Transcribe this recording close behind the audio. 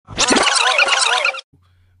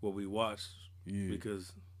what we watched Yeah.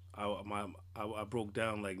 because I broke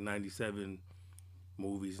down like 97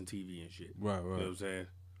 movies and TV and shit. Right. You know what I'm saying?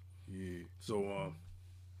 Yeah. So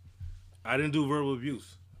I didn't do verbal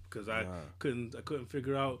abuse because I Nah. couldn't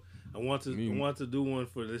figure out. I want to do one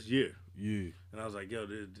for this year, Yeah. and I was like, yo,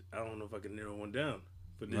 I don't know if I can narrow one down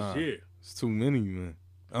for this Nah. year. It's too many, man.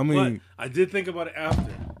 I But mean, I did think about it after,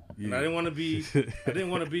 and yeah. I didn't want to be. I didn't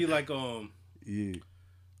want to be like Yeah.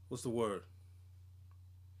 what's the word?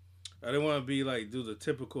 I didn't want to be like do the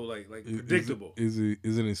typical like Is- predictable. Is it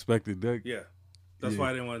Inspector Deck? Yeah, that's Yeah. why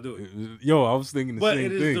I didn't want to do it. Yo, I was thinking the But same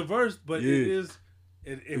it is thing. diverse. But Yeah. it is.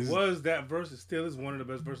 It was that verse. It still is one of the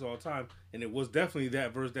best verses of all time, and it was definitely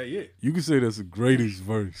that verse that year. You can say that's the greatest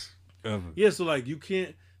verse ever. Yeah. So like you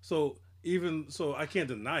can't. So I can't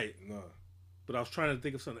deny it. Nah. But I was trying to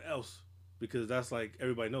think of something else because that's like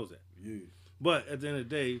everybody knows that. Yeah. But at the end of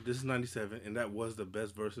the day, this is 97, and that was the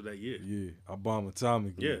best verse of that year. Yeah. I bomb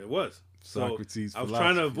atomically. Yeah, it was. Socrates. So I was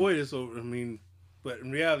trying to philosophy. avoid it. So I mean, but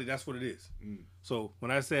in reality, that's what it is. Mm. So when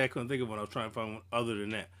I say I couldn't think of one, I was trying to find one other than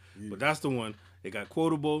that. Yeah. But that's the one. It got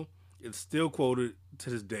quotable. It's still quoted to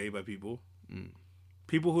this day by people. Mm.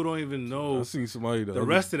 People who don't even know I seen somebody the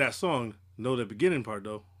rest of that song know the beginning part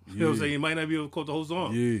though. You know what I'm saying? You might not be able to quote the whole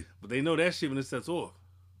song. Yeah. But they know that shit when it sets off.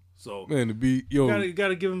 So Man, to be yo, you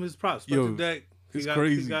gotta give him his props. Yo, Spencer Deck, it's he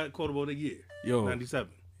crazy. got quotable of the year. yo,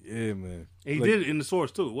 97. yeah, man. And he Like, did it in the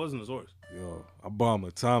source too. It wasn't the source. Yo, I bomb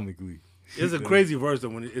atomically. It's a crazy verse though.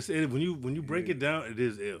 When you break it down, it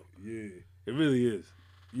is ill. Yeah. It really is.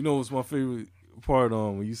 You know what's my favorite part?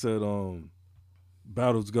 When you said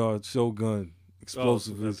Battles God, Shogun,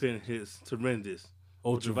 Explosive is Pin hits tremendous.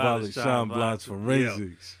 ultraviolet shine blinds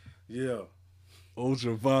forensics. Yeah.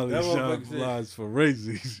 Ultraviolet That shine motherfucker said- blinds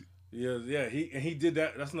forensics. Yeah. He did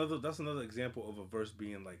that. That's another example of a verse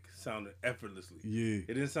being like sounded effortlessly. Yeah. It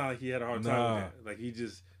didn't sound like he had a hard time Nah. with that. Like he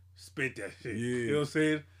just spit that shit. Yeah. You know what I'm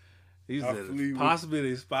saying? He I said, flee with- possibly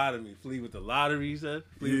they spotted me. Flee with the lottery, he said.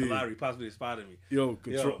 Flee with the Yeah. lottery, possibly they spotted me.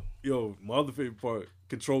 Yo, my other favorite part,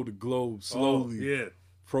 control the globe slowly. Oh, yeah.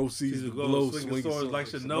 Proceeds See the the glow, glow, swinging swinging swords swords like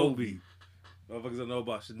Shinobi. Motherfuckers don't know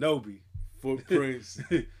about Shinobi. Footprints.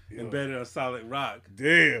 Embedded on solid rock.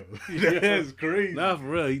 Damn. That's crazy. Nah, for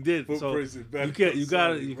real, he did. Footprints So embedded you on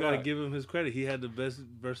gotta solid rock. give him his credit. He had the best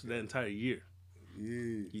verse of that entire year.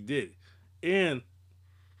 Yeah. He did, and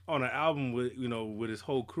on an album with his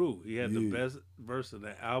whole crew, he had the Yeah. best verse of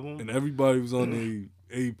that album. And everybody was on the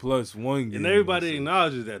A+1 game. And everybody so-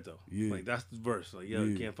 acknowledges that though. Yeah. Like that's the verse. Like you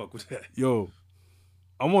Yeah. can't fuck with that. Yo,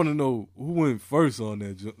 I want to know who went first on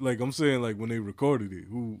that. Like I'm saying, like when they recorded it,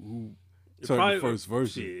 who It turned the first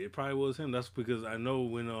verse? Shit, it probably was him. That's because I know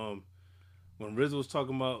when Riz was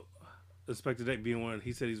talking about Inspector Deck being one,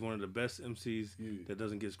 he said he's one of the best MCs Yeah. that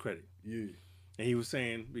doesn't get credit. Yeah. And he was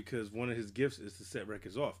saying because one of his gifts is to set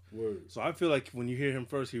records off. Word. So I feel like when you hear him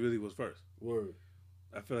first, he really was first. Word.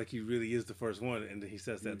 I feel like he really is the first one, and then he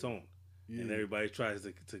sets that tone, Yeah. and everybody tries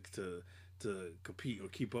to compete or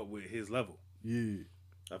keep up with his level. Yeah.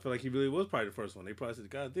 I feel like he really was probably the first one. They probably said,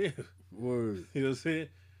 "God damn," Word. you know what I'm saying?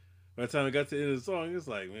 By the time it got to the end of the song, it's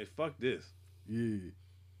like, man, fuck this. Yeah.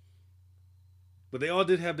 But they all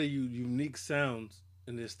did have their unique sounds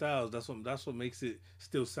and their styles. That's what makes it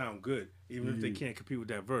still sound good, even if they Yeah. can't compete with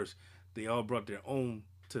that verse. They all brought their own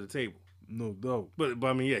to the table. No doubt. But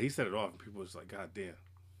I mean, yeah, he set it off, and people was like, "God damn."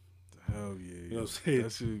 Hell yeah. You know what I'm saying?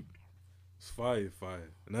 That shit was fire.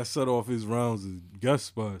 And that set off his rounds as guest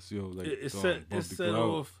spots, yo. Like It Bump the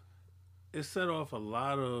Cloud. set off a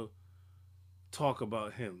lot of talk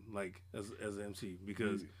about him, like as an MC,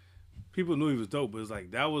 because people knew he was dope, but it's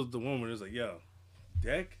like that was the one where it's like, yo,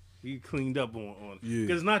 Deck, he cleaned up on Yeah.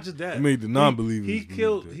 because it's not just that. He made the non-believers He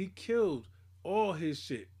believe that. killed all his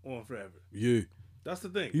shit on Forever. Yeah. That's the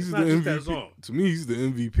thing. He's It's the not just MVP. that song. To me, he's the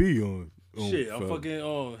MVP on Shit, I'm Forever. fucking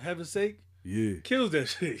on Heaven's Sake. Yeah. Kills that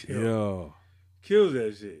shit. Yo. Yeah. Kills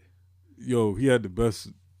that shit. Yo, he had the best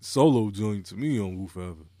solo joint to me on Woo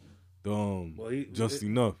Forever. The Just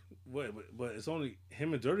Enough. Wait, but it's only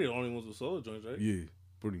him and Dirty are the only ones with solo joints, right? Yeah,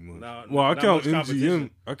 pretty much. Now- well, I not count much MGM.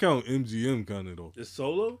 competition. I count MGM kind of though. It's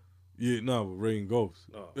solo. Yeah, nah, but Ray and Ghost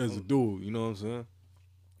Oh, as a duo. You know what I'm saying?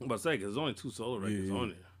 I'm about to say because there's only 2 solo records Yeah. on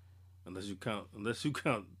there, unless you count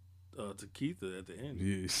Takitha at the end.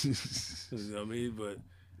 Yeah. You know what I mean? But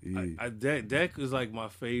Yeah. Deck is like my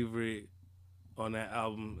favorite on that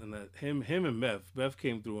album, and that him and Meth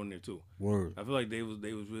came through on there too. Word. I feel like they was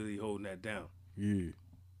really holding that down. Yeah.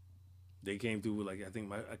 They came through with like I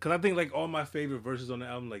think like all my favorite verses on the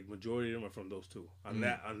album, like majority of them are from those two on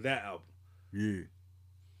that album. Yeah.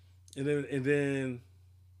 And then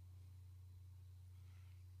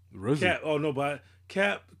RZA. Cap. Oh no, but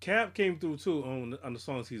Cap came through too on the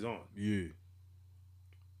songs he's on. Yeah.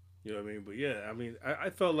 You know what I mean? But yeah, I mean,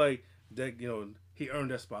 I felt like that. You know, he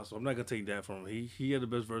earned that spot, so I'm not gonna take that from him. He had the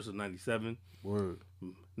best verse of '97. Word.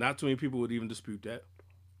 Not too many people would even dispute that.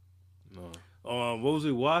 No. What was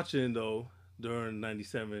we watching though during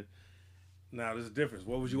 '97? Now there's a difference.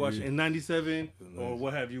 What was you watching in '97, or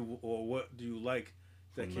what have you, or what do you like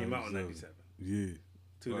that came out in '97? Yeah.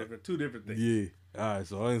 Two different things. Yeah. All right,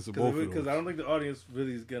 so I answer both of those. Because I don't think the audience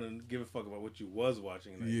really is gonna give a fuck about what you was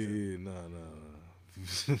watching. In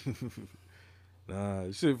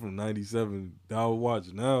Nah, shit from '97 that I would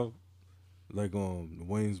watch now, like the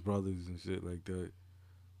Wayans Brothers and shit like that.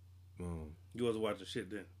 You wasn't watching shit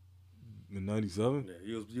then. In '97?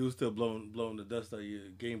 Yeah, you was still blowing the dust out of your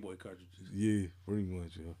Game Boy cartridges. Yeah, pretty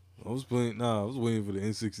much. Yeah, I was waiting for the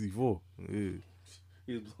N64. Yeah,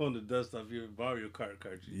 you was blowing the dust off your Mario Kart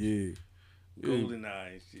cartridges. Yeah. Golden Eye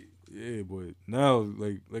and shit. Yeah, but now,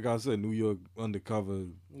 like I said, New York Undercover.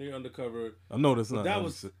 New Undercover. I know that's not. That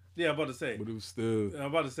was. Yeah, I'm about to say. But it was still. I'm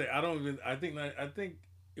about to say. I think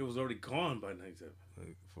it was already gone by '97.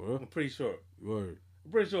 Like, for real? I'm pretty sure. Word.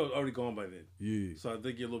 I'm pretty sure it was already gone by then. Yeah. So I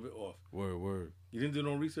think you're a little bit off. Word. You didn't do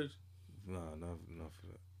no research? Nah, not for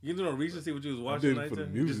that. You didn't do no research to see what you was watching? I did it for the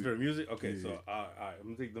music. Just for the music? Okay, Yeah. so all right.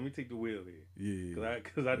 Let me take the wheel here. Yeah.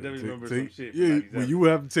 Because I definitely remember some shit. Yeah, well, you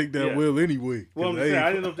have to take that wheel anyway. Well, I'm saying I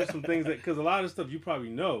didn't know if there's some things that because a lot of stuff you probably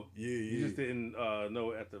know. Yeah. You just didn't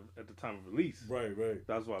know at the time of release. Right.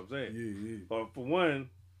 That's what I'm saying. Yeah. But for one,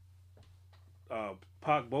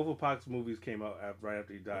 both of Pac's movies came out right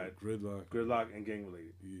after he died. Gridlock and Gang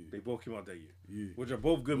Related. Yeah. They both came out that year. Yeah. Which are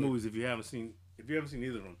both good movies if you haven't seen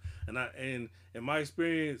either of them. And in my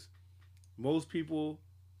experience, more people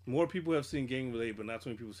have seen Gang Related, but not too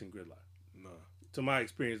many people have seen Gridlock. Nah. To my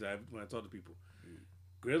experience, when I talk to people,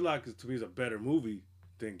 Gridlock to me is a better movie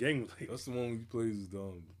than Gang Related. That's the one where he plays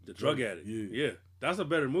the drug addict. Yeah. That's a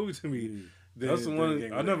better movie to me. Yeah. That's the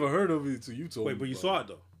one I never heard of it till you told me. Wait, but you saw it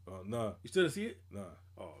though? Nah. You still didn't see it? Nah.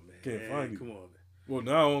 Oh man, can't find it. Come on, man. Well,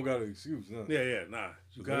 now I don't got an excuse. Nah. Yeah, nah.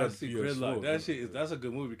 You gotta see Gridlock. That's a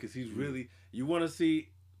good movie because he's really. You want to see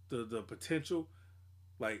the potential,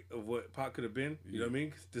 like of what Pac could have been. You know what I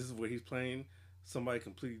mean? 'Cause this is where he's playing somebody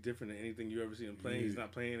completely different than anything you ever seen him playing. Yeah. He's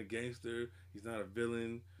not playing a gangster. He's not a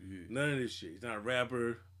villain. Yeah. None of this shit. He's not a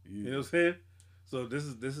rapper. Yeah. You know what I'm saying? So this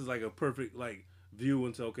is like a perfect like view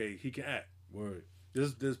into okay he can act. Word.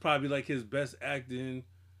 This is probably like his best acting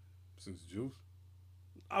since Juice.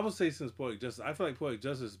 I would say since Poetic Justice. I feel like Poetic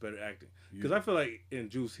Justice is better acting because I feel like in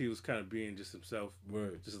Juice he was kind of being just himself.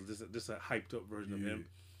 Word. Just a hyped up version of him.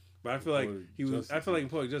 But I feel like I feel like in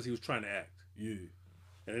Poetic Justice he was trying to act. Yeah.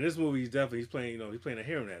 And in this movie he's playing. He's playing a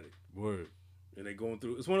heroin addict. Word. And they're going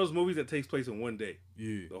through. It's one of those movies that takes place in one day.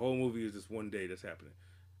 Yeah. The whole movie is just one day that's happening.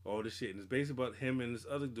 All this shit, and it's basically about him and this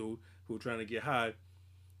other dude who are trying to get high.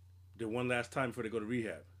 The one last time before they go to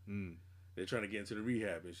rehab. They're trying to get into the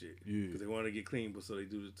rehab and shit because they want to get clean, but so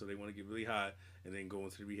they want to get really high and then go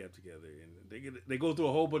into the rehab together, and they go through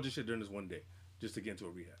a whole bunch of shit during this one day just to get into a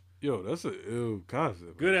rehab. Yo, that's a ill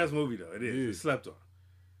concept. Good ass movie though. It is. Yeah. It's slept on.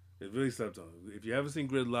 It really slept on. If you haven't seen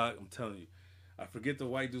Gridlock, I'm telling you, I forget the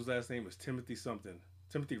white dude's last name. It's Timothy something.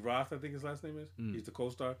 Timothy Roth, I think his last name is. He's the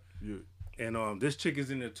co-star. Yeah. And this chick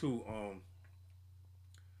is in there too.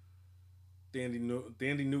 Dandy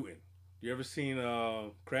Newton. You ever seen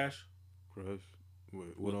Crash?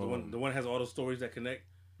 Wait, the one that has all those stories that connect.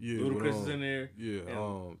 Yeah, Ludacris is in there. Yeah,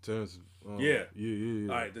 Terrence. Yeah.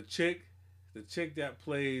 All right, the chick that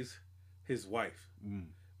plays his wife.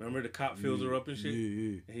 Remember the cop fills her up and shit.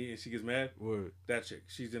 Yeah. And she gets mad. Word. That chick,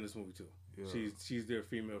 she's in this movie too. Yeah. She's their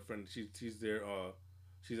female friend. She's their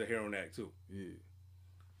she's a heroin addict too. Yeah.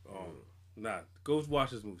 Go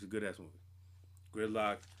watch this movie. It's a good ass movie.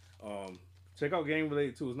 Gridlock. Check out Gang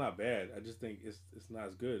Related too. It's not bad. I just think it's not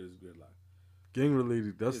as good as Gridlock. Gang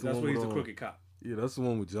Related. That's the one where he's with, a crooked cop. Yeah, that's the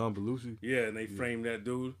one with John Belushi. Yeah, and they framed that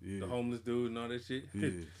dude, the homeless dude, and all that shit. Yeah.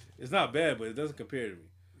 It's not bad, but it doesn't compare to me.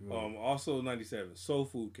 Right. Also, '97, Soul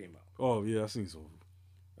Food came out. Oh yeah, I seen Soul Food.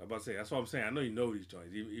 I'm about to say that's what I'm saying. I know you know these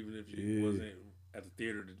joints, even if you wasn't at the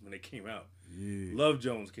theater when they came out. Yeah. Love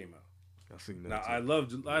Jones came out. I seen that. Now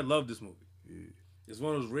too. I love this movie. Yeah. It's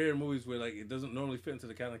one of those rare movies where like it doesn't normally fit into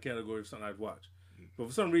the kind of category of something I'd watch. But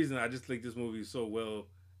for some reason, I just think this movie is so well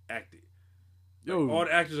acted. Yo, all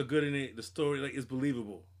the actors are good in it. The story, like, it's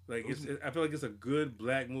believable. Like, I feel like it's a good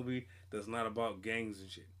black movie that's not about gangs and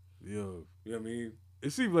shit. Yeah, you know what I mean. It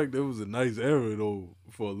seemed like there was a nice era though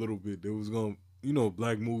for a little bit. There was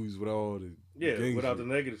black movies without all the without the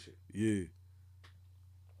negative shit. Yeah.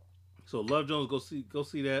 So Love Jones, go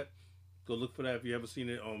see that. Go look for that if you haven't seen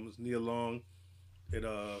it. It's Nia Long. It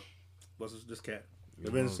what's this cat?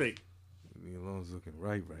 Laverne State. Nia Long's looking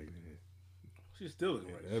right, man. She's still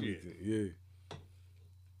looking right. Everything, shit.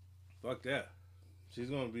 Fuck that. She's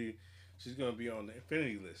gonna be on the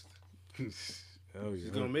Infinity list. Hell yeah. She's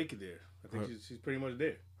gonna make it there. I think she's pretty much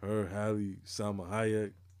there. Her, Halle, Salma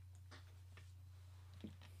Hayek.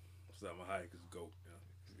 Salma Hayek is GOAT.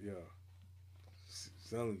 Yeah.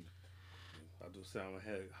 Selling. I'll do Salma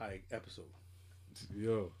Hayek episode.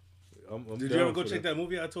 Yo. Did you ever go check that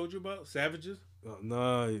movie I told you about? Savages?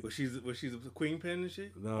 Nah. Where she's the queen pen and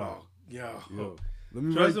shit? Nah. Oh, yo.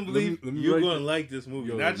 Trust and believe you're going to like this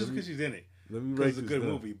movie. Not just because she's in it. Because it's a good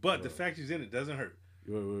movie. But the fact she's in it doesn't hurt.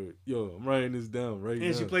 Yo, I'm writing this down right now.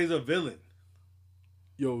 And she plays a villain.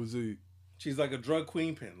 Yo, is it? She's like a drug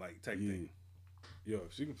queen pen type thing. Yo,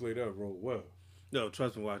 she can play that role well. Yo,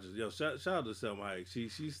 trust me, watch this. Yo, shout out to Salma Hayek.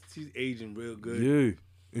 She's aging real good. Yeah.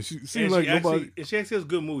 And she seems like nobody. And she actually has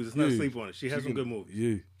good movies. It's not sleep on it. She has some good movies.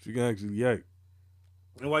 Yeah, she can actually act.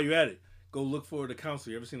 And while you're at it, go look for The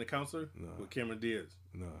Counselor. You ever seen The Counselor? Nah. With Cameron Diaz.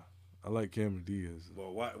 Nah. I like Cameron Diaz.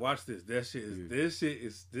 Well, watch this. This shit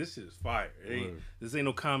is fire. This ain't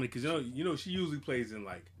no comedy because you know she usually plays in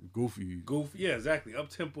like goofy. Yeah, exactly. Up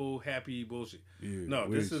tempo, happy bullshit. Yeah. No,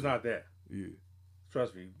 this is not that. Yeah.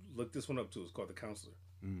 Trust me. Look this one up too. It's called The Counselor.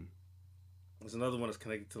 Mm. There's another one that's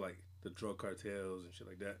connected to like the drug cartels and shit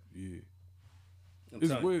like that. Yeah.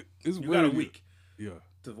 It's weird. You got a week. Yeah.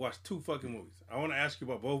 To watch 2 fucking movies. I want to ask you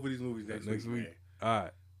about both of these movies next week. Man. All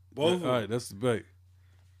right. Both. Of them. All right. That's the bet.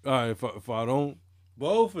 All right. If I don't.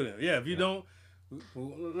 Both of them. Yeah. If you don't,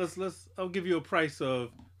 let's. I'll give you a price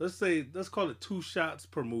of let's call it 2 shots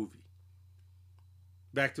per movie.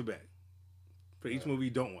 Back to back. For each movie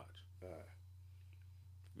you don't watch.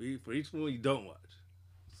 For each movie you don't watch.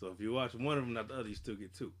 So if you watch one of them, not the other, you still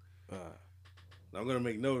get 2. Now I'm gonna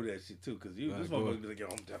make note of that shit too, cause this motherfucker be like, yo,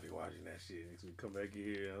 I'm definitely watching that shit. Next week, come back in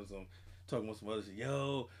here, I'm talking about some other shit.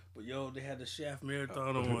 Yo, they had the Shaft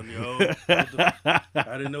marathon on, yo. I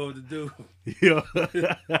didn't know what to do. Yo. Come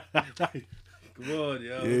on,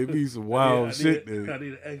 yo. Yeah, it be some wild shit. I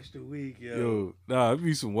need an extra week, yo. Yo, nah, it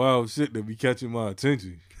be some wild shit that be catching my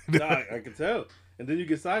attention. Nah, I can tell. And then you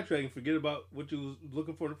get sidetracked and forget about what you was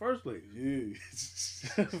looking for in the first place. Yeah.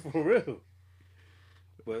 For real.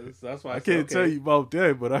 But that's why I can't tell you about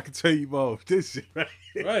that, but I can tell you about this shit, right?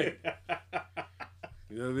 Right.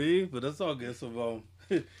 You know what I mean? But that's all good. So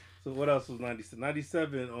so what else was 97?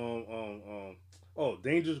 97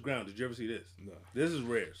 Dangerous Ground. Did you ever see this? No. This is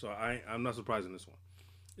rare, so I'm not surprised in this one.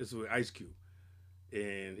 It's with Ice Cube.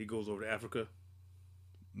 And he goes over to Africa.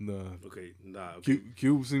 Nah. Okay, nah. Okay.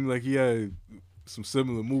 Cube seemed like he had some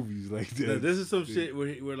similar movies like that. Now, this is some shit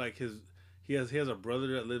where like he has a brother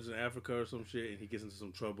that lives in Africa or some shit, and he gets into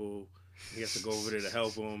some trouble. He has to go over there to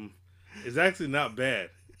help him. It's actually not bad.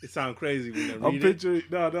 It sounds crazy when I read I'm picturing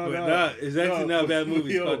no. It's actually not a bad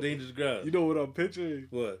movie. It's called Dangerous Ground. You know what I'm picturing?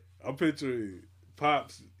 What? I'm picturing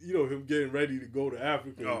Pops. You know him getting ready to go to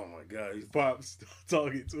Africa. Oh my God! His Pops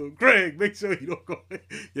talking to him. Greg, make sure you don't go.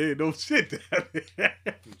 Yeah, no shit down there.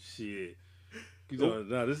 Shit. No,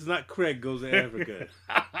 this is not Craig Goes to Africa.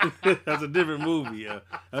 That's a different movie.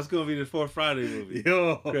 That's gonna be the 4th Friday movie.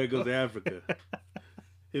 Yo, Craig Goes to Africa.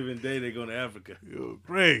 Him and Day, they going to Africa. Yo,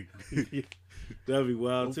 Craig. That'd be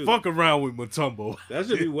wild too. Fuck around with Mutombo. That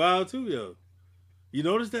should be wild too, yo. You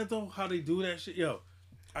notice that though? How they do that shit, yo.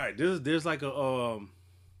 All right, there's like a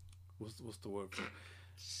what's the word for it?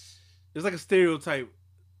 There's like a stereotype.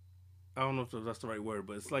 I don't know if that's the right word,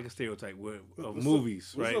 but it's like a stereotype of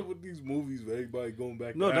movies, right? What's up with these movies with everybody going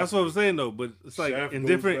back? No, that's what I'm saying though. But it's like Shaft in goes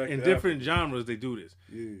different back to genres they do this.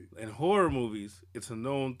 Yeah. In horror movies, it's a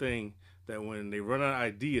known thing that when they run out of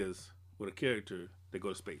ideas with a character, they go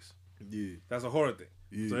to space. Yeah. That's a horror thing.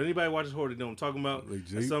 Yeah. So anybody watches horror, they know what I'm talking about. Like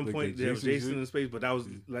At some like point, they have Jason in space, but that was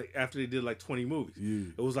Yeah. like after they did like 20 movies.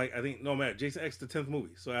 Yeah. It was like, I think, no matter, Jason X the 10th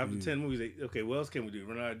movie. So after 10 movies, okay, what else can we do?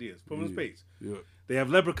 Run out of ideas. Put them in space. Yeah. They have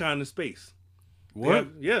Leprechaun in space. What?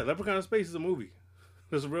 Leprechaun in space is a movie.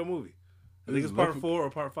 It's a real movie. I think it's part 4 or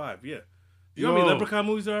part 5. Yeah. You know Yo. how many Leprechaun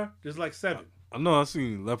movies there are? There's like 7. I know I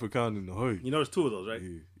seen Leprechaun in the Hood. You know there's 2 of those, right?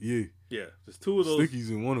 Yeah. Yeah. There's 2 of those. Sticky's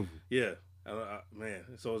in one of them. Yeah. Man,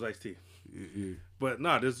 so is Ice-T. Yeah. But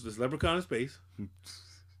nah, there's Leprechaun in space.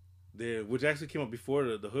 There, which actually came up before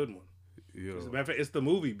the Hood one. Yeah. As a matter of fact, it's the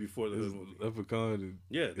movie before the Hood movie. Leprechaun. And,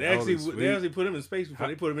 Yeah, they actually put him in space before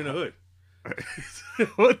they put him in the Hood.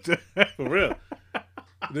 What the heck? For real.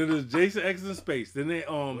 Then there's Jason X in space. Then they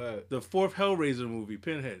the 4th Hellraiser movie,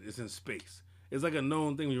 Pinhead, is in space. It's like a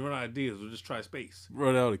known thing when you run out of ideas, we'll just try space.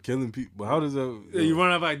 Run out of killing people. But how does that? You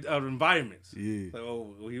run out of environments. Yeah. Like,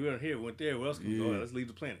 oh, well, he went here, went there. Where else can we go? Let's leave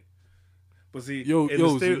the planet. But see, Yo, in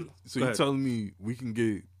yo. the So you telling me we can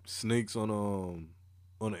get snakes on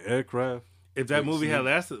an aircraft? if that Like movie had snakes?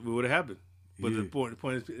 lasted, it would have happened. But Yeah. the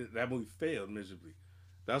point is that movie failed miserably.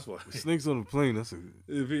 That's why. Snakes on a plane. That's a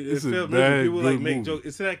If it It's a failed bad, miserably, people good like make movie. jokes.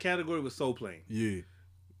 It's in that category with Soul Plane. yeah.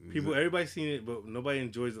 People, everybody's seen it, but nobody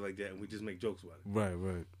enjoys it like that, and we just make jokes about it.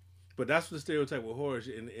 Right. But that's the stereotype with horror,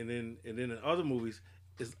 and then in other movies,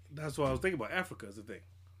 that's what I was thinking about. Africa is the thing.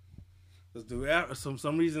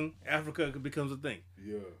 Some reason Africa becomes a thing.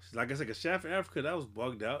 Yeah. Like I said, a Shaft in Africa, that was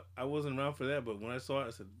bugged out. I wasn't around for that, but when I saw it,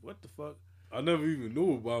 I said, "What the fuck?" I never even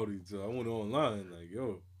knew about it until I went online. Like,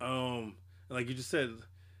 yo, Like you just said,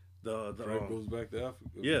 the Craig goes back to Africa.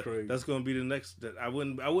 yeah, Craig. that's gonna be the next. That I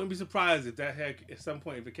wouldn't be surprised if that had at some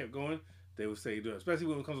point if it kept going, they would say do it. Especially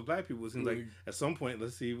when it comes to black people, it seems like at some point,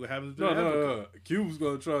 let's see what happens. No. Cube's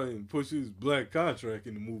gonna try and push his black contract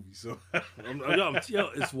in the movie. So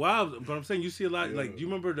it's wild. But I'm saying you see a lot. Like, do you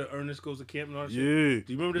remember the Ernest Goes to Camp and all that shit? yeah.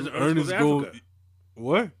 Do you remember there's Ernest Goes to Africa?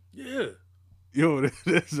 What? Yeah. Yo, that's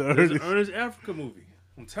There's Ernest. an Ernest Africa movie.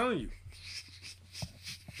 I'm telling you.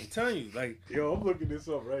 Like, Yo, I'm looking this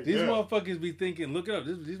up right these now. motherfuckers be thinking, look it up.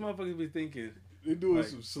 These motherfuckers be thinking, They're doing like-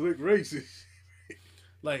 some slick racing.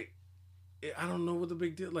 like, I don't know what the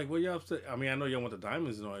big deal. Like, what y'all upset? I mean, I know y'all want the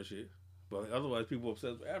diamonds and all that shit, but like, otherwise, people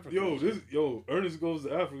upset with Africa. Ernest Goes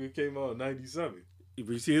to Africa came out in '97. If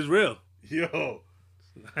you see, it's real. Yo,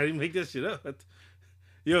 I didn't make that shit up.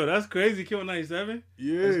 Yo, that's crazy. Killed 97.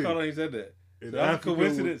 yeah. I just caught on you said that. And That's a Africa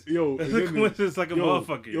coincidence. Yo, That's and a then coincidence like a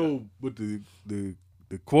motherfucker. Yo, but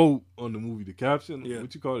the quote on the movie, the caption, Yeah.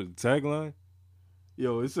 what you call it, the tagline?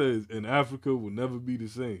 Yo, it says, "In Africa will never be the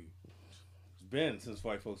same." It's been since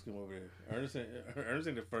white folks came over here. Ernest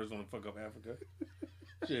ain't the first one to fuck up Africa.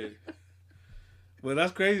 Shit. But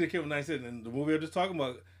that's crazy. That Killed 97. And the movie I was just talking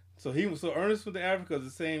about. So Ernest went to Africa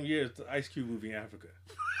the same year as the Ice Cube movie in Africa.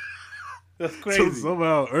 That's crazy. So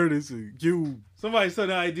somehow Ernest and Cube. Somebody saw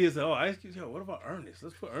the idea and said, "Oh, Ice Cube, yo, what about Ernest?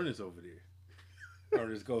 Let's put Ernest over there."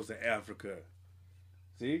 Ernest Goes to Africa.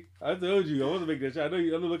 See, I told you I wasn't making that shit. I know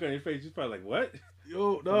you. I look on your face. You're probably like, "What?"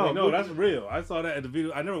 Yo, No, that's real. I saw that at the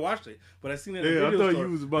video. I never watched it, but I seen it. In the Yeah, I video thought store.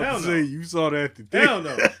 you was about Hell to no. say you saw that at the thing. Hell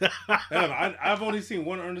no. Hell no. I've only seen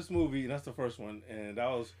one Ernest movie, and that's the first one. And that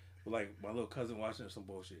was like my little cousin watching some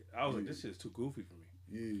bullshit. I was like, this shit is too goofy for me.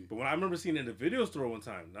 Yeah. But when I remember seeing it in the video store one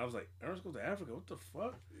time, and I was like, Ernest Goes to Africa. What the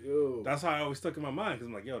fuck? Yo. That's how I always stuck in my mind because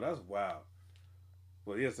I'm like, yo, that's wild.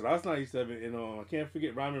 But yeah, so that's 97, and I can't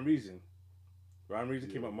forget Rhyme and Reason. Rhyme and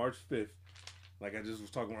Reason came out March 5th. Like I just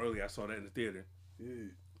was talking about earlier, I saw that in the theater. Yeah.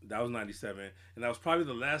 That was 97, and that was probably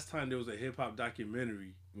the last time there was a hip hop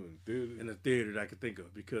documentary in the theater that I could think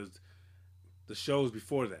of because the shows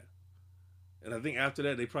before that, and I think after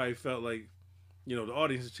that they probably felt like, you know, the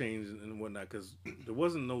audience changed and whatnot because there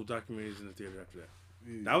wasn't no documentaries in the theater after that.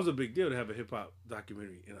 Yeah. That was a big deal to have a hip hop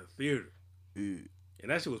documentary in a theater, Yeah. and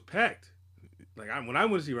that shit was packed. Like when I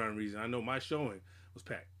went to see Rhyme and Reason, I know my showing was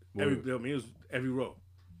packed. Word. It was every row.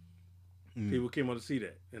 Mm. People came out to see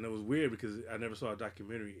that, and it was weird because I never saw a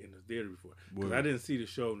documentary in the theater before. Because Word. I didn't see the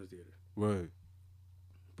show in the theater. Right.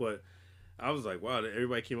 But I was like, wow,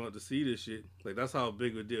 everybody came out to see this shit. Like, that's how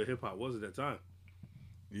big a deal hip hop was at that time.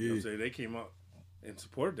 Yeah. You know what I'm saying? They came out and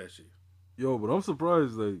supported that shit. Yo, but I'm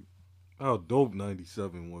surprised like how dope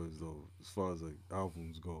 '97 was though, as far as like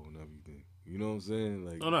albums go and everything. You know what I'm saying?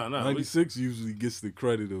 Like, Oh, no. '96 usually gets the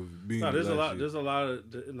credit of being. No, there's the a last lot. year. There's a lot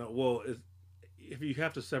of. Well, if you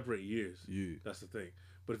have to separate years, Yeah. that's the thing.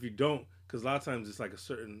 But if you don't, because a lot of times it's like a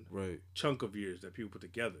certain Right. chunk of years that people put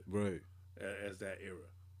together Right. as that era.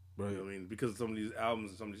 Right. You know what I mean? Because some of these albums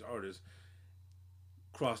and some of these artists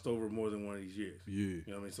crossed over more than one of these years. Yeah. You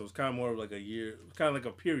know what I mean? So it's kind of more of like a year, kind of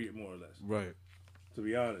like a period, more or less, Right. to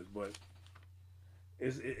be honest. But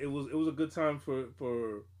it was a good time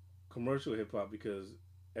for commercial hip hop because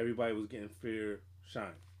everybody was getting fair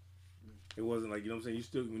shine. It wasn't like, you know what I'm saying, you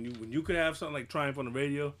still when you could have something like Triumph on the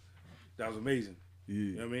radio, that was amazing. Yeah.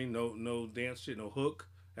 You know what I mean? No dance shit, no hook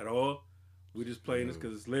at all. We just playing this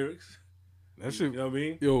because it's lyrics. That shit. You know what I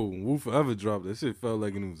mean? Yo, when Wu Forever dropped, that shit felt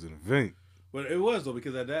like it was an event. But it was though,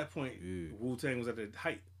 because at that point, Yeah. Wu-Tang was at their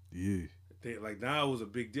height. Yeah. Like now it was a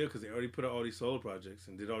big deal because they already put out all these solo projects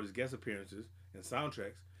and did all these guest appearances and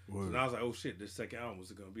soundtracks. Word. So now I was like, oh shit, this second album,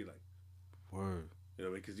 what's it gonna be like? Word. You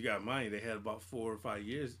know, because you got in mind they had about 4 or 5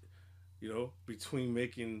 years, you know, between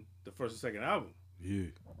making the first and second album. Yeah.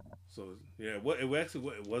 So yeah,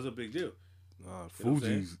 it was a big deal. Nah, You know what I'm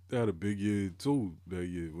Fuji's had a big year too that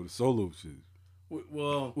year with the solo shit.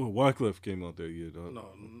 Well, Well, Wyclef came out that year, dog. no,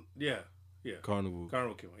 yeah, Carnival.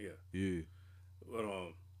 Carnival came out, yeah, Yeah. but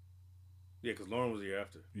yeah, because Lauren was the year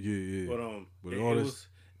after. Yeah, yeah. But But it all this-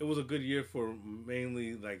 was a good year for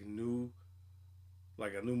mainly like new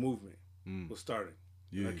like a new movement was starting.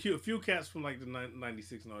 Yeah. A few cats from like the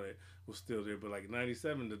 96 and all that was still there, but like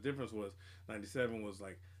 97, the difference was 97 was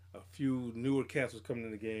like a few newer cats was coming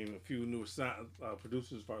in the game, a few newer sound,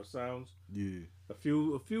 producers as far as sounds. Yeah. A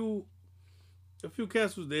few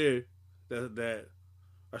cats was there that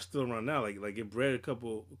are still around now. Like it bred a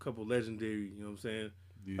couple legendary. You know what I'm saying?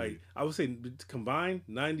 Yeah. Like I would say combined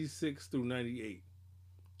 96 through 98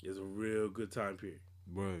 is a real good time period.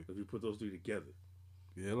 Right. If you put those three together.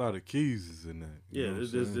 Yeah, a lot of keys is in that. Yeah,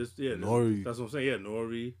 Nori. That's what I'm saying. Yeah,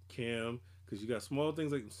 Nori, Cam, because you got small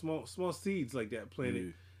things like small seeds like that planted.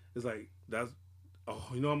 Yeah. It's like that's. Oh,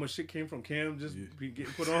 you know how much shit came from Cam just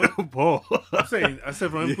getting put on? Paul. I'm saying, I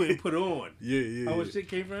said from him putting put on. Yeah. How much shit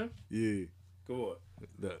came from him? Yeah. Go on.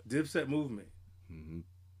 That. Dipset movement. Mm-hmm.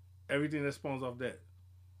 Everything that spawns off that.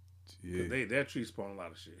 Yeah. That tree spawned a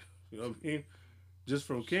lot of shit. You know what I mean? Just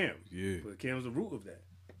from Cam. Yeah. But Cam's the root of that.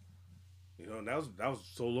 You know, and that was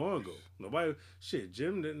so long ago. Nobody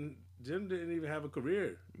Jim didn't even have a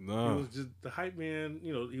career. Nah. He was just the hype man.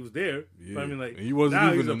 You know, he was there. Yeah. But I mean, like, and he wasn't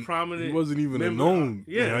now even he's a prominent. He wasn't even member. a known.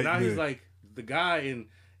 Yeah. Now man. he's like the guy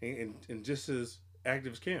in just as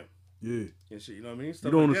active as Cam. Yeah. And shit. You know what I mean?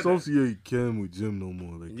 Stuff you don't associate Cam with Jim no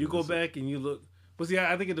more. Like and you go back and you look. But see,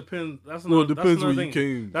 I think it depends. That's it depends where you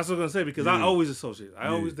came. That's what I'm gonna say because I always associate. I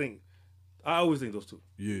always think those two.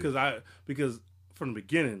 Yeah. Because from the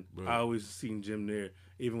beginning, I always seen Jim there,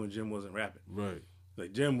 even when Jim wasn't rapping. Right.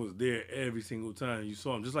 Like Jim was there every single time you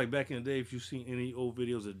saw him. Just like back in the day, if you seen any old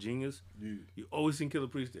videos of Genius, you always seen Killer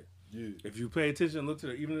Priest there. Yeah. If you pay attention and look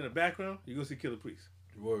to even in the background, you gonna see Killer Priest.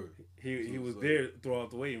 Word. He was there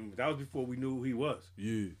throughout the way, and that was before we knew who he was.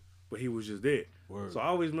 Yeah. But he was just there. Word. So I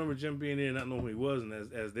always remember Jim being there and not knowing who he was, and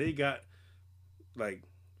as they got like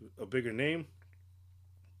a bigger name,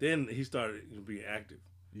 then he started being active.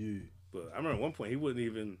 Yeah. But I remember at one point he wouldn't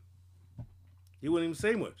even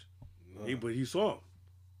say much. Nah. But he saw him.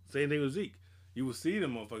 Same thing with Zeke. You would see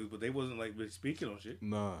them motherfuckers, but they wasn't like really speaking on shit.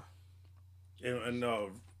 Nah. And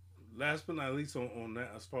last but not least on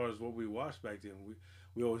that, as far as what we watched back then,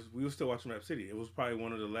 we were still watching Rap City. It was probably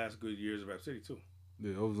one of the last good years of Rap City too.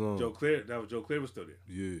 Yeah, I was on. Joe Clair. Joe Clair was still there.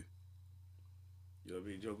 Yeah. You know what I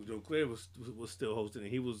mean? Joe Clair was still hosting,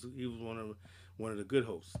 and he was one of the good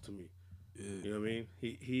hosts to me. Yeah. You know what I mean?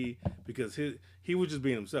 He because he was just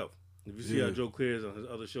being himself. If you see how Joe Clair is on his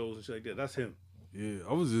other shows and shit like that, that's him. Yeah,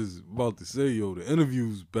 I was just about to say, the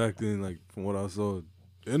interviews back then, like from what I saw,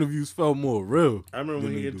 the interviews felt more real. I remember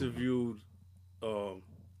when he interviewed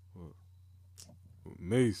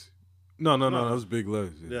Mace. No, that was Big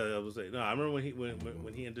Legs. Yeah, I was saying. No, I remember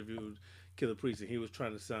when he interviewed Killer Priest and he was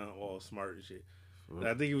trying to sound all smart and shit. And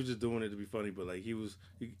I think he was just doing it to be funny, but like he was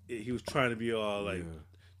trying to be all like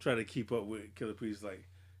trying to keep up with Killer Priest, like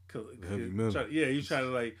he's trying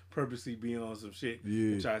to like purposely be on some shit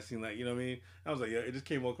and try to seem like, you know what I mean? I was like, it just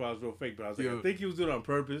came across real fake, but I was like, I think he was doing it on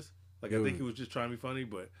purpose. Like I think he was just trying to be funny,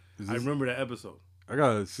 but I remember that episode. I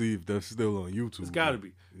gotta see if that's still on YouTube. It's gotta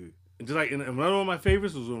be. Yeah. And just like, and one of my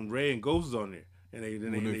favorites was when Ray and Ghost was on there. And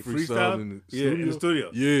they freestyled in the studio.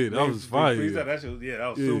 Yeah, that was fire. That shit, that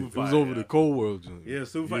was super fire. It was over the Cold World joint. Yeah,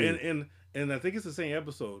 super fire. And I think it's the same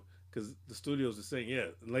episode because the studio's the same. Yeah,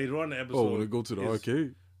 later on in the episode. Oh, when they go to the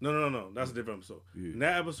arcade? No. That's a different episode. Yeah. In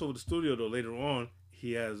that episode of the studio, though, later on,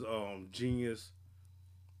 he has Genius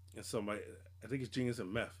and somebody. I think it's Genius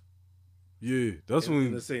and Meth. Yeah, that's when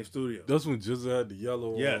in the same studio. That's when Jizza had the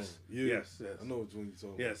yellow. Yes, yes. I know which one you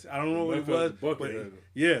talking. Yes, I don't know what it was, but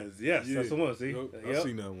yes, that's the one. See, I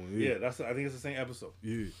seen that one. Yeah, I think it's the same episode.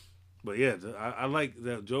 Yeah, but yeah, I like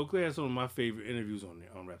that. Joe Clair had some of my favorite interviews on there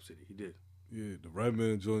on Rap City. He did. Yeah, the Right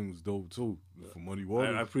Man joint was dope too. For Muddy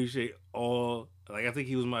Waters. I appreciate all. Like I think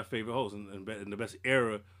he was my favorite host, and the best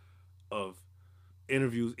era of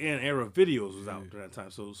interviews and era of videos was out during that time.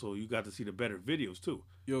 So you got to see the better videos too.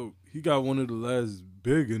 Yo, he got one of the last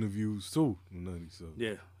big interviews too in '97.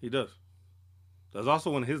 Yeah, he does. That's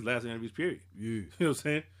also one of his last interviews. Period. Yeah, you know what I'm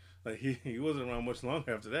saying? Like he wasn't around much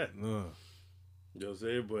longer after that. Nah. You know what I'm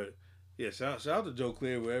saying? But yeah, shout out to Joe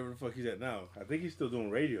Clair wherever the fuck he's at now. I think he's still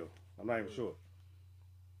doing radio. I'm not even sure.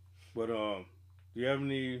 But do you have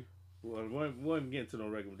any? Well, we won't get into no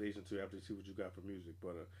recommendations too after you see what you got for music.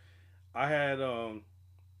 But I had a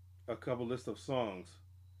couple list of songs.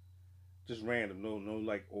 Just random, no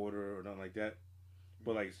like order or nothing like that,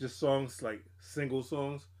 but like just songs, like single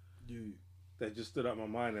songs, that just stood out in my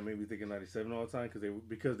mind that made me think of '97 all the time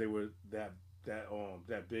because they were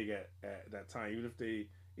that big at that time, even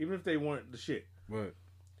if they weren't the shit. Right.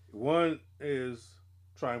 One is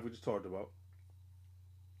Triumph, we just talked about.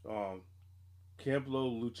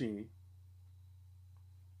 Camplo Lucchini,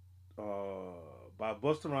 by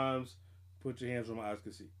Busta Rhymes, Put Your Hands Where My Eyes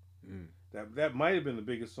Can See. Mm. That might have been the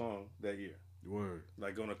biggest song that year. Word.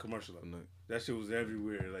 Like on a commercial level. Like, That shit was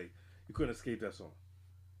everywhere. Like you couldn't escape that song.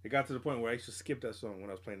 It got to the point where I used to skip that song when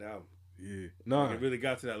I was playing the album. yeah. Nah. Like, it really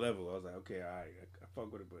got to that level. I was like, okay, all right, I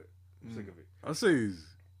fuck with it, but I'm sick of it. I say it's,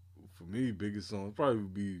 for me, biggest song probably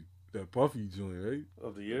would be that Puffy joint, right?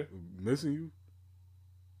 Of the year? Missing You.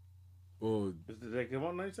 Or Did that come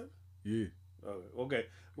out in 97? yeah, Okay.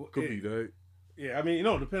 Well, could be that. Yeah, I mean,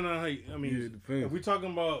 depending on how you, I mean, Yeah, it depends. if we're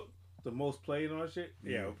talking about the most played and all that shit,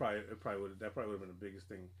 yeah, Yeah. it probably would have been the biggest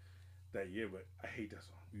thing that year. But I hate that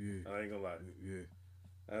song. Yeah, I ain't gonna lie. yeah,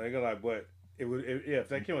 I ain't gonna lie. But if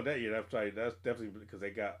that came out that year, that's definitely because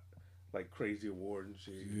they got like crazy award and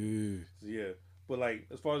shit. yeah. Yeah. But like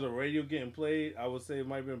as far as the radio getting played, I would say it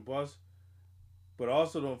might have been Bust. But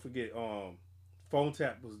also don't forget, Phone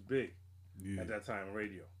Tap was big Yeah, at that time on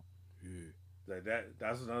radio. yeah, Like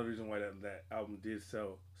that's another reason why that album did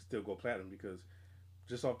still go platinum, because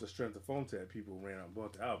just off the strength of Phone Tap, people ran out and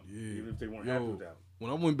bought the album, Yeah. even if they weren't Yo, happy with the album.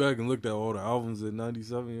 When I went back and looked at all the albums in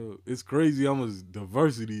 '97, yo, it's crazy how much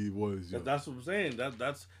diversity it was. Yo. That's what I'm saying.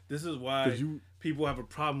 This is why people have a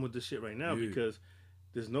problem with this shit right now, Yeah. because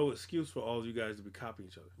there's no excuse for all of you guys to be copying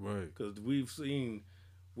each other. Right. Because we've seen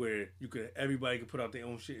where everybody can put out their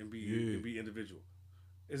own shit and be individual.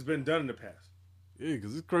 It's been done in the past. Yeah,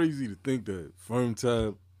 because it's crazy to think that Phone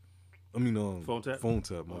Tap, Phone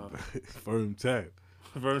Tap, my bad. Phone Tap.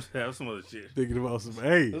 First have some other shit. Thinking about some,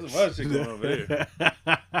 hey. There's some other shit going on over there.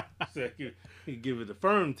 So you give it the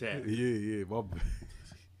Firm Tap. Yeah, my bad.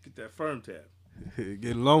 Get that Firm Tap.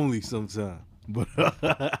 Get lonely sometime. But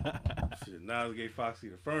Shit, Nas gave Foxy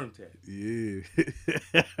the Firm Tap. yeah.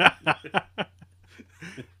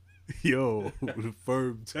 Yo, the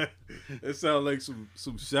Firm Tap. That sounds like some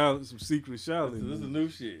secret shouting. This is new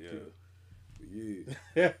shit,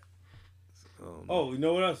 Yeah. yo. Oh, you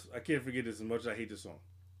know what else? I can't forget this as much as I hate this song.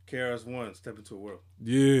 KRS-One, Step Into a World.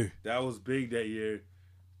 Yeah. That was big that year.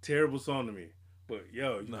 Terrible song to me. But,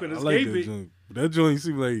 yo, you couldn't I like escape that it. joint. That joint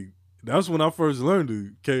seemed like, that's when I first learned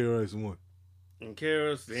the KRS-One. And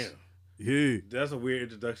KRS, damn. Yeah. That's a weird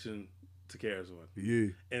introduction to KRS-One. Yeah.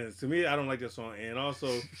 And to me, I don't like that song. And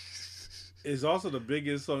also, it's also the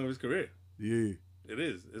biggest song of his career. Yeah. It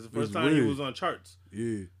is. It's the first time he was on charts.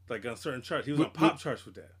 Yeah. Like on certain charts. He was on pop charts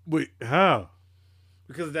with that. Wait, how?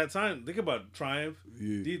 Because at that time, think about it, Triumph.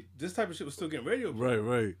 Yeah. This type of shit was still getting radio play.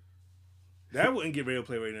 Right. That wouldn't get radio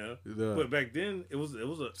play right now. Nah. But back then, it was a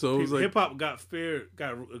So it was like, hip hop got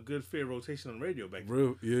a good fair rotation on radio back then.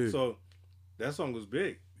 real, yeah. So that song was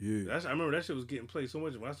big. Yeah. I remember that shit was getting played so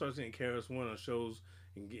much. When I started seeing KRS-One on shows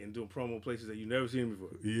and doing promo places that you never seen before.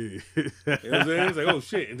 Yeah. It was like, oh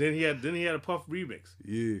shit. And then he had a Puff remix.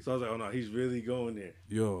 Yeah. So I was like, oh no, he's really going there.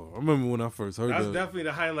 Yo, I remember when I first heard That's that. definitely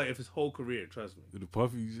the highlight of his whole career, trust me. The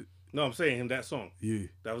Puffy shit. No, I'm saying him that song. Yeah.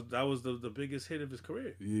 That was the biggest hit of his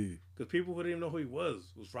career. Yeah. Because people who didn't even know who he was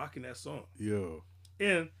rocking that song. Yo.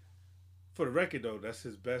 And for the record though, that's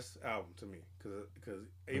his best album to me. Because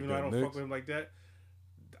even though I don't fuck with him like that,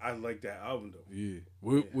 I like that album though. Yeah.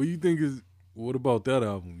 What you think is? What about that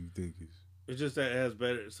album? You think is? It's just that it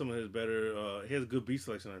has some of his better. He has good beat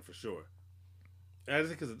selection on it for sure. And I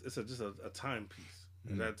just think it's just a timepiece.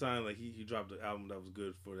 At that time, like he dropped an album that was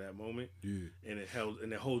good for that moment. Yeah. And it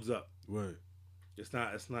holds up. Right. It's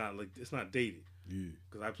not dated. Yeah.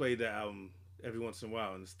 Because I played that album every once in a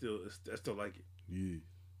while and I still like it. Yeah.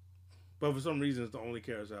 But for some reason, it's the only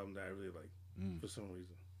KRS album that I really like. For some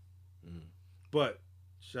reason. But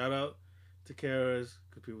shout out to KRS,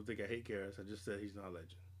 because people think I hate KRS. I just said he's not a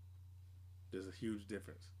legend. There's a huge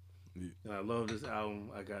difference. Yeah. And I love this album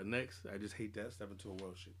I got next. I just hate that Step Into a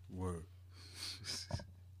World shit. Word.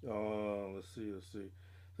 Let's see.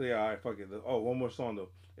 So yeah, all right, fuck it. One more song though.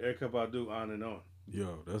 Erykah Badu, On and On.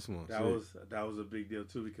 Yo, that's one. That was a big deal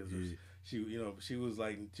too, because she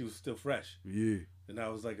was still fresh. Yeah. And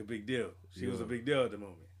that was like a big deal. She was a big deal at the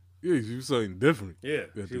moment. Yeah, she was something different. Yeah,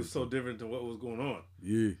 she was so different than what was going on.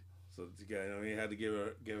 Yeah. So you had to give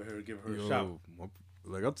her a shout.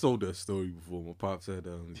 Like I told that story before. My pops had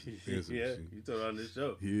that on his Yeah, you told her on this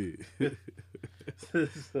show. Yeah.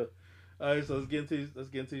 So, all right, so let's get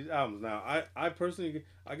into these albums now. I personally,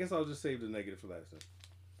 I guess I'll just save the negative for last time.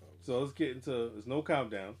 So let's get into. There's no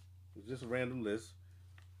countdown. It's just a random list.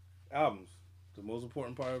 Albums, the most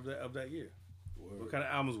important part of that year. What kind of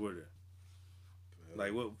albums were there?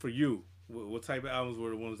 Like what for you? What type of albums were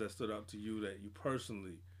the ones that stood out to you that you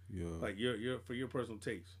personally, like for your personal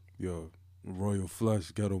taste? Yo, Royal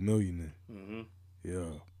Flush, Ghetto Millionaire. Mm-hmm. Yeah.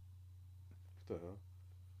 What the hell?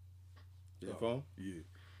 Your phone? Yeah.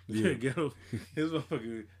 Yeah. Ghetto. His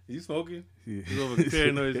motherfucker. You smoking? Yeah. His motherfucker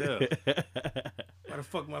paranoid as hell. Why the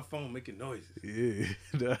fuck my phone making noises?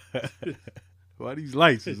 Yeah. Why these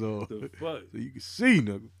lights is on? The fuck? So you can see,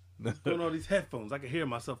 nigga. What's going on with these headphones? I can hear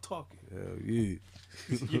myself talking. Hell yeah.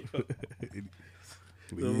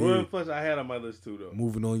 The Royal Flush I had on my list too, though.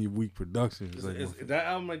 Moving on your week productions. That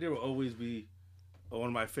album right there will always be one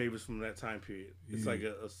of my favorites from that time period. It's like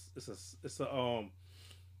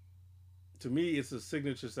to me, it's a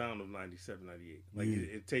signature sound of 97, 98. Like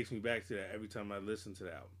it takes me back to that every time I listen to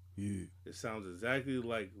the album. Yeah. It sounds exactly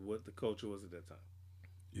like what the culture was at that time.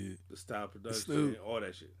 Yeah. The style, production, all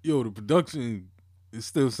that shit. Yo, the production, it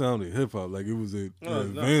still sounded hip hop. Like it was an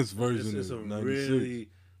advanced version of 96.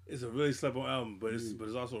 It's a really slept on album, but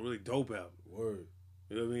it's also a really dope album. Word.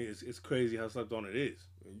 You know what I mean? It's crazy how slept on it is.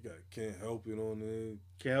 And you got Can't Help It on there.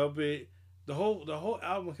 Can't Help It. The whole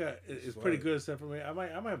album is pretty good except for me. I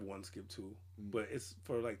might have one skip too, but it's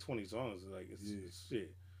for like 20 songs. Like it's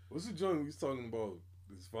shit. What's the joint we was talking about?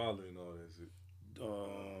 His father and all that shit.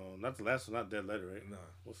 Not the last one, not Dead Letter, right? Nah.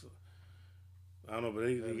 What's I don't know, but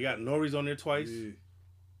he got Nori's on there twice. Yeah.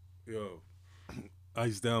 Yo.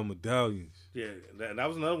 Ice Down Medallions. Yeah, that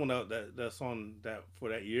was another one that song that for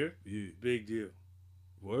that year. Yeah. Big deal.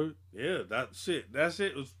 Word? Yeah, that shit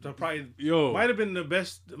was probably might have been the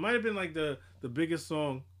best. It might have been like the biggest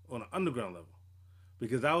song on an underground level,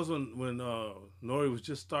 because that was when Nori was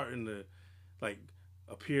just starting to like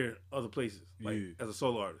appear other places, like as a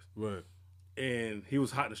solo artist. Right. And he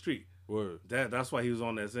was hot in the street. Word. That's why he was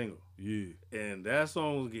on that single. Yeah. And that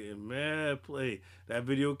song was getting mad play. That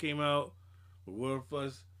video came out with World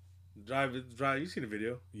Flush. Drive. You see the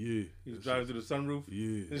video? Yeah. He was driving through the sunroof.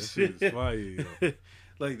 Yeah. That shit is fire, yo.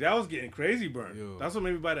 Like, that was getting crazy burn. Yo. That's what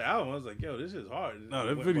made me buy the album. I was like, yo, this is hard. No,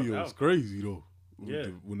 that video was crazy, though. Yeah.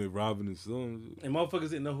 When they're robbing his sons. And motherfuckers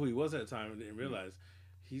didn't know who he was at the time and didn't realize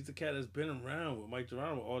he's the cat that's been around with Mike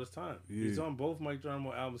Geronimo all this time. Yeah. He's on both Mike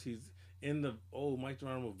Geronimo albums. He's in the old Mike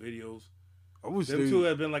Geronimo videos. I wish them two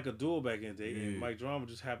had been like a duo back in the day, and Mike Geronimo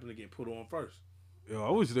just happened to get put on first. Yo,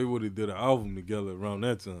 I wish they would have did an album together around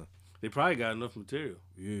that time. They probably got enough material.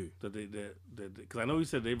 Yeah. That because I know he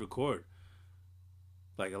said they record.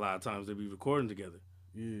 Like a lot of times they be recording together.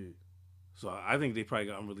 Yeah. So I think they probably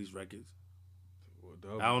got unreleased records.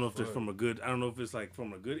 Well, I don't know if it's from a good. I don't know if it's like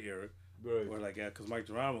from a good era, right? Or like because Mike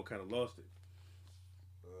Geronimo kind of lost it.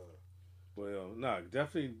 But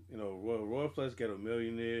definitely, Royal Flush, Ghetto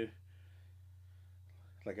Millionaire.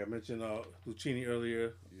 Like I mentioned, Lucchini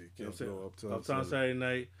earlier. Yeah, you know what I'm saying? Uptown Saturday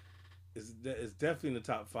Night is definitely in the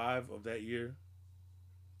top 5 of that year.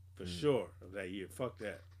 For sure, of that year. Fuck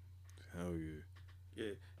that. Hell yeah.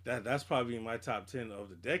 Yeah, that's probably in my top 10 of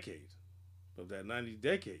the decade, of that 90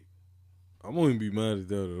 decade. I wouldn't be mad at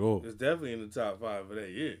that at all. It's definitely in the top 5 of that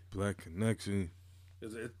year. Black Connection.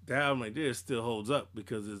 That album right there still holds up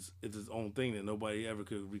because it's its own thing that nobody ever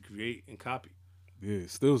could recreate and copy. Yeah, it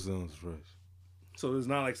still sounds fresh. So it's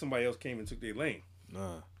not like somebody else came and took their lane.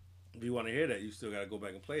 Nah. If you want to hear that, you still got to go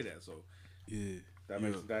back and play that. So yeah,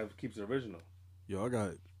 that keeps it original. Yo, I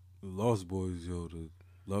got Lost Boys, yo, the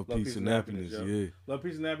Love, Peace, and Happiness. Yeah, Love,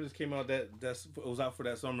 Peace, and Happiness came out it was out for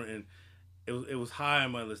that summer, and it was high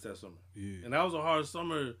on my list that summer. Yeah, and that was a hard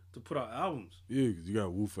summer to put out albums. Yeah, because you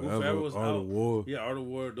got Wu Forever, Art of War. Yeah, Art of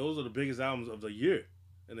War. Those are the biggest albums of the year,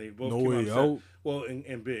 and they both No came Way Out. Well,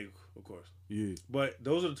 and Big, of course. Yeah, but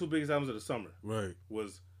those are the 2 biggest albums of the summer. Right,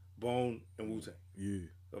 was Bone and Wu-Tang. Yeah,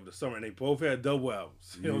 of the summer, and they both had double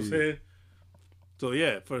albums. You know what I'm saying? So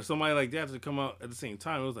yeah, for somebody like that to come out at the same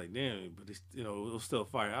time, it was like, damn, but it was still a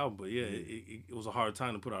fire album. But yeah, it was a hard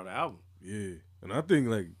time to put out an album. Yeah, and I think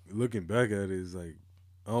like looking back at it, is like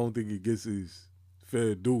I don't think it gets his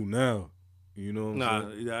fair due now. You know what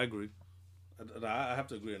I'm saying? Yeah, I agree. I have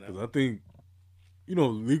to agree on that. Because I think,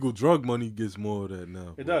 legal drug money gets more of that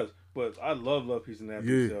now. It does. But I love Peace, and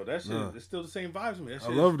Happiness. Yeah, that shit it's still the same vibes to me. That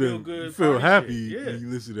shit I love that. Good, you feel happy when you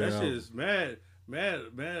listen to that. That shit is mad.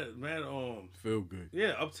 Feel good. Yeah,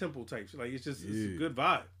 up tempo type shit. Like it's a good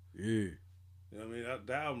vibe. Yeah. You know what I mean?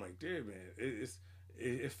 That album right there, man.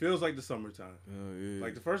 It feels like the summertime. Yeah.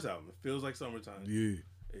 Like the first album, it feels like summertime. Yeah.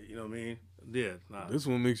 You know what I mean? Yeah. Nah. This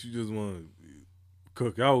one makes you just want to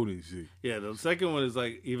cook out and shit. Yeah, the second one is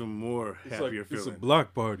like even more happier feeling. It's a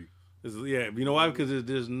block party. You know why? Because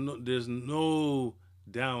there's no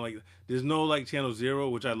down, like there's no like Channel Zero,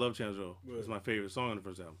 which I love. Channel Zero. It's my favorite song on the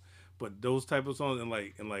first album. But those type of songs and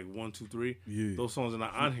like 1, 2, 3, those songs are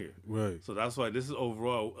not on here. Right. So that's why this is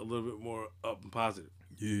overall a little bit more up and positive.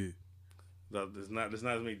 Yeah. There's not as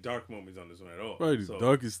many dark moments on this one at all. Right. The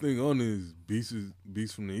darkest thing on it is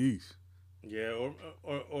Beast from the East. Yeah,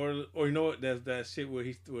 or you know what? That's that shit where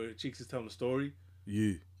Cheeks is telling the story.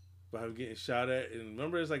 Yeah. about him getting shot at. And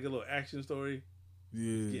remember, it's like a little action story.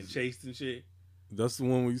 Yeah. Getting chased and shit. That's the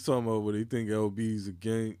one where you talking about where they think LB's a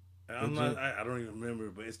gang. I don't even remember,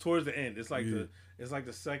 but it's towards the end. It's like the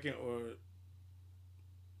second or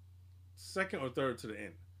third to the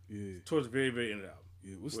end. Yeah. Towards the very, very end of the album.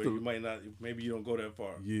 Yeah. You might not, maybe you don't go that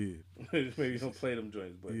far. Yeah. Maybe you don't play them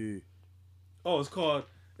joints, but yeah. Oh, it's called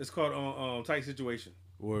Tight Situation.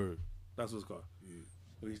 Word. That's what it's called. Yeah.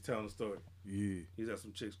 Where he's telling the story. Yeah. He's got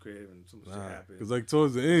some chicks crib and some shit happened. Because like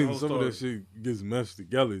towards the end, some story. of that shit gets meshed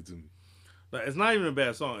together to me. Like, it's not even a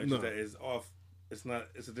bad song. It's just that it's off. It's not.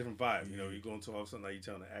 It's a different vibe. Yeah. You know, you're going to all of a sudden like you're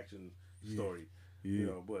telling an action story. Yeah. You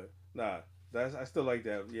know, but I still like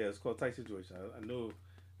that. Yeah, it's called Tight Situation. I know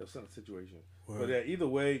it was some situation. Wow. But yeah, either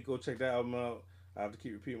way, go check that album out. I have to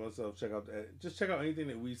keep repeating myself. Check out anything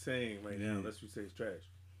that we saying right now. Unless we say it's trash.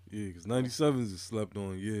 Yeah, because 97's is slept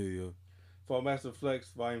on. Yeah. Fall Master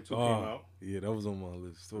Flex Volume 2 came out. Yeah, that was on my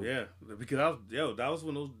list too. Yeah, because that was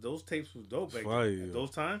when those tapes was dope back then. At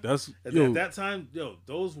those times. At that time,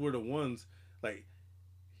 those were the ones like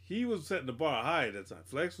he was setting the bar high at that time.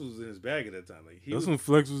 Flex was in his bag at that time. Like when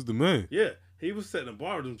Flex was the man. Yeah, he was setting the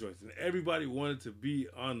bar with them joints, and everybody wanted to be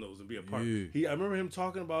on those and be a part. Yeah. I remember him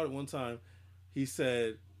talking about it one time. He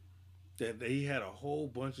said that he had a whole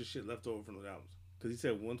bunch of shit left over from the albums. Because he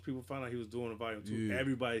said once people found out he was doing a Volume 2,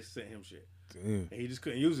 everybody sent him shit. Damn. And he just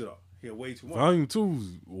couldn't use it all. He had way too much. Volume 2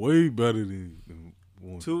 is way better than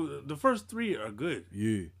 1. 2, the first 3 are good.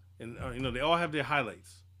 Yeah. And, they all have their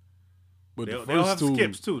highlights. But they all have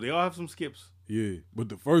skips, too. They all have some skips. Yeah. But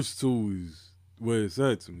the first 2 is where it's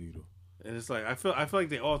at to me, though. And it's like, I feel like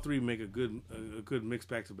they all 3 make a good mix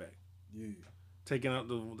back-to-back. Yeah. Taking out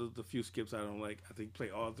the few skips I don't like. I think play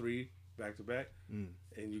all 3 back-to-back. And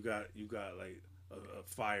you got like a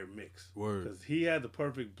fire mix. Word. Because he had the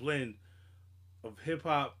perfect blend of hip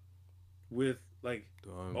hop with like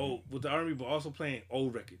with the R&B, but also playing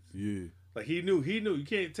old records. Yeah. Like he knew you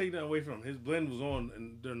can't take that away from him. His blend was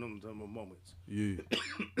on during them moments. Yeah.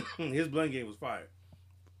 His blend game was fire.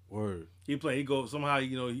 Word. He somehow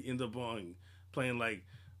he ended up on playing like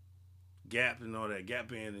Gap and all that Gap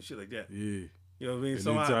Band and shit like that. Yeah. You know what I mean?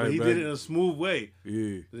 Somehow, but he did it in a smooth way.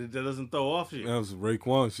 Yeah. That doesn't throw off shit. That was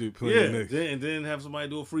Raekwon shit playing next. And then have somebody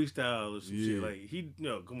do a freestyle or some shit. Like,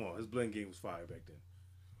 come on. His blend game was fire back then.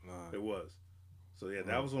 Nah. It was. So,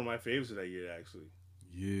 that was one of my favorites of that year, actually.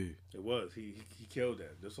 Yeah. It was. He killed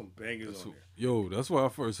that. There's some bangers on there. Yo, that's why I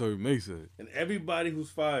first heard Mesa. And everybody who's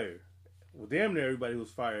fire, well, damn near everybody who's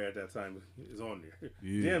fire at that time is on there.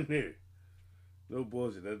 Yeah. Damn near. No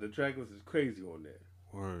bullshit. The track list is crazy on there.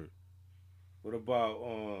 Word. What about,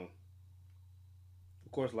 of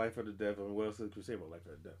course, Life After Death? I mean, what else can we say about Life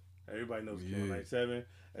After Death? Everybody knows it came in 97.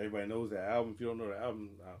 Everybody knows that album. If you don't know the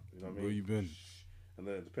album, you know what I mean? Where you been? And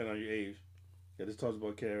then depending on your age. Yeah, this talks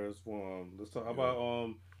about Kara's form. Let's talk how about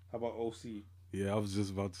OC? Yeah, I was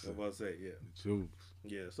just about to say. Yeah. Jules.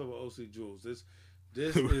 Yeah, so about OC Jules. This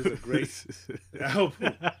is a great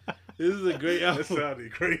album. This is a great album. That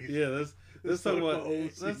sounded crazy. Yeah, let's talk about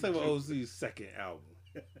OC's second album.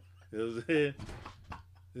 You know what I'm saying?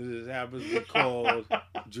 It just happens to be called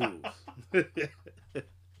Jules. That's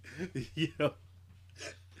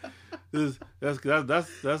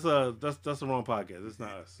the wrong podcast. It's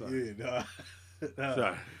not us. Sorry. Yeah,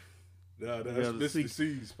 nah. Nah, that's Mr.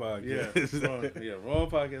 C's podcast. Yeah, wrong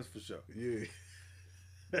podcast for sure. Yeah.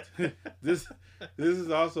 This is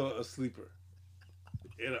also a sleeper.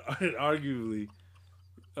 And arguably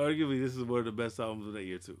this is one of the best albums of that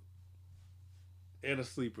year too. And a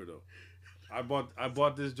sleeper though. I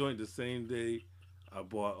bought this joint the same day I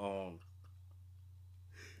bought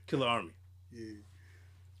Killer Army. Yeah.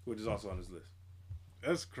 Which is also on this list.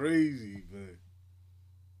 That's crazy, man.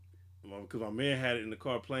 Because my man had it in the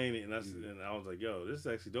car playing it, and I was like, "Yo, this is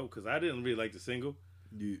actually dope." Because I didn't really like the single.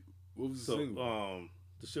 Yeah. What was the single?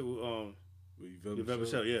 The shit with Yvette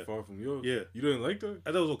Michelle, yeah. Far From Yours. Yeah. You didn't like that?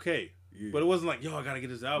 I thought it was okay. Yeah. But it wasn't like, yo, I gotta get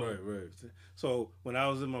this album. Right. So when I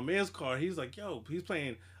was in my man's car, he's like, yo, he's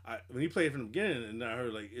playing. When he played from the beginning, and I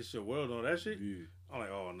heard like "It's Your World" and all that shit. Yeah. I'm like,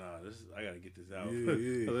 oh nah, I gotta get this album.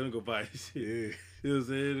 Yeah. So let me go buy this shit. Yeah. You know what I'm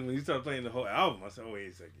saying? And when he started playing the whole album, I said, oh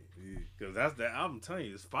wait a second. Yeah. Because that's that album. I'm telling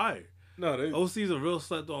you, it's fire. No, OC's a real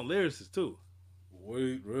slept on lyricist too.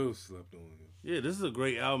 Real slept on him. Yeah, this is a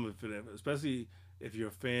great album for them, especially if you're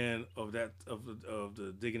a fan of the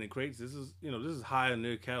Digging in Crates. This is high in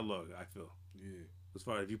their catalog. I feel. Yeah. As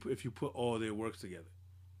far as if you put all their works together,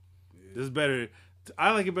 this is better.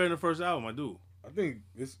 I like it better than the first album. I do. I think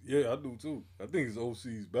I do too. I think it's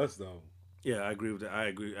OC's best album. Yeah, I agree with that. I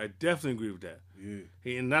agree. I definitely agree with that.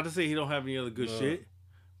 Yeah. And not to say he don't have any other good shit,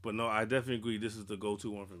 but no, I definitely agree. This is the go-to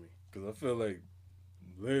one for me. Because I feel like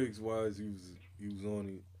Lyrics wise, he was on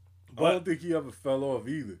it. But, I don't think he ever fell off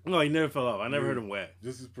either. No, he never fell off. I never heard him whack.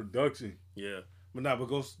 Just his production. Yeah, but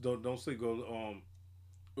go don't sleep. Go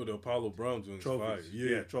Or the Apollo Brown joint's Trophies. fire.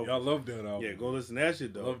 Yeah, Trophies. I love that album. Yeah, go listen to that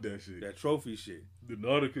shit though. Love that shit. That Trophy shit. The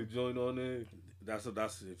Nautica joint on there. That's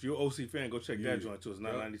if you're an OC fan, go check that joint too. It's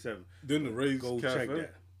 997. Then the Ray's Go Cafe. check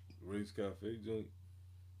that. Ray's Cafe joint.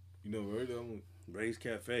 You never heard that one? Ray's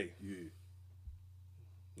Cafe. Yeah.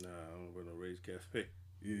 Nah, I don't go no Ray's Cafe.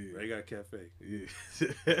 Yeah. Ray got a cafe.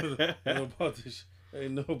 Yeah. I know about this. I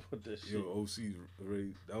know about that shit. Yo, OC's Ray.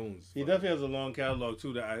 That one's. He definitely has a long catalog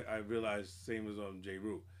too. That I realized same as J.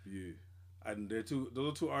 Rue. Yeah. Those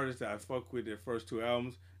are two artists that I fuck with their first two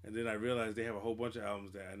albums, and then I realized they have a whole bunch of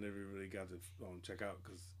albums that I never really got to check out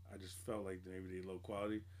because I just felt like maybe they low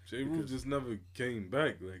quality. J. Rue just never came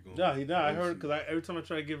back. Like I heard because every time I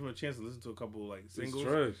try to give him a chance to listen to a couple like singles,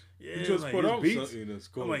 it's trash. Yeah, he just like, put out beats. something that's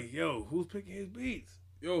cool. I'm like, yo, who's picking his beats?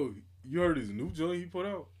 Yo, you heard his new joint he put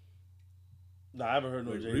out? Nah, I haven't heard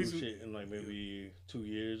no Like J. Rue recent? shit in like maybe 2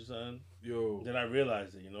 years or something. Yo, Then I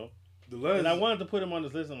realized it, the last. And I wanted to put him on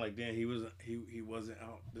this list. I'm like, damn, he wasn't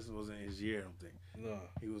out. This wasn't his year. I don't think. Nah,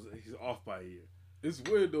 He's off by a year. it's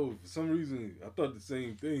weird though. For some reason, I thought the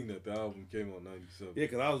same thing that the album came out '97. Yeah,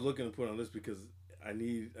 because I was looking to put on this because I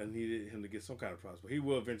needed him to get some kind of props, but he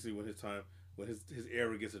will eventually when his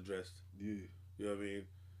era gets addressed. Yeah, You know what I mean?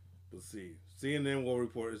 Let's see. CNN War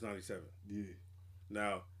Report is 97. yeah,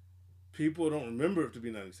 Now, people don't remember it to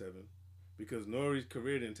be 97 because Nori's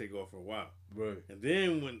career didn't take off for a while. right. And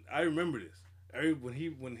then when I remember this,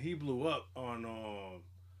 when he blew up on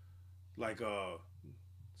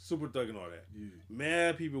Super Thug and all that, Yeah,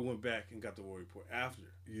 mad people went back and got the War Report after.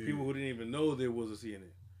 yeah. People who didn't even know there was a CNN.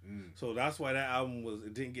 Mm. So that's why that album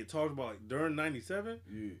it didn't get talked about like during 97.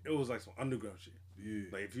 Yeah, It was like some underground shit. yeah,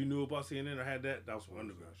 Like if you knew about CNN or had that was some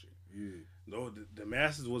underground shit. yeah, No, the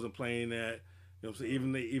masses wasn't playing that. You know what I'm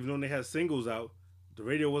saying? Even though they had singles out, the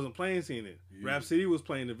radio wasn't playing CNN. Yeah. Rap City was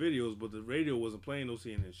playing the videos, but the radio wasn't playing no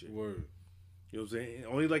CNN shit. word. You know what I'm saying?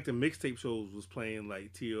 Only like the mixtape shows was playing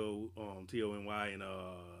like TONY and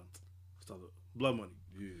what's the other? Blood Money.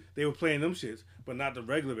 Yeah, They were playing them shits, but not the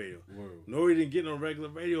regular radio. word. Nori didn't get no regular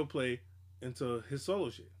radio play into his solo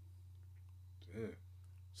shit. Yeah,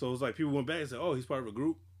 So it's like people went back and said, "Oh, he's part of a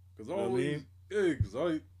group." because You know what I always, mean? yeah, because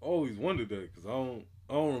I always wondered that because I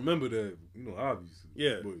don't remember that. Obviously.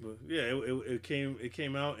 Yeah, but it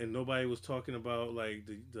came out and nobody was talking about like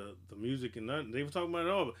the music and nothing. They were talking about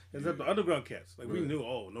it all, except the underground cats. Like we Right. knew,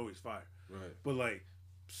 oh, Nori's fire. right. But like,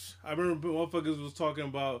 I remember motherfuckers was talking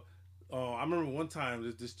about. I remember one time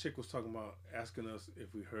this chick was talking about asking us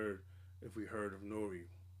if we heard of Nori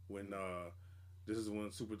when this is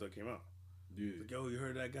when Super Thug came out. Yeah, Like, yo, you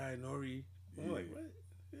heard that guy Nori? I'm Yeah. like, what?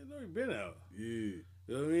 Yeah, Nori been out. yeah, You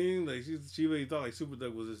know what I mean? Like she really thought like Super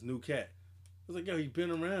Thug was this new cat. I was like, yo, he's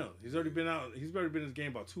been around. He's already been out. He's already been in this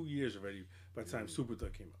game about 2 years already. By the time Super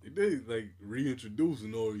Thug came out. It did like reintroduce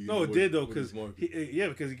Nori. No, it did though, because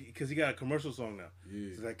because he got a commercial song now.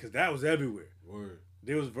 yeah, So because that was everywhere. word.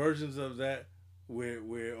 There was versions of that where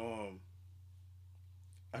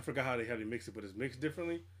I forgot how they mix it, but it's mixed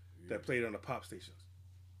differently. Yeah. That played on the pop stations.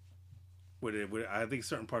 Where I think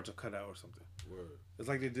certain parts are cut out or something. Word. It's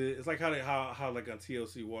like they did. It's like how like on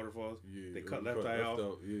TLC Waterfalls, Yeah, they cut it left cut eye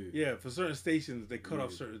off. Yeah, Yeah, for certain stations they cut Yeah.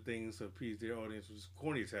 off certain things to appease their audience, which is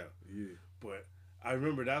corny as hell. yeah, But I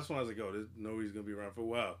remember that's when I was like, "Oh, Nori's gonna be around for a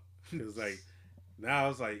while." Because like now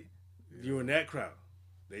it's like you in that crowd,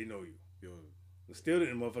 they know you. Yo, And still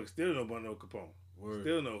didn't motherfucker still know about no Capone. word.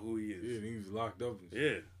 Still know who he is. Yeah, and he was locked up. And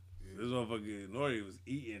shit. Yeah. This motherfucker Nori was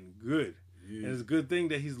eating good, Yeah. and it's a good thing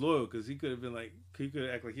that he's loyal because he could have been like he could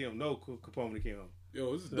act like he don't know Capone when he came home.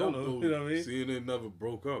 Yo, this is I dope don't know, though. you know what I mean? CNN never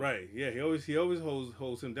broke up. Right? Yeah. He always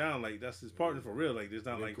holds him down like that's his partner for real. Like there's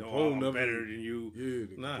not Yeah, like Capone oh I'm never- better than you.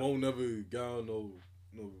 Yeah, Nah. Capone never got on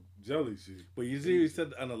no jelly shit. But you see, he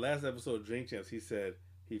said on the last episode of Drink Champs, he said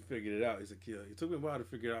he figured it out. He's like, yeah, it took me a while to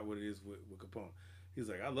figure out what it is with Capone. He's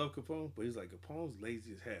like, I love Capone, but he's like, Capone's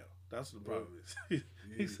lazy as hell. That's what the problem is.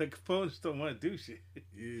 He's like, Capone just don't want to do shit.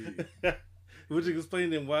 Yeah, Which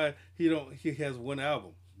explains then why he has one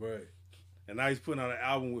album. right. And now he's putting out an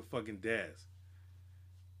album with fucking Daz.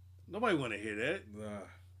 Nobody want to hear that. Nah.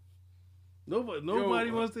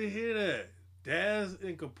 Nobody wants to hear that. Daz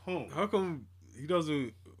and Capone. How come he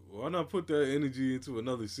doesn't? Why not put that energy into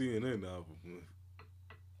another CNN album?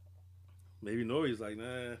 Maybe Nori's like,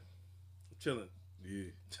 nah, I'm chilling. Yeah.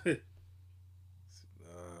 Yo.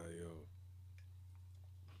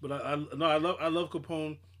 But I love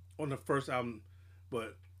Capone on the first album,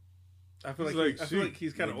 but I feel like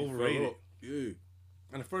he's kind of he fell overrated. off. Yeah.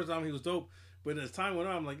 And the first time he was dope, but as time went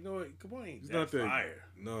on, I'm like, you know what? Come on, ain't He's that not that fire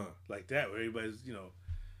Nah. like that. Where everybody's, you know,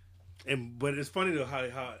 but it's funny though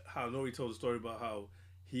how Nori told the story about how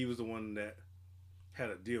he was the one that had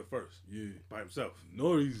a deal first, by himself.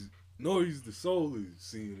 Nori's the soul is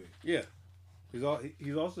seeing it. Yeah, he's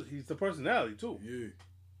the personality too. Yeah.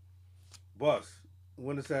 Boss,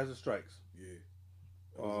 when Assassin Strikes.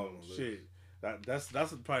 Yeah. Shit. That's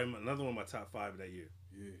probably another one of my top 5 of that year.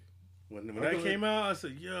 Yeah. When that came out, I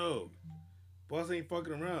said, "Yo, Boss ain't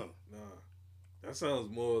fucking around." Nah, that sounds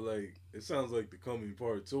more like it sounds like The Coming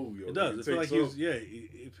Part 2. Yo, it does. It feels like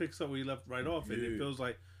it picks up where he left right off, and it feels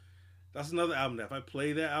like that's another album that if I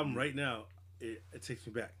play that album right now, it takes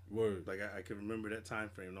me back. Word. Like I can remember that time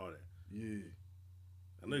frame and all that. Yeah.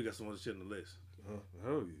 I know you got some other shit on the list.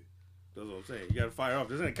 Hell yeah. That's what I'm saying. You got to fire off.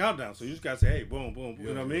 There's a countdown, so you just got to say, "Hey, boom, boom."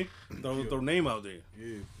 You know what I mean? Throw name out there.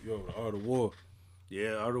 Yeah. Yo, The Art of War.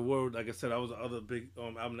 Yeah, Art of War. Like I said, that was the other big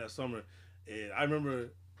album that summer, and I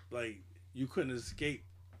remember like you couldn't escape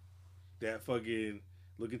that fucking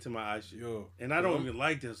 "Look Into My Eyes" shit. Yo, and I don't even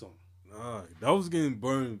like that song. Nah, that was getting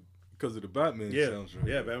burned because of the Batman soundtrack.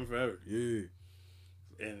 Yeah, Batman Forever. Yeah.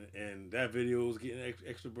 And that video was getting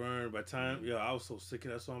extra burned. By the time, I was so sick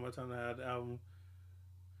of that song by the time I had the album.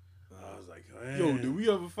 I was like, man. Yo, did we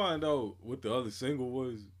ever find out what the other single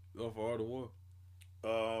was off of Art of War?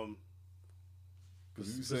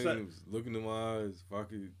 Because you saying it was "Look Into My Eyes," if I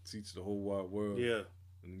could teach the whole wide world. Yeah.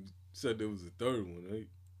 And you said there was a third one, right?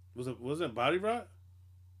 Was it Body Rot?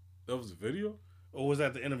 That was a video? Or was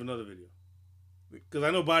that the end of another video? Because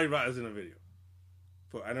I know Body Rot is in a video.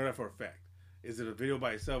 I know that for a fact. Is it a video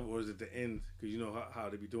by itself or is it the end? Because you know how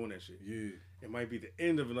they be doing that shit. Yeah. It might be the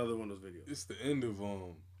end of another one of those videos. It's the end of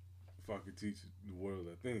If I Could Teach the World,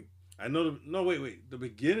 I think. I know wait. The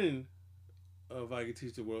beginning of If I Could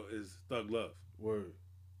Teach the World is Thug Love. Word.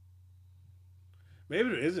 Maybe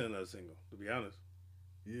there isn't another single, to be honest.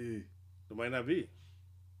 Yeah. There might not be.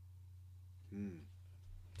 Hmm.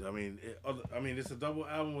 I mean, it's a double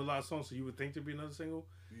album with a lot of songs, so you would think there'd be another single.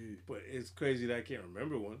 Yeah. But it's crazy that I can't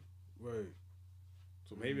remember one. Right.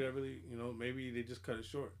 So maybe that really, maybe they just cut it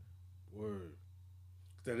short. Word.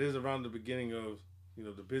 That is around the beginning of,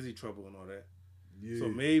 the Busy Trouble and all that. Yeah. So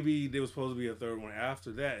maybe there was supposed to be a third one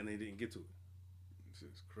after that, and they didn't get to it. This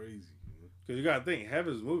is crazy, man. Because you gotta think,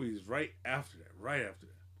 Heaven's Movie is right after that.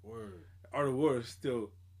 Word. Art of War is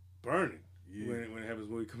still burning Yeah. when Heaven's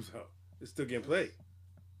Movie comes out. It's still getting played.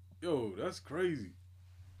 Yo, that's crazy.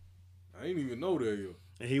 I didn't even know that, yo.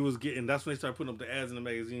 And he was that's when they started putting up the ads in the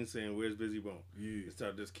magazine saying, "Where's Busy Bone?" Yeah. They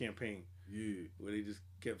started this campaign. Yeah. Where they just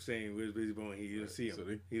kept saying, "Where's Busy Bone?" He didn't see him. So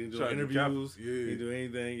He didn't do interviews. He didn't do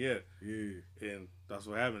anything. Yeah. Yeah. And that's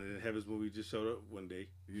what happened. And Heaven's Movie just showed up one day.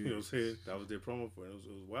 Yeah. You know what I'm saying? That was their promo for it. It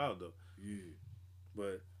was wild though. Yeah.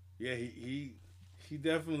 But yeah, he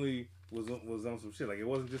definitely was on some shit. Like it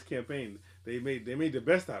wasn't just campaign. They made the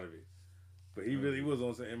best out of it. But he really was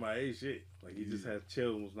on some MIA shit. Like he just had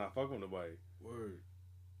chill and was not fucking with nobody. Word.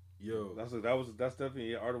 Yo. That's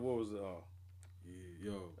definitely Art of War was a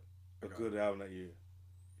good album that year.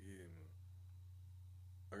 Yeah, man.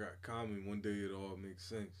 I got Common, One Day It All Makes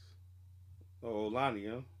Sense. Oh, Lonnie,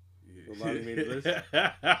 huh? Yeah. So Lonnie made the list.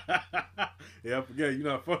 Yeah, I forget. You're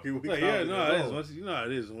not fucking with Common. Yeah, no, it is. Once you know how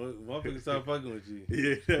it is. When motherfuckers start fucking with you,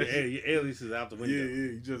 your alias is out the window. Yeah,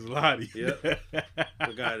 you just Lonnie. Yep.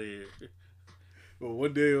 Fuck out of here. Well,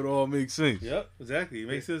 one day it all makes sense. Yep, exactly. It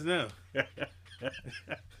makes sense now.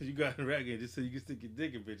 You got in rap game just so you can stick your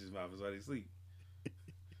dick in bitches' mouths while they sleep.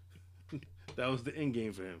 That was the end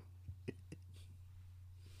game for him.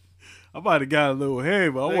 I might have got a little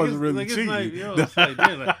hair, but I wasn't really cheating.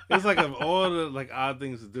 It's like of all the odd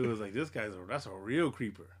things to do, it's like this that's a real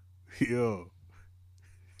creeper. Yo.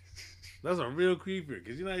 That's a real creeper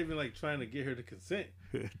because you're not even trying to get her to consent.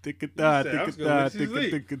 Tick-a-die. Yeah,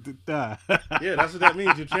 that's what that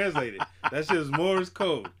means. You translate it. That shit is Morse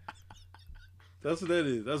code. That's what that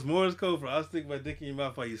is. That's Morse code for I'll stick my dick in your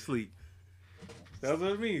mouth while you sleep. That's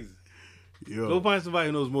what it means. Yo. Go find somebody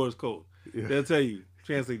who knows Morse code. Yeah. They'll tell you.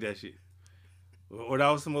 Translate that shit. Or that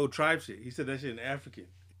was some old tribe shit. He said that shit in African.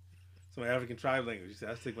 Some African tribe language. He said,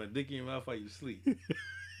 I stick my dick in your mouth while you sleep.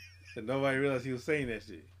 And nobody realized he was saying that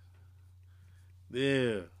shit.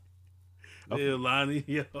 Yeah. Yeah, Lonnie,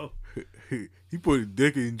 yo. He put his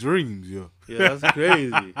dick in dreams, yo. Yeah, that's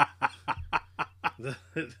crazy.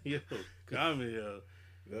 Yo, Common,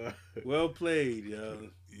 yo. Well played, yo.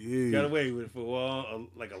 Yeah. Got away with it for a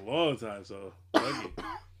long time, so fuck it.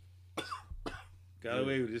 Got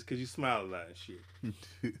away with it just because you smile a lot and shit.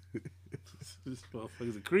 This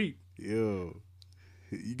motherfucker's a creep. Yo.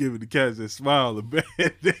 You giving the cats that smile a bad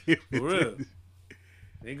day. For real.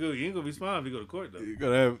 You ain't gonna be smiling if you go to court though. You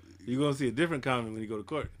gotta have. You gonna see a different comment when you go to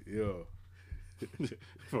court. Yo.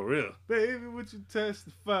 For real. Baby, would you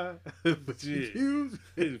testify? But you accuse?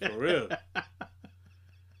 For real.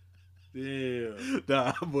 Damn.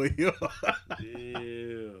 Nah, boy, yo.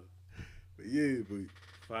 Damn. But yeah, but.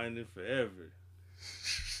 Finding forever.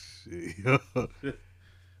 Shit, yo.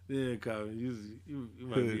 Yeah, Calvin, you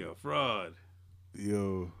might be a fraud.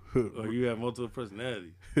 Yo. Or you have multiple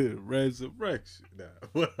personality. Resurrection.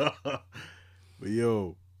 Nah. But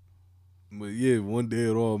yo. But yeah, one day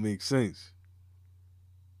it all makes sense.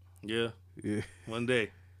 Yeah. Yeah. One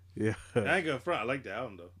day. Yeah. I ain't gonna front. I like the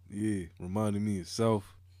album though. Yeah. Reminded me of South.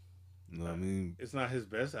 You know what I mean? It's not his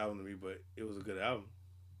best album to me, but it was a good album.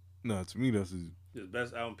 Nah, to me that's His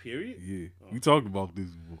best album, period? Yeah. Oh. We talked about this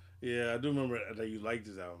before. Yeah, I do remember that you liked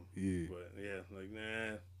his album. Yeah. But yeah, like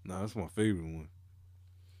nah. Nah, that's my favorite one.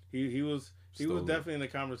 He was Stole definitely in the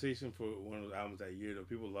conversation for one of those albums that year though.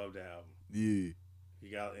 People loved the album. Yeah. He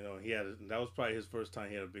got that was probably his first time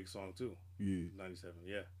he had a big song too. Yeah. 97,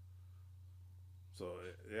 yeah. So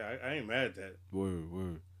yeah, I ain't mad at that.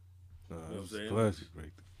 Word. Nah, You know what that's I'm a saying? classic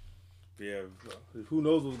right Yeah, who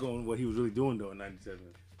knows what he was really doing though in '97.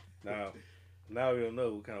 Now we don't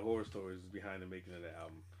know what kind of horror stories is behind the making of that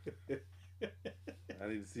album. I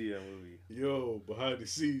need to see that movie. there. Yo, behind the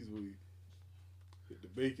scenes we hit the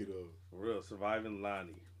bacon of. For real, Surviving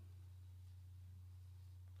Lonnie.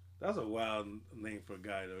 That's a wild name for a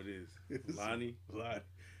guy though. It is Lonnie.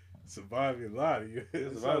 Surviving Lonnie.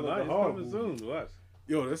 Surviving Lonnie's coming soon. Watch.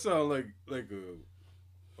 Yo, that sounds like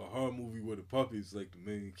a horror movie where the puppet's like the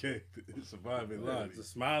main character. Surviving Lonnie. It's a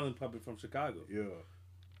smiling puppet from Chicago. Yeah.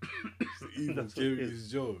 It's the evil Curious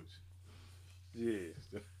George. Yeah.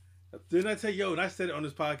 Didn't I tell you, and I said it on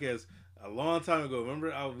this podcast a long time ago. Remember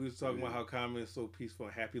we was talking about how Common is so peaceful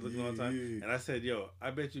and happy looking all the time? Yeah. And I said, I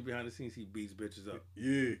bet you behind the scenes he beats bitches up.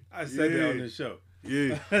 Yeah. I said that on this show.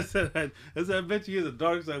 Yeah. I said, I bet you he has a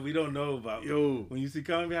dark side we don't know about. Yo. When you see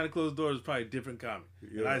Common behind the closed doors, it's probably a different Common.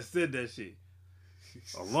 Yo. And I said that shit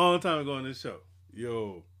a long time ago on this show.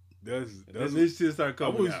 Yo. That's then this shit started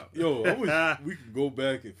coming out. I wish we could go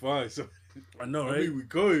back and find something. I know, right? I mean, we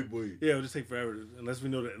could, boy. Yeah, it'll just take forever unless we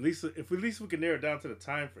know that. At least we can narrow it down to the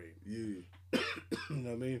time frame. Yeah. You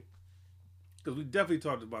know what I mean? Because we definitely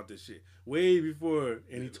talked about this shit way before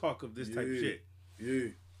any talk of this type of shit. Yeah.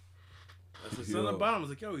 That's the son of the bottom was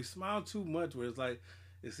like, he smiled too much. Where it's like,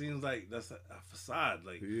 it seems like that's a facade.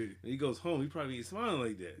 Like, when he goes home, he probably ain't smiling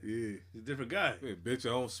like that. Yeah. He's a different guy. Man, bitch, I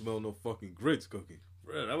don't smell no fucking grits cooking.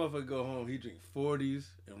 Bro, that motherfucker go home, he drink 40s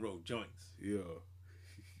and roll joints. Yeah.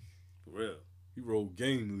 For real. He rolled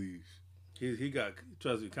game leaves. He got,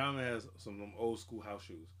 trust me, Common has some of them old school house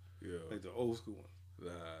shoes. Yeah. Like the old school ones.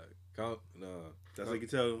 Nah. That's like you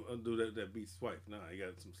tell a dude that beats his wife. Nah, he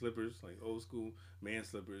got some slippers, like old school man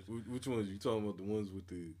slippers. Which ones you talking about? The ones with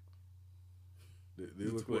they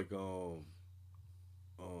look like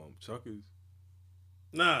chuckers?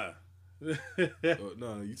 Nah.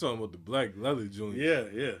 Nah, you talking about the black leather joints? Yeah.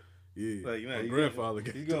 Yeah. Like, my grandfather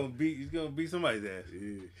he's gonna beat somebody's ass.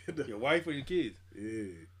 Yeah. Your wife or your kids.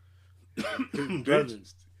 Yeah.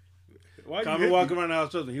 Why Common walk around the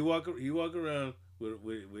house, trust me, he walk around with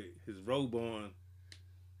his robe on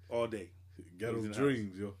all day. Ghetto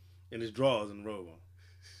dreams, yo. And his drawers and the robe on.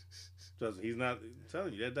 Trust me, he's not, I'm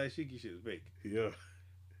telling you, that dashiki shit is fake. Yeah.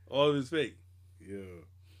 All of it's fake. Yeah.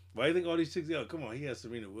 Why do you think all these chicks, come on, he has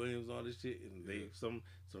Serena Williams, all this shit, and they, some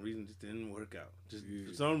reason, just didn't work out. Just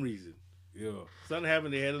for some reason. Yeah. Something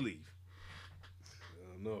happened, they had to leave.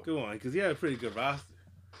 I don't know. Come on, because he had a pretty good roster.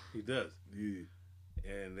 He does. Yeah.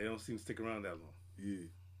 And they don't seem to stick around that long. Yeah.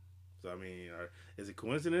 So, I mean, is it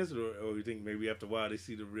coincidence, or you think maybe after a while they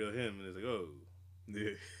see the real him and it's like, oh,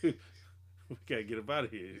 yeah, we gotta get up out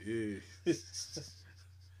of here. Yeah.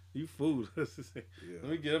 You fool. Yeah.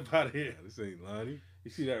 Let me get up out of here. This ain't Lonnie. You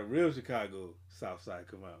see that real Chicago South Side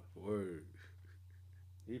come out. Word.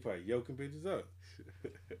 He probably yoking bitches up.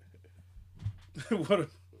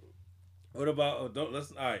 What about, all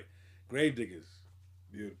right, Gravediggers.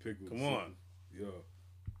 Yeah, the pickle. Come on. Yeah.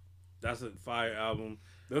 That's a fire album.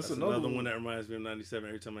 That's another one that reminds me of 97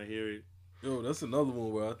 every time I hear it. Yo, that's another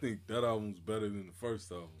one where I think that album's better than the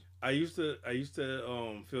first album. I used to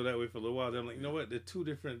feel that way for a little while. Then I'm like, you know what? They're two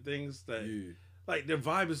different things that, like, their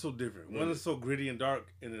vibe is so different. Right. One is so gritty and dark,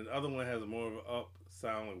 and then the other one has more of an up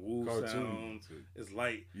sound, like woo sound. It's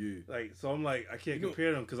light. Yeah. Like, so I'm like, I can't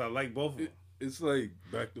compare them because I like both of them. It's like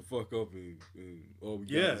back the fuck up and all we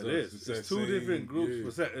got. Yeah, it is. It's two different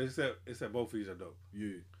groups, except both of these are dope.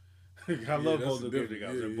 Yeah. I love both the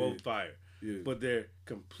Gravediggers. They're both fire. but they're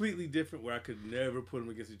completely different. Where I could never put them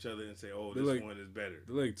against each other and say, "Oh, this one is better."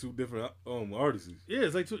 They're like two different artists. Yeah,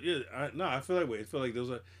 it's like two. Yeah, I feel that way. I feel like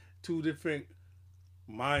those are two different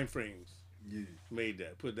mind frames. Yeah, made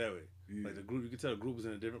that. Put it that way. Yeah. Like the group, you could tell the group was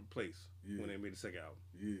in a different place when they made the second album.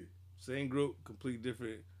 Yeah, same group, complete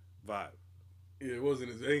different vibe. Yeah, it wasn't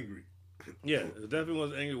as angry. Yeah, it definitely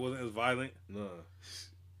wasn't angry. It wasn't as violent. Nah.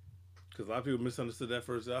 Because a lot of people misunderstood that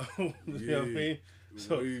first album. You know what I mean?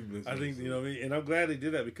 So I think, you know what I mean? And I'm glad they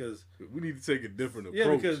did that because we need to take a different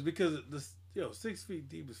approach. Yeah, because this 6 Feet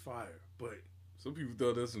Deep is fire, but some people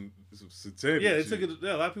thought that's some satanic. Yeah, shit.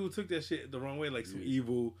 A lot of people took that shit the wrong way, like some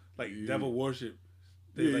evil, like devil worship.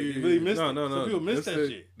 They They really missed it. No. Some people missed that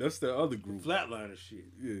shit. That's the other group. Flatliner shit.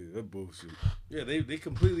 Yeah, that bullshit. Yeah, they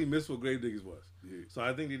completely missed what Gravediggers was. Yeah. So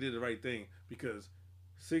I think they did the right thing because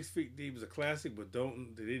 6 Feet Deep is a classic, but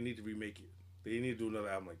they didn't need to remake it. They didn't need to do another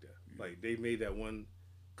album like that. Yeah. Like they made that one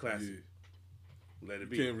classic. Yeah. Let it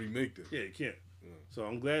be. You can't remake that. Yeah, you can't. Yeah. So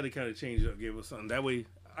I'm glad they kind of changed it up, gave us something. That way,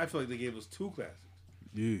 I feel like they gave us two classics.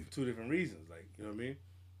 Yeah. For two different reasons. Like, you know what I mean?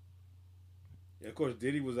 Yeah, of course,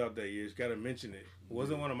 Diddy was out that year. Just got to mention it. It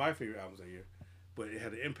wasn't one of my favorite albums that year, but it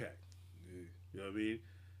had an impact. Yeah. You know what I mean?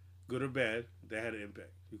 Good or bad, that had an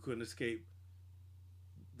impact. You couldn't escape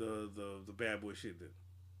the bad boy shit then.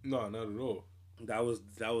 No, not at all. That was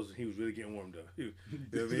he was really getting warmed up. You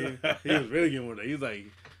know what I mean? He was really getting warmed up. He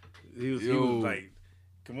was like,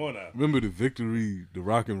 come on now. Remember the Victory, the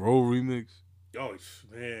rock and roll remix? Oh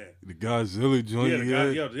man. The Godzilla joint.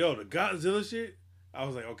 The Godzilla shit. I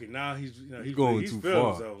was like, okay, now he's going too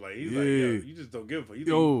far. Himself. Like he's like, you just don't give a fuck.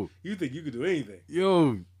 You think you could do anything.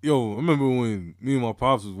 Yo, I remember when me and my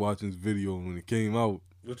pops was watching this video when it came out.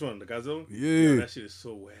 Which one? The Godzilla? Yeah. That shit is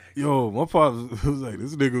so whack. Yo, my pops was like,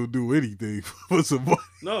 this nigga will do anything for some money.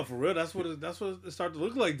 No, for real. That's what it started to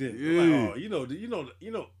look like then. Yeah. Like, oh, you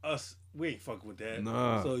know us, we ain't fucking with that.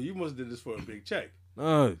 Nah. So you must have did this for a big check.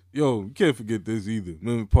 Nah, yo, you can't forget this either.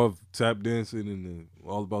 Remember Puff tap dancing in the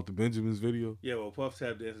All About the Benjamins video? Yeah, well, Puff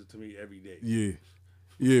tap dances to me every day.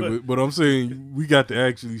 Yeah, but I'm saying we got to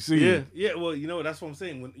actually see it. Yeah, well, you know, that's what I'm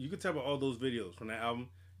saying. When you could tell by all those videos from that album,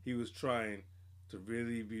 he was trying to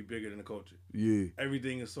really be bigger than the culture. Yeah.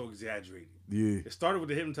 Everything is so exaggerated. Yeah. It started with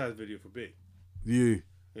the Hypnotize video for Big. Yeah.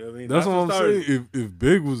 You know what I mean? That's what I'm saying. If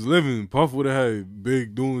Big was living, Puff would have had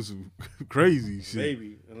Big doing some crazy shit.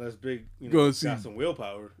 Maybe, unless Big got some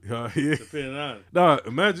willpower. Yeah. Depending on it. Nah,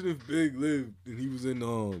 imagine if Big lived and he was in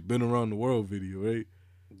Been Around the World video, right?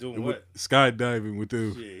 Doing what? Skydiving with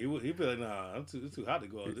them. Yeah, he'd be like, nah, it's too hot to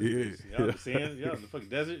go out this place. Y'all in the sand, y'all in the fucking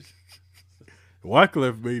desert.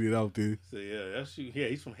 Wyclef made it out there. So yeah,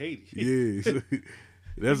 he's from Haiti. Yeah, so,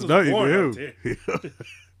 that's nothing to him.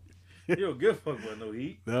 You don't give a fuck about no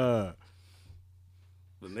heat. Nah.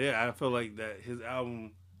 But yeah, I feel like that his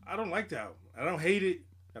album. I don't like the album. I don't hate it.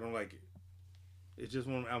 I don't like it. It's just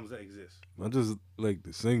one of the albums that exists. I just like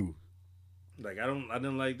the singles. Like I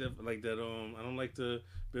didn't like that. Like that. I don't like the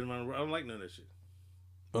Been Around the World. I don't like none of that shit.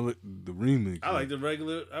 I like the remix. I like the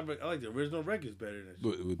regular. I like the original records better than that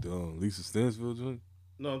shit. With the Lisa Stansfield joint.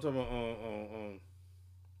 No, I'm talking about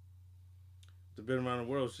the Been Around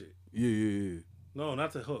the World shit. Yeah. No,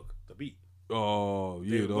 not the hook. The beat. Oh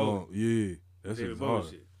yeah, yeah. That's David Bowie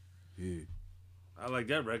shit. Yeah. I like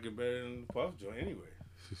that record better than Puff joint anyway.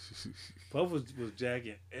 Puff was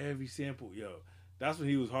jacking every sample, yo. That's when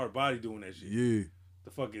he was hard body doing that shit. Yeah.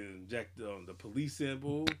 The fucking the police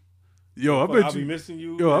sample. Yo, I bet I'll be missing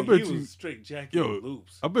you. Yo, I bet he you was straight jacking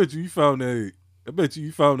loops. I bet you found that. I bet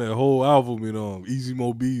you found that whole album in Easy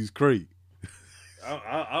Mo B's crate.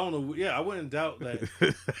 I don't know. Yeah, I wouldn't doubt that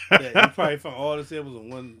you probably found all the samples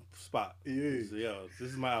in one spot. Yeah. So, yo,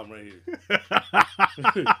 this is my album right here.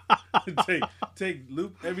 take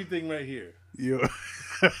loop everything right here. Yo.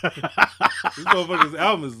 This motherfucker's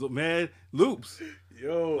album is mad loops.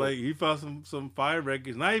 Yo. Like, he found some fire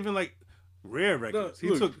records. Not even like rare records.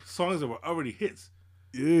 He took songs that were already hits.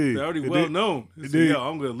 Yeah. They're already well known. He said, yo,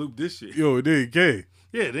 I'm going to loop this shit. Yo, it didn't care.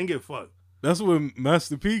 Yeah, it didn't get fucked. That's where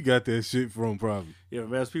Master P got that shit from, probably. Yeah,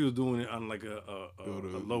 Master P was doing it on like a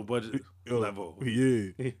low budget level.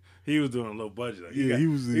 Yeah, he was doing a low budget. Like, he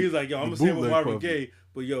was like, yo, I'm gonna sample Marvin Gaye,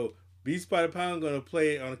 but yo, Beats by the Pound gonna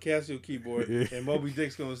play it on a Casio keyboard, and Moby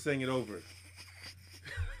Dick's gonna sing it over it.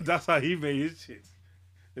 That's how he made his shit.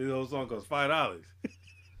 His whole song costs $5.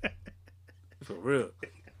 For real.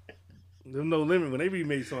 There's no limit. When they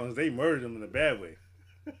remade songs, they murdered them in a bad way.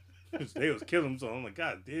 They was killing them, so I'm like,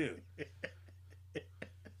 God damn.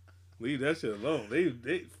 Leave that shit alone.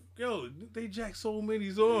 They jack so many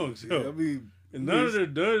songs. Yo. Yeah, I mean, and none of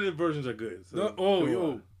their versions are good.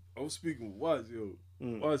 So, I was speaking with Watts, yo.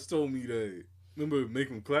 Watts told me that, Remember make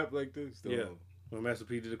him clap like this? Yeah. When Master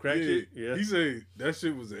P did the crack yeah. shit? Yeah. He said that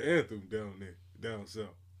shit was an anthem down there, down south.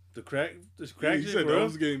 The crack Yeah, shit, he said bro? that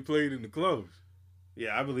was getting played in the clubs.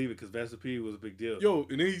 Yeah, I believe it because Master P was a big deal. Yo,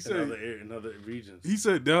 and then he in said other regions. he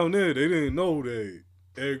said down there they didn't know that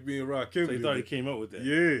Eric B and Rakim. So he thought he came up with that.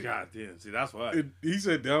 Yeah. God damn. See, that's why. And he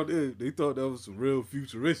said down there they thought that was some real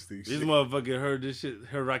futuristic This shit. motherfucker heard this shit,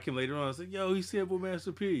 heard Rakim later on. I said, yo, he sampled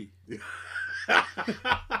Master P.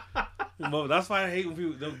 That's why I hate when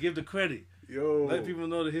people don't give the credit. Yo. Let people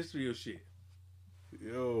know the history of shit.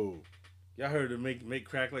 Yo. Y'all heard him make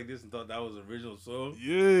crack like this and thought that was the original song?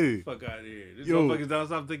 Yeah. Fuck out of here. This Yo. motherfucker's down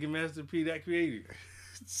south thinking Master P that creative.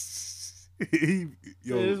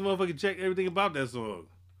 Yo, Yeah, this motherfucker checked everything about that song.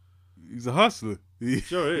 he's a hustler.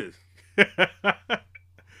 Sure is.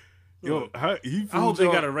 Yo, he I hope fooled they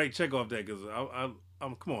y'all. got a right check off that because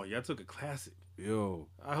I'm come on, y'all took a classic. Yo,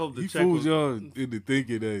 I hope the he check fooled was. y'all into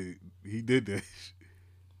thinking that he did that.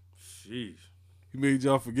 Sheesh. He made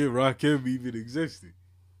y'all forget Rakim even existed.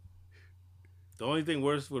 The only thing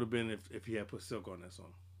worse would have been if he had put Silk on that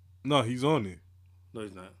song. No, he's on it. No,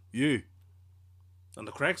 he's not. Yeah, On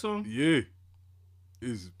the crack song? yeah.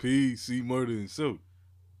 It's P, C Murder, and Silk.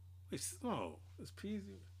 No, it's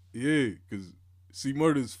Peasy. Yeah, because C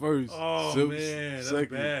Murder's first. Oh Silk's man, that's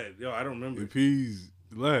second, bad. Yo, I don't remember. and P's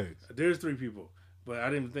last. There's 3 people, but I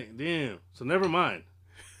didn't think. Damn. So never mind.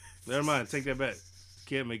 Never mind. Take that back.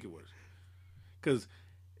 Can't make it worse. Because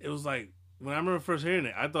it was like when I remember first hearing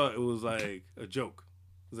it, I thought it was like a joke.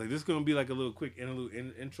 It's like this is gonna be like a little quick interlude,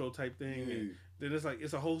 intro type thing, Yeah. and then it's like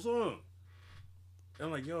it's a whole song. And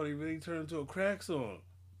I'm like, yo, they really turned into a crack song.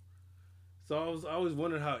 So I always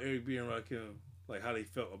wondered how Eric B and Rakim, like how they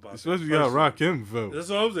felt about Especially that how first song. Rakim felt. That's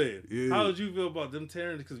what I'm saying. Yeah. How did you feel about them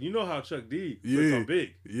tearing? Because you know how Chuck D flipped Yeah. on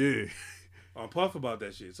Big, Yeah. on Puff about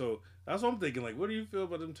that shit. So that's what I'm thinking. Like, what do you feel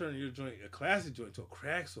about them turning your joint, a classic joint, to a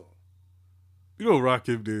crack song? You know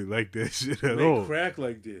Rakim didn't like that shit at Make all. crack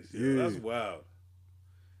like this. Yo, Yeah. That's wild.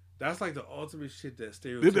 That's like the ultimate shit that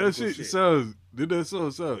stereotypical Did that shit. Did that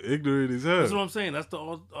song sound ignorant as hell? That's what I'm saying. That's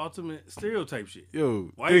the ultimate stereotype shit.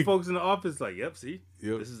 Yo, White folks in the office like, yep, see?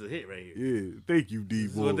 Yep. This is a hit right here. Yeah, thank you, D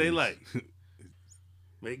This is what they boys. like.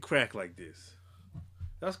 Make crack like this.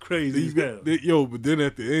 That's crazy as hell. Yo, but then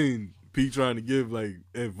at the end, P trying to give like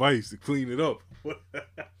advice to clean it up.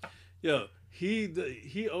 Yo,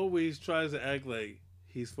 he always tries to act like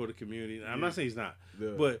he's for the community. I'm not saying he's not,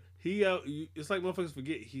 Yeah. but it's like motherfuckers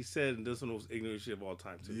forget he said and does some of those ignorant shit of all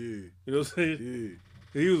time too. Yeah, You know what I'm saying?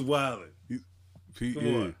 yeah. He was wilding. P, Come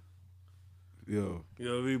yeah. on. Yo, You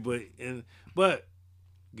know what I mean? But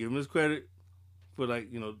give him his credit for like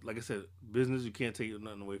I said, business you can't take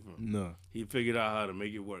nothing away from him. nah. He figured out how to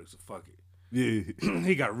make it work. So fuck it. Yeah,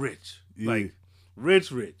 He got rich, Yeah. like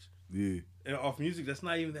rich, yeah. and off music that's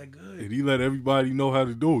not even that good, And he let everybody know how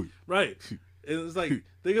to do it. right? And it's like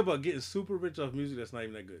think about getting super rich off music that's not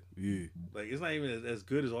even that good. Yeah, Like it's not even as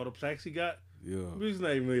good as all the plaques he got. yeah. Music's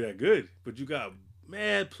not even really that good, but you got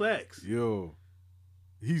mad plaques. Yo,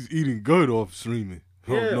 he's eating good off streaming.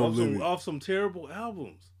 Yeah, No off limit. off some terrible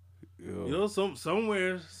albums. Yo. You know,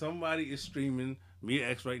 somewhere somebody is streaming Mia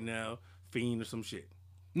X right now, Fiend or some shit.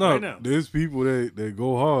 No, right now. there's people that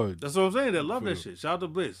go hard. That's what I'm saying. That love that Feel. shit. Shout out to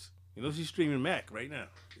Bliss. You know she's streaming Mac right now.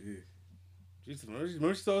 Yeah.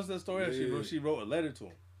 Remember she told us that story? Yeah. She wrote a letter to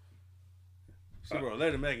him. She wrote a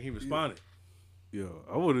letter to Mac and he responded. Yo,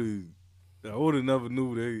 I would have never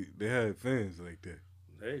knew they had fans like that.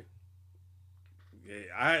 Hey. Yeah,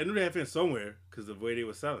 I knew they had fans somewhere because of the way they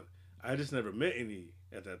were selling. I just never met any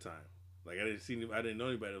at that time. Like I didn't know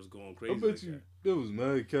anybody that was going crazy. I bet like you that. there was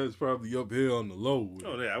mad cats probably up here on the low. With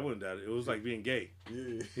Oh yeah, I wouldn't doubt it. It was like being gay.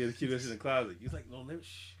 Yeah. He had to keep that shit in the closet. He's like, no limit.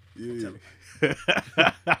 Shh. Yeah.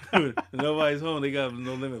 Nobody's home. They got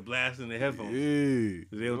No Limit blasting their headphones. Yeah.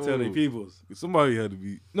 They don't tell their peoples. Somebody had to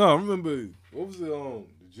be. No, I remember what was the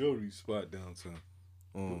jewelry spot downtown?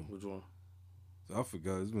 Which one? I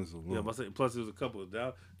forgot. It's been so long. Yeah, but I say, plus there was a couple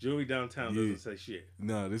down jewelry downtown Yeah. doesn't say shit.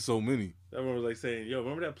 Nah, there's so many. Everyone was like saying, "Yo,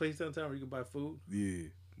 remember that place downtown where you could buy food?" Yeah.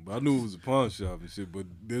 But I knew it was a pawn shop and shit. But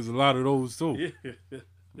there's a lot of those too. Yeah.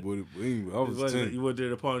 But anyway, I was 10. You went there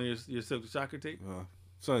to pawn your Silk Shocker tape?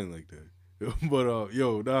 Something like that. But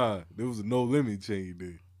yo, nah, there was a No Limit chain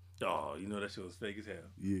there. Oh, you know that shit was fake as hell.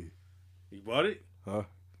 Yeah. You bought it? Huh?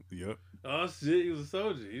 Yep. Oh shit, he was a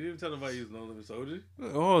soldier. You didn't tell nobody he was No Limit Soldier.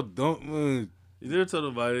 Oh, don't man. You didn't tell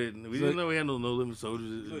nobody. We didn't like- know we had no Limit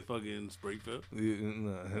Soldiers in fucking Springfield. Yeah,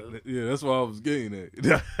 nah. Yeah, that's what I was getting at. He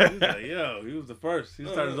was like, yo, he was the first. He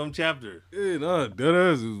started his own chapter. Yeah, nah, that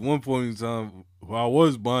ass was one point in time where I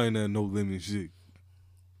was buying that No Limit shit.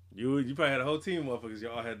 You probably had a whole team of motherfuckers.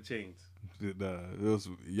 Y'all had the chains. It was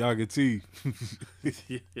Yaga T.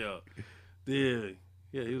 Yeah.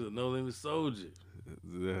 Yeah, he was a No Limit Soldier.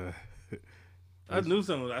 Yeah. I knew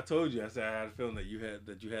something. I told you. I said I had a feeling that you had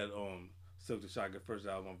Silk the Shocker first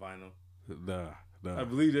album on vinyl. Nah. I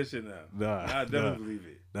believe that shit now. Nah. I definitely believe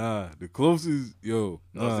it. Nah. The closest, yo.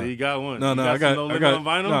 Oh, so he got one. No, I got on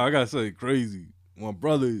vinyl. No, I got something crazy. My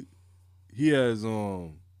brother, he has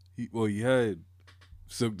he had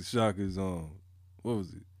Silk the Shocker's what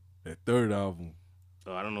was it? That third album.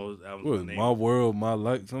 Oh, I don't know his album. What was it? My World, My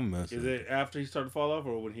Life, something mess. Is it after he started to fall off,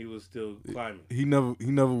 or when he was still climbing? He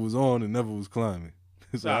never was on and never was climbing.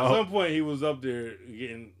 So at some point he was up there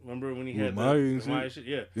getting. Remember when he had the Maya shit?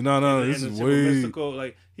 Yeah. No, this is way mystical.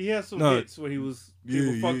 Like he had some hits where he was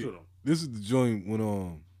people fucked with him. This is the joint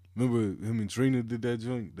when remember him and Trina did that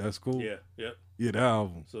joint? That's cool. Yeah, yep. Yeah, that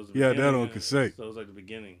album. So he had that on cassette. So it was like the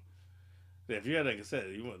beginning. Yeah, if you had that cassette,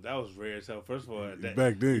 that was rare as hell. First of all,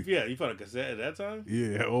 back then. You found a cassette at that time?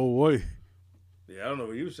 Yeah, oh boy. Yeah, I don't know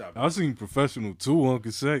where you was shopping. I seen Professional 2 on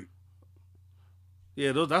cassette.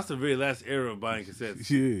 Yeah, that's the very last era of buying cassettes.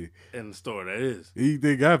 Yeah, in the store. That is.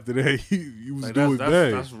 Anything after that, he was doing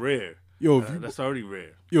bad. That's rare. Yo, that's already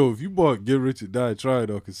rare. Yo, if you bought Get Rich or Die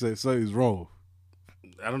Trying on cassette, something's wrong.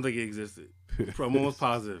 I don't think it existed. I'm almost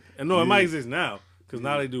positive. And no, it might exist now because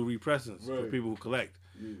now they do repressings for people who collect.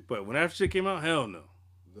 Yeah. But when that shit came out, hell no.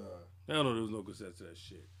 Nah. Hell no, there was no cassettes to that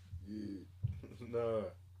shit. Yeah. Nah.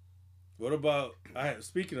 What about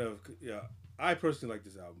speaking of I personally like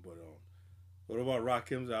this album, but what about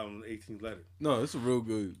Rakim's album, 18th Letter? No, it's a real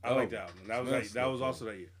good. I like that album. That was also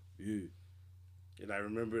that year. Yeah. And I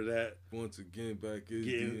remember that once again back is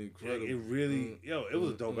incredible. It really, it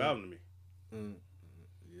was a dope album to me.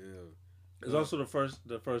 Yeah. It was also the first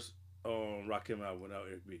Rakim album without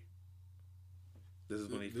Eric B. This is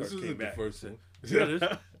when he first came back. The first one.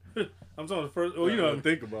 Yeah, I'm talking the first. Well, I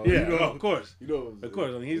think about it. Yeah, of course. Of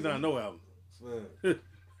course. I mean, he's not no album. Man.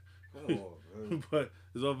 Come on, man. But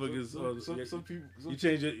this motherfuckers. Some people. You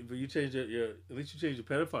changed it, but you changed your. At least you changed your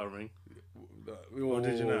pedophile ring. Or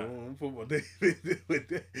did you not? Put my name with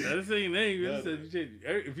that. I didn't say your name. You said you changed.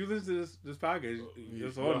 If you listen to this podcast,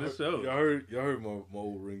 it's on this show. Y'all heard my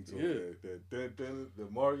old ringtone. Yeah. That the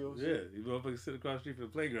Mario shit. Yeah, you motherfuckers sit across the street from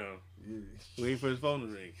the playground. Yeah. Waiting for his phone to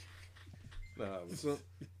ring. Nah,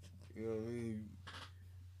 you know what I mean?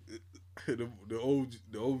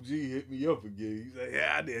 The OG hit me up again. He's like,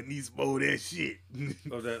 yeah, I didn't need some more of that shit.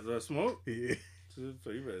 Oh, that smoke? Yeah.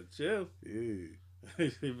 So you better chill. Yeah.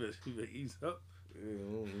 you better ease up.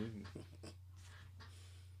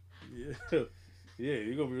 Yeah. Yeah,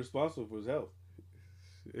 you're gonna be responsible for his health.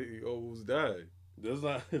 He almost died. Let's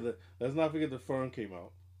not forget the Firm came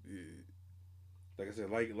out. Yeah. Like I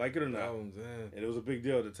said, like it or not, and it was a big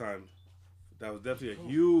deal at the time. That was definitely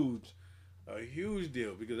a huge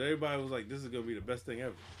deal because everybody was like, "This is gonna be the best thing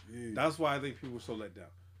ever." Yeah. That's why I think people were so let down.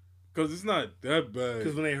 Because it's not that bad.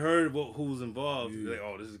 Because when they heard who was involved, they're like,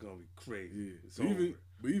 "Oh, this is gonna be crazy." Yeah.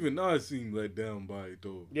 But even now, it seemed let down by it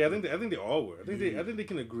though. Yeah, I think they all were. I think they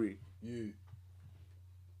can agree. Yeah.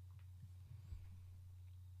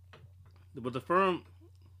 But the Firm,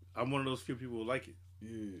 I'm one of those few people who like it.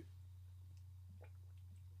 Yeah.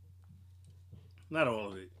 Not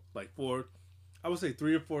all of it. Like I would say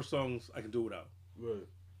 3 or 4 songs I can do without. Right.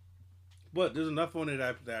 But there's enough on it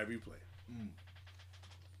that I replay.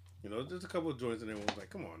 You know, there's a couple of joints in there where I was like,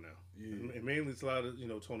 come on now. Yeah. And mainly it's a lot of,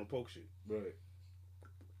 tone and poke shit. Right.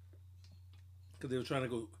 Because they were trying to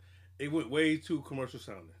go, it went way too commercial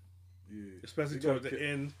sounding. Yeah. Especially towards the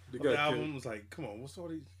end of the album. It's like, come on, what's all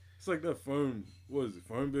these? It's like that Firm, what is it,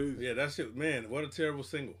 Firm Base? Yeah, that shit, man, what a terrible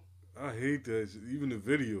single. I hate that shit. Even the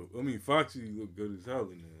video. I mean, Foxy looked good as hell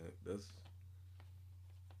in there.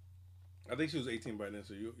 I think she was 18 by then,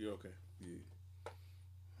 so you're okay.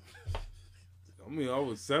 Yeah. I mean, I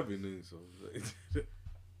was 7 then, so.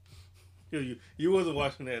 You wasn't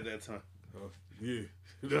watching that at that time. Yeah.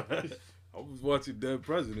 I was watching Dead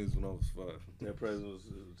Presidents when I was 5. Dead Presidents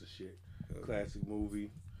was the shit. Classic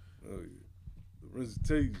movie. Oh, yeah. Lorenzo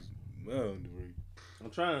Tate's underrated. I'm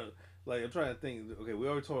trying to think. Okay, we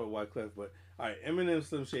already talked about Wyclef, but all right, Eminem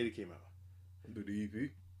Slim Shady came out. Did the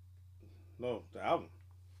EP? No, the album.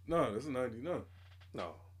 No, that's a 99.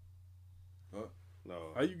 No. Huh?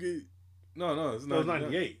 No. How you get? No, it's 99. That was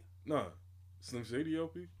 98. No, Slim Shady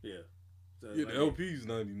LP. Yeah. Yeah, the LP's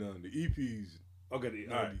 99. The EP's okay.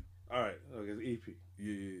 All right. Okay, the EP.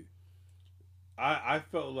 Yeah. I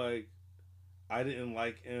felt like I didn't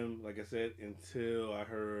like him, like I said, until I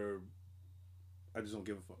heard I Just Don't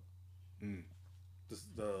Give a Fuck.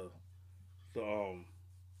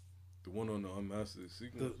 The one on the Unmastered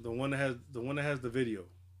Sequence. The one that has the video.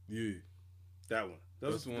 Yeah. That one.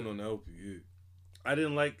 That's the one on the LP. Yeah. I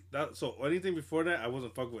didn't like that. So anything before that, I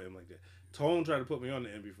wasn't fucking with him like that. Tone tried to put me on the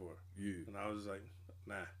M before. Yeah. And I was just like,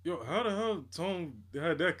 nah. Yo, how the hell Tone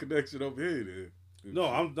had that connection up here then?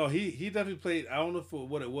 No, he definitely played. I don't know for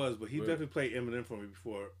what it was, but he definitely played Eminem for me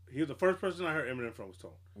before. He was the first person I heard Eminem from was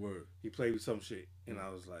Tone. Word. He played with some shit, and I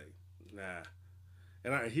was like, nah.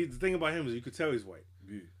 And the thing about him is you could tell he's white.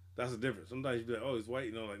 Yeah. That's the difference. Sometimes you be like, oh, he's white.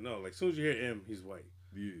 You know, like no, like as soon as you hear M, he's white.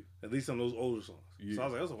 Yeah. At least on those older songs. Yeah. So I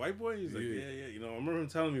was like, that's a white boy. He's like, yeah. You know, I remember him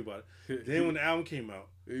telling me about it. Then when the album came out,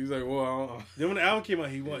 he's like, well, then when the album came out,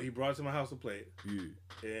 he brought it to my house to play it.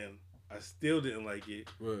 Yeah. And I still didn't like it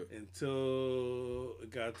until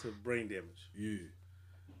it got to Brain Damage. Yeah.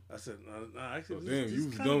 I said, no, actually, damn, you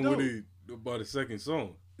was done with it by the second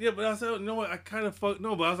song. Yeah, but I said, you know what? I kind of but I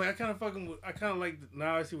was like, I kind of like.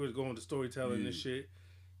 Now I see where it's going with the storytelling and shit.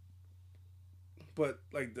 But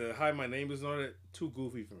like the Hi My Name Is and all that, too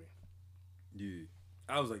goofy for me. Yeah.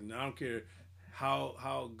 I was like, no, I don't care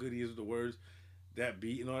how good he is with the words. That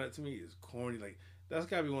beat and all that to me is corny. Like that's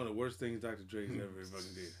gotta be one of the worst things Dr. Dre's ever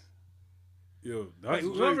fucking did. Yo, like,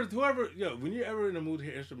 whoever, when you're ever in the mood to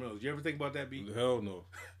hear instrumentals, you ever think about that beat? Hell no.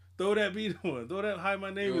 Throw that beat on. Throw that Hi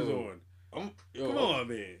My Name Is on. Come on,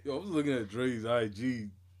 man. Yo, I was looking at Dre's IG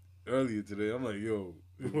earlier today. I'm like, yo,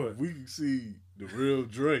 what? We can see the real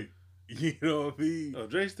Dre. You know what I mean? Oh,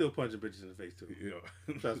 Dre's still punching bitches in the face too. Yo,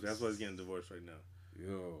 trust me, that's why he's getting divorced right now.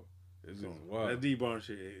 Yo, it's just wild. That D-Barn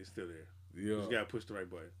shit is still there. Yo, you just gotta push the right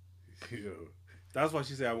button. Yo, that's why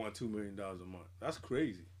she said I want $2 million a month. That's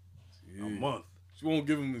crazy. Yeah. A month. She won't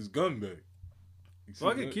give him his gun back.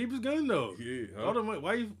 Well, I can keep his gun though. Yeah. Huh? All the money.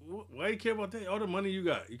 Why you care about that? All the money you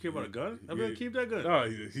got. You care about a gun? I'm gonna keep that gun. Nah,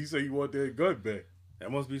 he said he want that gun back.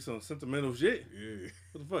 That must be some sentimental shit. Yeah.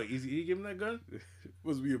 What the fuck? Easy E give him that gun?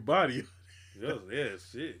 Must be a body. Yeah,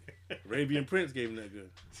 shit. Arabian Prince gave him that gun.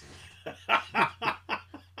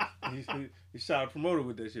 he shot a promoter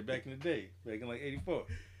with that shit back in the day, back in like '84.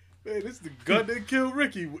 Man, this is the gun that killed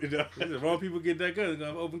Ricky. The wrong people get that gun, they're gonna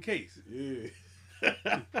have an open case. Yeah.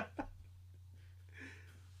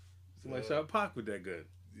 Somebody shot Pac with that gun.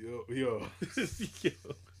 Yo.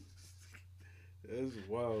 That's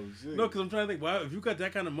wild shit. No, because I'm trying to think, why if you got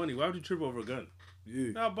that kind of money, why would you trip over a gun?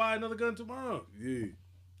 Yeah. I'll buy another gun tomorrow. Yeah.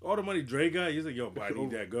 All the money Dre got, he's like, yo, but I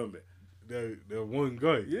need that gun back. That one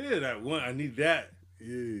gun. Yeah, that one. I need that.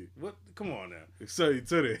 Yeah. What? Come on now. Excited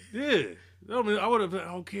to that. Yeah. I mean, I would have been, I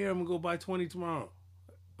don't care. I'm going to go buy 20 tomorrow.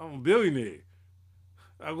 I'm a billionaire.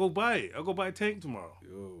 I'll go buy it. I'll go buy a tank tomorrow.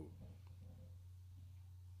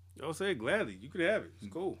 Y'all say it gladly. You could have it.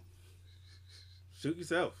 It's cool. Shoot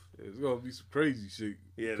yourself. It's going to be some crazy shit.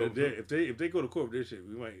 Yeah, if they go to court with this shit,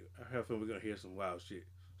 I have a feeling we're going to hear some wild shit.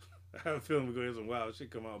 I have a feeling we're going to hear some wild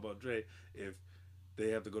shit come out about Dre if they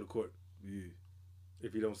have to go to court. Yeah.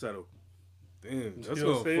 If he don't settle. Damn, that's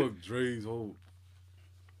going to fuck Dre's whole...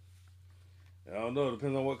 I don't know.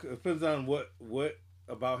 Depends on what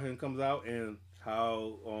about him comes out and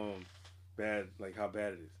how bad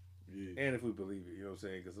it is. Yeah. And if we believe it, you know what I'm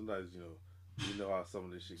saying? Because sometimes you know how some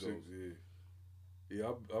of this shit goes.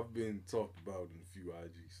 Yeah, I've been talked about in a few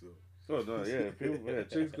IG stuff. Oh no, yeah,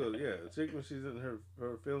 chicks go, a chick when she's in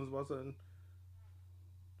her feelings about something,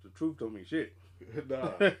 the truth don't mean shit.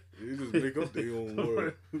 Nah, they just make up their own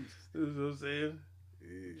word. You know what I'm saying?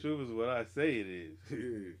 Yeah. Truth is what I say it is.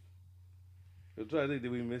 Yeah. I'm trying to think,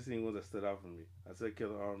 did we miss any ones that stood out for me? I said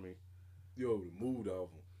Killer Army. Yo, the Mood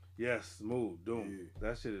album. Yes, Mood, Doom. Yeah.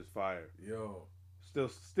 That shit is fire. Yo.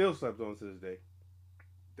 Still slept on to this day.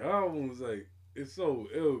 The album was like, it's so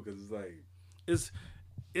ill because it's like... It's.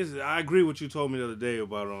 I agree with what you told me the other day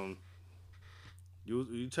about you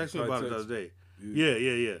texted me about it the other day. Yeah.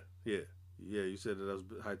 You said that was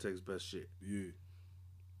High Tech's best shit. Yeah.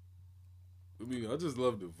 I mean, I just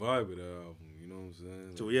love the vibe of that album. You know what I'm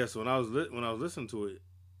saying? So yeah. So when I was listening to it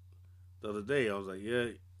the other day, I was like, yeah,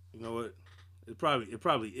 you know what? It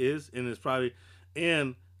probably is, and it's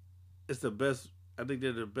the best. I think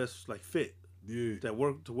they're the best like fit. Yeah. That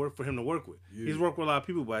work for him to work with. Yeah. He's worked with a lot of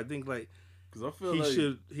people, but I think like. Cause I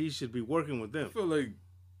feel he should be working with them. I feel like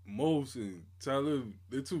Mos and Talib,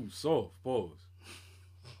 they're too soft. Pause.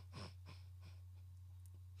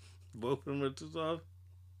 Both of them are too soft.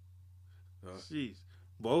 Jeez,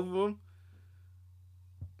 both of them.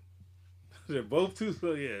 They're both too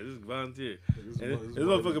soft. Yeah, this is volunteer. This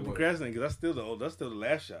motherfucker procrastinating because that's still the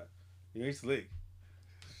last shot. You ain't slick.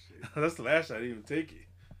 That's the last shot. I didn't even take it.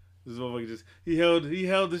 This motherfucker he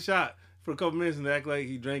held the shot for a couple minutes and act like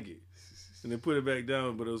he drank it. And then put it back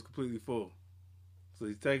down, but it was completely full. So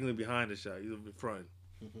he's technically behind the shot. He's in front.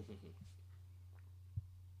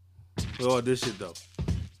 With all this shit, though.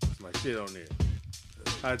 It's my shit on there.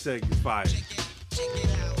 High Tech is fire.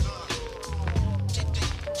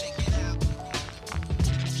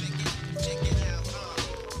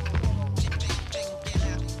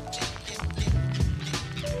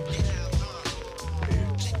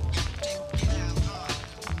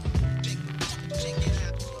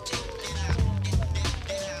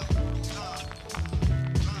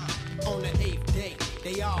 On the 8th day,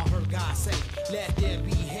 they all heard God say, let there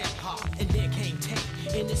be hip hop, and there came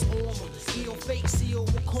tank in this armor, seal fake, seal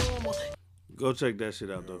with karma. Go check that shit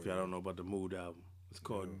out though if y'all don't know about the Mood album. It's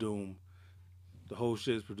called Doom. The whole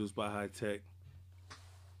shit is produced by High Tech.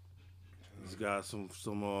 It's got some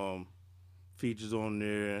features on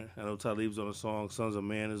there. I know Talib's on the song. Sons of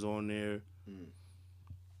Man is on there.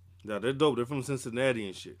 Now they're dope. They're from Cincinnati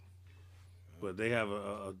and shit, but they have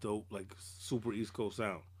a dope like super East Coast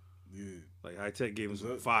sound. Yeah. Like High Tech gave them some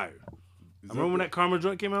that- fire. I remember when that Karma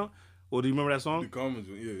joint came out. Well, do you remember that song? The Karma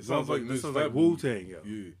joint, yeah. It Sounds like Miss like Fat Wu Boo. Tang, yo.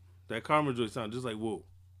 Yeah. That Karma joint sound just like Wu.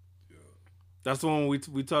 Yeah. That's the one we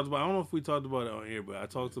talked about. I don't know if we talked about it on air, but I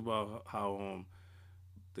talked about how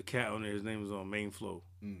the cat on there, his name is on Main Flow.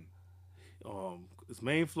 It's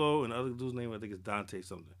Main Flow, and the other dude's name I think is Dante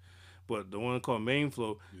something. But the one called Main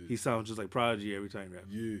Flow, he sounds just like Prodigy every time he raps.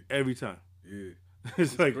 Yeah. Every time. Yeah.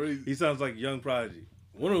 It's like crazy. he sounds like young Prodigy.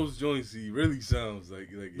 One of those joints he really sounds like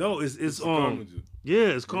No, it's the Karma joint. yeah,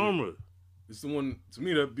 it's Karma. It's the one to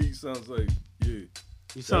me that beat sounds like He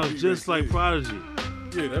beat sounds just right like there. Prodigy.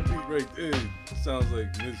 yeah, that beat right there sounds like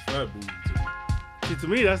Miss Fat Boo to me. See, to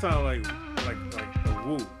me that sounds like a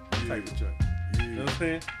Wu type of joint. Yeah. You know what I'm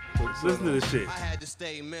saying? So listen to this shit. I had to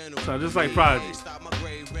stay mental. Sound just like Prodigy. Stop my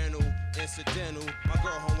grade rental, incidental. My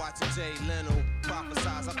girl home watching Jay Leno.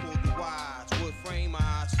 Prophesize, I pulled the wise. Wood frame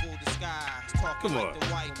eyes, full disguise. Talking Come like on. the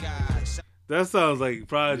white guys. That sounds like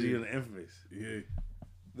Prodigy and the Infamous. Yeah.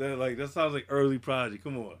 That sounds like early Prodigy.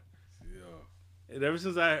 Come on. Yeah. And ever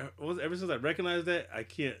since I recognized that, I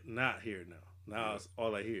can't not hear it now. Now it's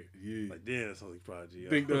all I hear. Yeah. Like damn, that sounds like Prodigy. You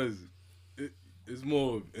think it's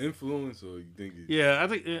more of influence, or you think it's Yeah, I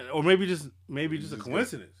think, or maybe just a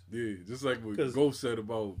coincidence. yeah, just like what 'Cause- Ghost said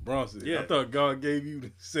about Bronson. Yeah. I thought God gave you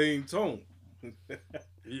the same tone.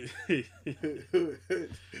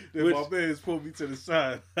 Then my man's pulled me to the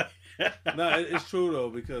side. No, it's true though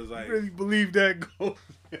because like I really believe that Ghost.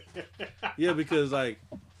 yeah, because like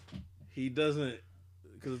he doesn't.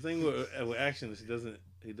 Because the thing with action is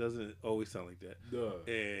he doesn't always sound like that, Nah,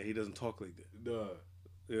 and he doesn't talk like that. nah.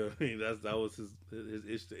 You know what I mean? That was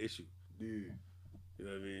his the issue. Yeah. You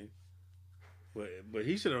know what I mean? But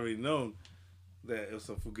he should have already known that it was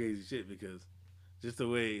some fugazi shit because just the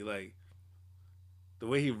way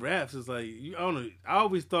he raps is like I don't know. I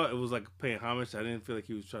always thought it was like paying homage. I didn't feel like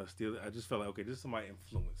he was trying to steal it. I just felt like okay, this is somebody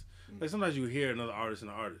influence. Like sometimes you hear another artist in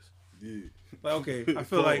an artist. Yeah. Like okay, I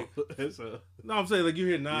feel like That's no, I'm saying like you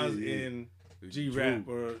hear Nas Yeah, yeah. in G Rap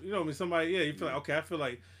or you know what I mean somebody you feel like okay, I feel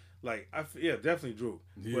like definitely Drew.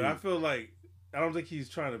 Yeah. But I feel like I don't think he's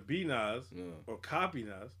trying to be Nas No. or copy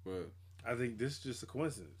Nas. Right. I think this is just a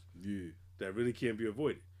coincidence Yeah. that really can't be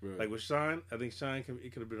avoided. Right. Like with Shine, I think Shine could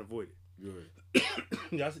have been avoided. Right.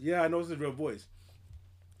 Yeah, I know it's his real voice,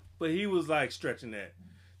 but he was like stretching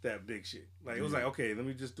that big shit. Like it was like okay, let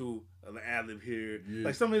me just do an ad lib here. Yeah.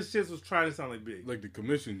 Like some of his shits was trying to sound like big. Like the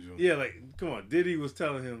commission joint. Yeah, like come on, Diddy was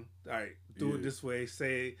telling him, all right, do Yeah. it this way,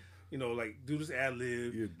 say, like do this ad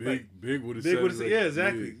lib. Yeah, like, big would have Big said. would have like, yeah,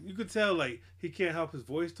 exactly. You could tell like he can't help his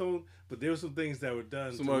voice tone, but there were some things that were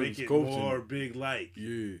done Somebody to make was it coaching. more big like.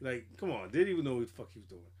 Yeah. Like, come on, Diddy even know what the fuck he was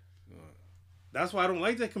doing. Nah. That's why I don't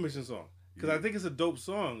like that commission song. Because Yeah. I think it's a dope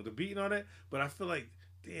song, the beat and all that, but I feel like,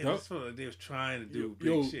 damn, I just feel like they was trying to do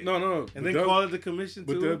big shit. No. And but then that, call it the commission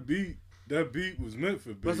But too. that beat was meant for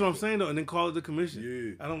big. That's what I'm saying though, and then call it the commission.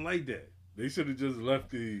 Yeah. I don't like that. They should have just left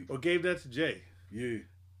the Or gave that to Jay. yeah.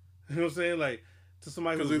 You know what I'm saying? Like, to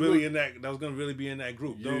somebody who 'Cause was it really look- that was going to really be in that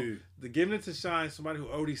group. Yeah. No, the giving it to Shine, somebody who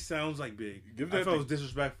already sounds like big, Give I that felt it to- was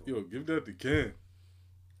disrespectful. Yo, give that to Cam.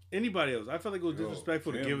 Anybody else, I felt like it was Yo,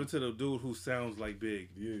 disrespectful to Cam- give it to the dude who sounds like big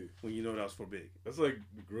Yeah. when you know that was for big. That's like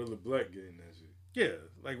Gorilla Black getting that shit. Yeah,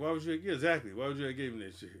 like why would you? Yeah, exactly. Why would you have given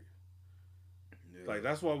that shit? Yeah. Like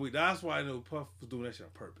that's why I know Puff was doing that shit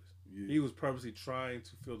on purpose. Yeah. He was purposely trying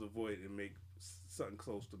to fill the void and make something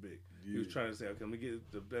close to big. He was Yeah. trying to say, okay, let me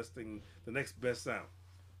get the best thing, the next best sound,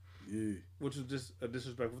 Yeah. which was just a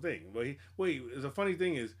disrespectful thing. But the funny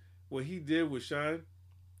thing is, what he did with Shine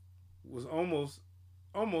was almost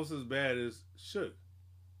as bad as Shook.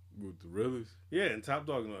 With the realest? Yeah, and Top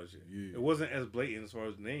Dog and all that shit. Yeah. It wasn't as blatant as far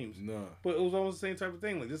as names. Nah. But it was almost the same type of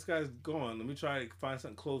thing. Like, this guy's gone. Let me try to find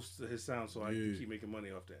something close to his sound so I can Yeah. keep making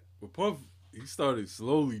money off that. But Puff, he started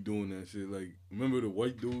slowly doing that shit. Like, remember the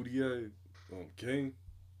white dude he had? King?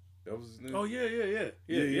 That was his name. Oh yeah.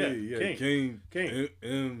 King. King.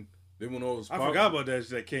 And they went all. I forgot about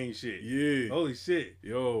that King shit. Yeah. Holy shit.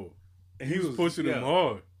 Yo. And he was pushing him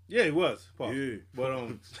hard. Yeah, he was. Pause. Yeah. But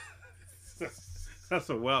that's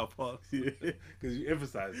a wild pause. Yeah. Because you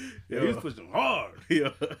emphasize it. Yeah, Yo. he was pushing him hard. Yeah.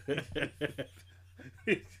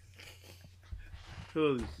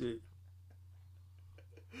 Holy shit.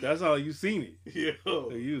 That's how you seen it. Yo.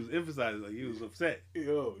 Like, you was emphasizing, like you was upset.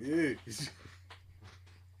 Yo, yeah.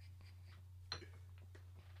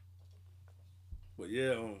 But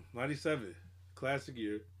yeah, 97, classic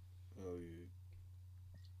year. Oh yeah.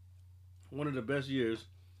 One of the best years,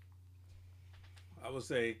 I would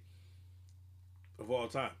say, of all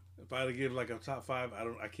time. If I had to give like a top 5,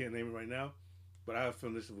 I can't name it right now, but I have a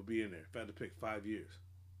feeling this would be in there. If I had to pick 5 years,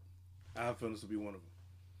 I have a feeling this would be one of them.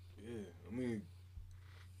 Yeah, I mean,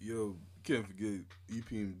 yo, you can't forget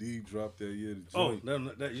EPMD dropped that year. The Oh,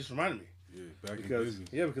 joint. that just reminded me. Yeah, back in Because business.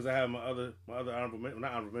 because I have my other honorable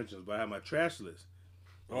not honorable mentions, but I have my trash list.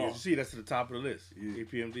 Oh. You see, that's at the top of the list. Yeah.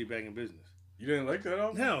 EPMD back in business. You didn't like that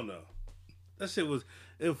album? Hell no. That shit was.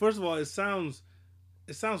 First of all, it sounds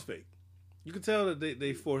fake. You can tell that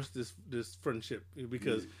they forced this friendship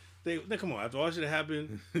because they come on, after all shit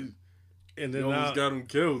happened, and then They almost got him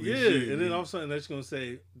killed. yeah, shit, and then all of a sudden they're just gonna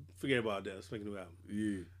say, forget about that. Let's make a new album.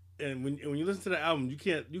 Yeah. And when you listen to the album, you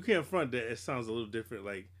can't front that it sounds a little different.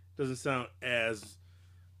 Like doesn't sound as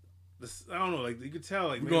I don't know. Like you could tell.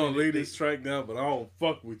 Like We're gonna lay this track down, but I don't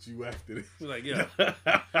fuck with you after this. Like yeah,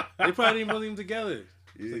 they probably didn't even together.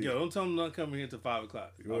 It's Yeah. like yo, don't tell them not coming here until 5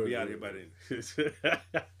 o'clock. I'll be out here by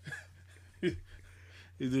then.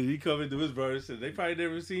 He come into his brother and said they probably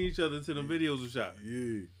never seen each other until the videos were shot.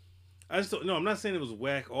 Yeah. I just don't. No, I'm not saying it was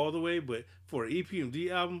whack all the way, but for an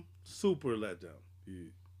EPMD album, super letdown. Yeah.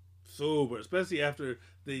 Super, especially after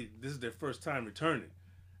this is their first time returning.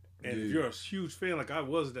 And if Yeah. you're a huge fan like I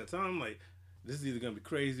was at that time, like this is either gonna be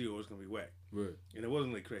crazy or it's gonna be whack. Right. And it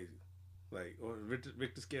wasn't like crazy, like or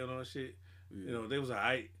Richter scale and all that shit. Yeah. You know, they was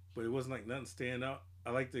alright, but it wasn't like nothing stand out.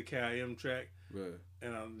 I like the KIM track, Right.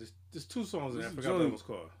 and there's 2 songs in there. I This forgot what joint- that was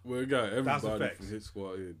called. Well, it got everybody Effects. from Hit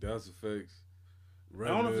Squad. Yeah, Das Effects. I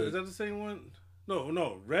don't know if is that the same one.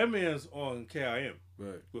 No, Redman's on KIM.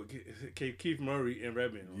 Right. With Keith Murray and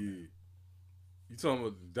Redman. On Yeah. You talking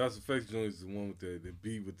about the Das Effects joint is the one with the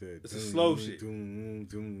beat with that. It's a slow shit. Get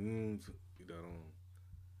that on.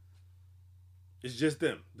 It's just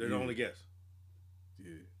them. They're the Yeah. only guests.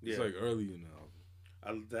 Yeah. Yeah. It's like early in the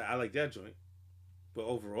album. I like that joint, but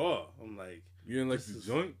overall, I'm like, You didn't like This the is-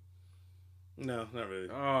 joint? no, not really.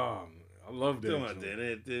 Ah, man, I love that Still not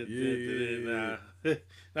joint. nah,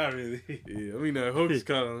 not really. Yeah, I mean that hook's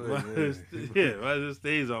kind of like, man. Mine just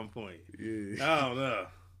stays on point. Yeah. I don't know.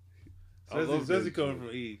 I love Especially that coming joint.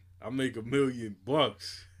 from E. I make $1 million.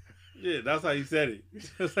 Yeah, that's how you said it.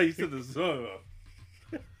 That's how you said the song off.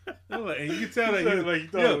 I'm like, and you could tell that he was Like you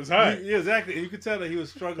thought it was hot. Yeah, exactly. And you could tell that he was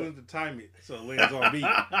struggling to time it so it lands on beat.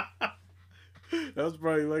 That was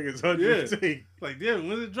probably like his 100th Yeah. take. Like, damn,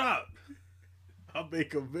 when's it drop? I'll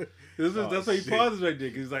make $1 million. That's why he shit. pauses right there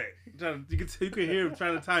because he's like, you can hear him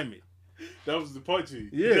trying to time it. That was the punchy.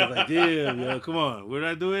 Yeah, like damn, yo, come on, where did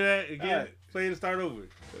I do it at again? Alright. Play it and start over.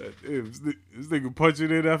 Damn, this nigga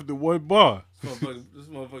punching it after 1 bar. This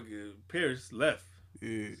motherfucker Pierce left.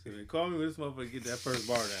 Yeah. So they call me when this motherfucker get that first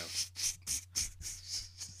bar down.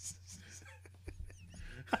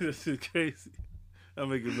 This is crazy. I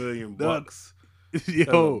make $1 million bucks. That's a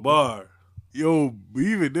Yo, bar. but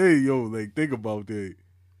even then, like think about that.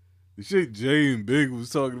 The shit Jay and Big was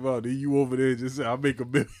talking about, then you over there just say, I make $1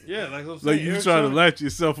 million. Yeah, like I'm saying. Like you Eric trying to Sherman- latch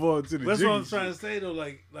yourself on to the That's jiggy what I'm trying shit. to say though.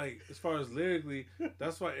 Like as far as lyrically,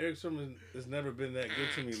 that's why Eric Sherman has never been that good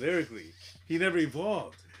to me lyrically. He never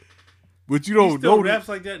evolved. But you He don't still know raps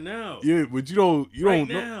like that now. Yeah, but you don't Right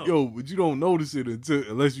know, now. but you don't notice it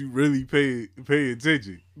unless you really pay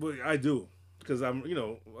attention. But I do because I'm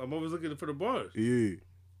always looking for the bars. Yeah,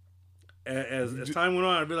 As time went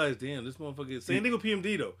on, I realized, damn, this motherfucker. Same thing with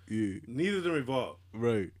PMD though. yeah, Neither of them evolved.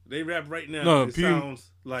 right. They rap right now. No, it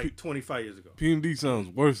sounds like 25 years ago. PMD sounds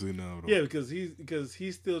worse than now though. Yeah, because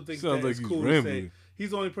he still thinks Sounds that like it's he's cool to rambling. say.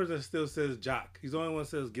 He's the only person that still says jock. He's the only one that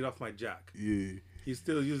says get off my jock. Yeah, He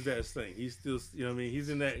still uses that slang. He's still, you know what I mean? He's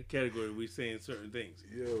in that category where he's saying certain things.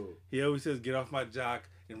 yo, He always says get off my jock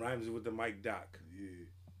and rhymes it with the Mike Doc.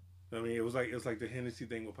 yeah, I mean, it was like the Hennessy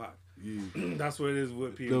thing with Pac. yeah, That's what it is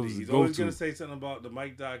with That PMD. was the He's always go-to. going to say something about the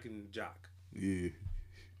Mike Doc and jock. yeah,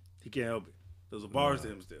 He can't help it. Those are bars to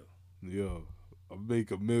him still. yo. I make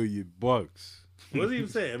 $1 million. What What does he even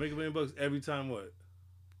say? I make $1 million bucks every time what?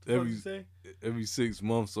 What Every- did he say? every 6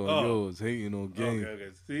 months on Oh. yours, hating on game. Okay.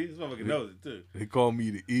 See, this motherfucker knows it too. They call me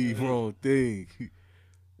the E wrong thing.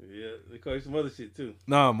 Yeah, they call you some other shit too.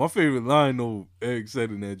 Nah, my favorite line though Eric said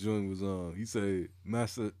in that joint was he said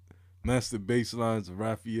master bass lines of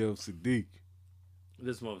Raphael Sadiq.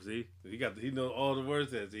 This smoke, see, he knows all the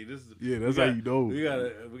words that. See, this is That's how you know. We got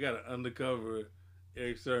an undercover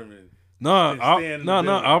Eric Sermon. Nah,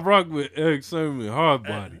 I rock with Eric Sermon hard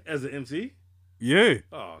body as an MC. Yeah.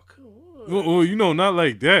 Oh, come on. Well, not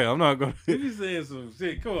like that. I'm not gonna. You be saying some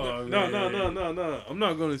shit. Come on, man. No. I'm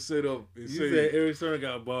not gonna sit up and you say. You said Eric Sermon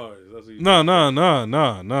got bars. That's what you nah.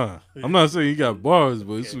 I'm not saying he got bars,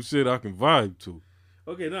 but it's some shit I can vibe to.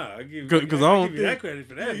 Okay, nah. I give you that credit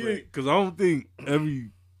for that. Yeah, because I don't think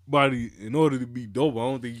everybody, in order to be dope, I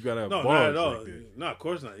don't think you gotta have bars not at all. like that. No, of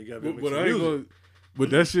course not. You gotta be but I ain't gonna. But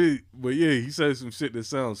that shit. But yeah, he says some shit that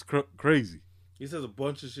sounds crazy. He says a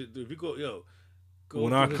bunch of shit. Dude. If you go,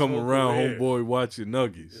 when I come around, homeboy, watching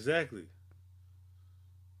Nuggets. Exactly.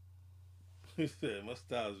 He said, my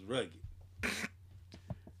style is rugged.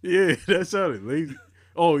 Yeah, that sounded lazy.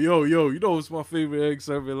 Oh, yo, you know what's my favorite Eric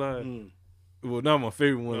Sermon line? Well, not my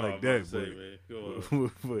favorite one like that,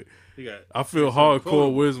 but I feel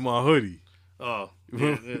hardcore. Where's my hoodie? Oh,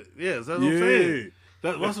 yeah, that's what I'm saying.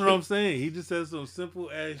 That's what I'm saying. He just says some simple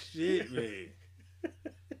ass shit, man.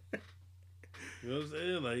 You know what I'm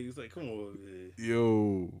saying? Like, he's like, come on, man.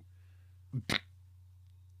 Yo.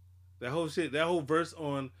 That whole verse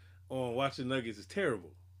on Watching Nuggets is terrible.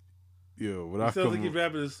 Yo, when it sounds like he's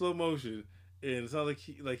rapping in slow motion, and it sounds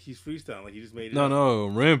like he's freestyling, like he just made it. No,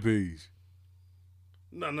 Rampage.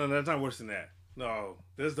 No, that's not worse than that. No,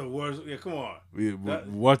 that's the worst. Yeah, come on. Yeah,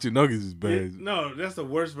 Watching Nuggets is bad. No, that's the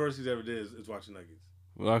worst verse he's ever did is Watching Nuggets.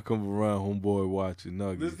 When I come around, homeboy, watching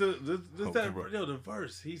Nuggets. The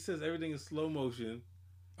verse. He says everything in slow motion.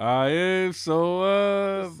 I am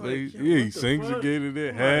so like, he sings again in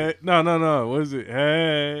it. Hey, no. What is it?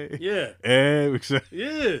 Hey. Yeah. Hey.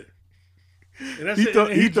 Yeah. And that's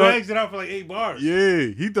he drags it out for like 8 bars. Yeah,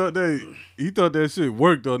 he thought that shit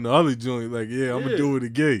worked on the other joint. Like, yeah, I'm gonna do it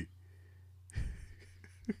again.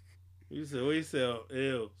 He said,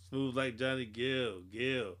 ew, smooth like Johnny Gill.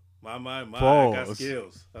 My, Pause. I got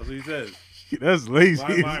skills. That's what he says. That's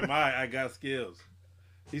lazy. My, I got skills.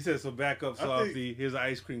 He said, so back up, Softy. Here's an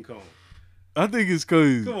ice cream cone. I think it's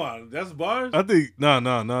because... Come on, that's bars? I think... not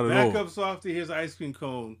at all. Back up, Softy. Here's an ice cream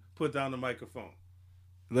cone. Put down the microphone.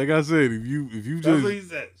 Like I said, if you that's just... what he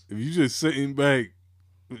says. If you just sitting back,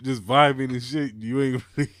 just vibing and shit, you ain't...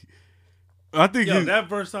 I think... that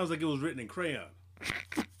verse sounds like it was written in crayon.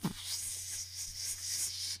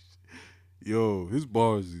 Yo, his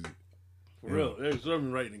bars is... For real. Eric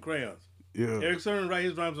Sermon writing in crayons. Yeah. Eric Sermon write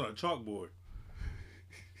his rhymes on a chalkboard.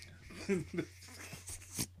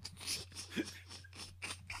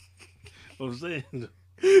 What I'm saying.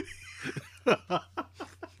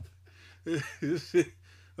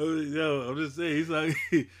 Yo, I'm just saying, he's like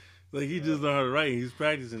he just know how to write. He's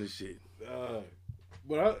practicing the shit.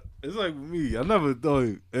 But it's like with me. I never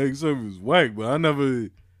thought Eric Sermon was whack, but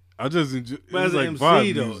I just enjoy. But as like an MC,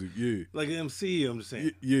 vibe though, music, yeah. Like an MC, I'm just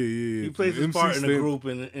saying. Yeah. He plays his part in a group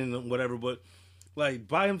and whatever, but like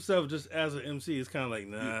by himself, just as an MC, it's kind of like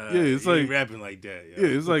nah. Yeah, it's like rapping like that. Yo.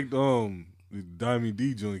 Yeah, it's like the Diamond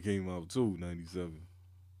D joint came out too, 97.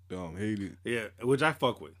 Hate It. Yeah, which I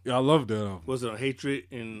fuck with. Yeah, I love that album. Was it on Hatred,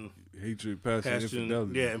 Passion,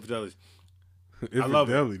 Infidelity? Yeah, Infidelity. I love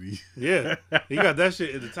it. Yeah, he got that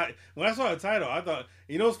shit in the title. When I saw the title, I thought,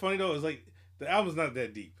 you know what's funny though? It's like the album's not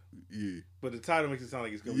that deep. Yeah. But the title makes it sound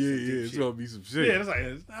like it's gonna be some deep shit. It's gonna be some shit. Yeah, it's like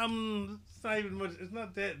it's not even much. It's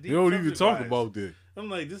not that deep. You don't even talk about that. I'm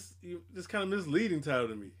like this kind of misleading title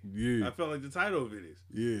to me. Yeah. I felt like the title of it is.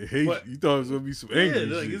 Yeah, you thought it was gonna be some angry shit.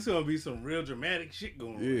 Like it's gonna be some real dramatic shit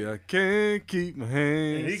going on. Yeah, I can't keep my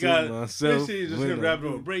hands. And he got myself. This shit is just gonna rap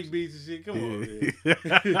on break beats and shit. Come on, man.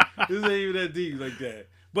 This ain't even that deep like that.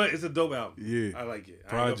 But it's a dope album. Yeah, I like it.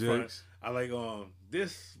 Projects. I like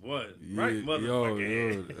this one. Yeah, right,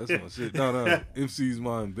 motherfucker. Yo, that's my shit. No, MC's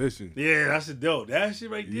my ambition. Yeah, that's a dope. That shit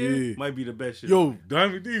right there might be the best shit. Yo,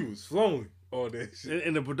 Diamond D was flowing all that shit.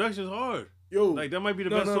 And the production's hard. Yo, like that might be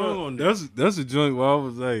the best song on there. That's a joint where I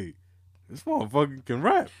was like, this motherfucker can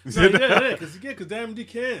rap. Because Diamond D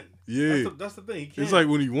can. Yeah. That's the thing. He can. It's like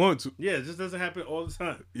when he wants to. Yeah, it just doesn't happen all the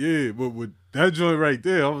time. Yeah, but with that joint right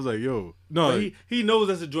there, I was like, yo. No. He knows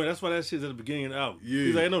that's a joint. That's why that shit's at the beginning of the album. Yeah.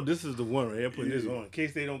 He's like, I know this is the one right here. I'm putting this on. In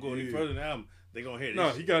case they don't go any further in the album, they going to hear this. No,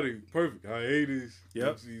 he got it perfect. Hiatus. Yep.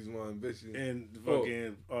 MC's my ambition. And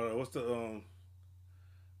fucking, what's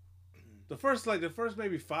the first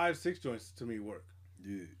maybe 5-6 joints to me work.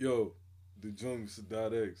 Yeah. Yo, the joint with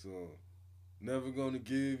Sadat X Never Gonna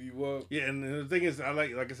Give You Up. Yeah, and the thing is,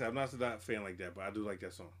 like I said, I'm not a Sadat fan like that, but I do like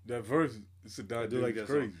that song. That verse, Sadat, I do like that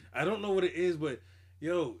crazy. song. I don't know what it is, but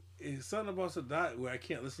Yo, it's something about Sadat where I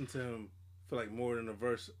can't listen to him for like more than a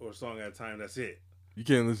verse or a song at a time. That's it. You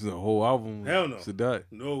can't listen to the whole album. Hell no. Sadat.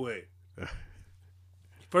 No way.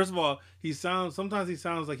 First of all, sometimes he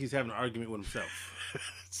sounds like he's having an argument with himself.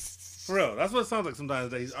 For real, that's what it sounds like sometimes.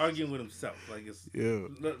 That he's arguing with himself. Like it's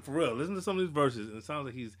for real. Listen to some of these verses, and it sounds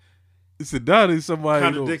like he's Sadat is somebody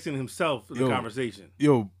contradicting himself in the conversation.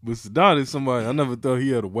 But Sadat is somebody I never thought he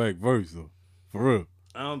had a whack verse though. For real.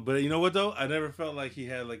 But you know what though? I never felt like he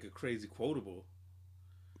had like a crazy quotable.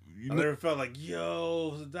 I never felt like,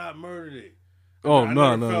 yo, Sadat murdered it. I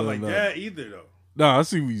never felt like that either though. Nah, I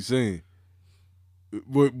see what you're saying.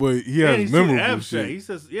 But he has memorable shit. He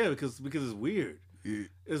says, because it's weird. Yeah.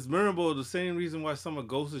 It's memorable. The same reason why some of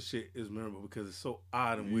Ghost's shit is memorable, because it's so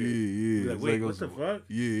odd and weird. Yeah. Like, wait, what the fuck?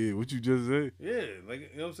 Yeah. What you just said? Yeah,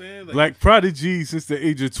 like, you know what I'm saying? Like, Black Prodigy since the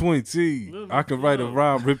age of 20. I can write a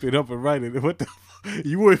rhyme, rip it up, and write it. What the fuck?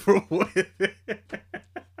 You went from what?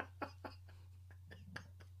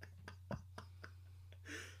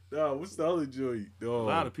 Nah, what's the other joint? Oh. A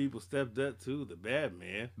lot of people stepped up to the bad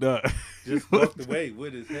man. Nah. Just walked away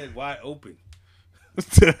with his head wide open. What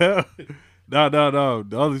the hell? No.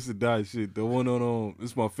 The other Sadat shit. The one on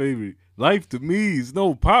it's my favorite. Life to me is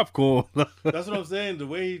no popcorn. That's what I'm saying. The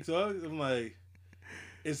way he talks, I'm like,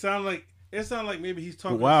 it sounds like maybe he's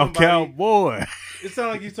talking Wild to somebody. Cowboy. It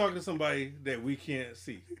sounds like he's talking to somebody that we can't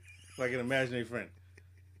see. Like an imaginary friend.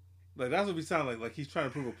 Like that's what we sound like. Like he's trying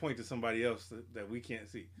to prove a point to somebody else that we can't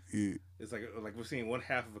see. Yeah. It's like we're seeing one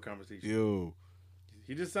half of a conversation. Yo.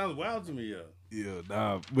 He just sounds wild to me, yo. Yeah,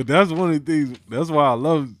 nah. But that's one of the things. That's why I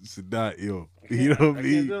love Sadat, yo. You know what I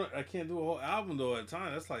mean? I can't do a whole album though at a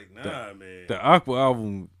time. That's like, man. The Aqua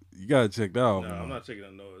album, you gotta check that out. No, man. I'm not checking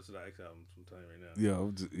out no Sadat album sometime right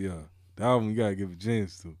now. Yeah. The album you gotta give a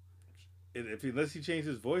chance to. Unless he changed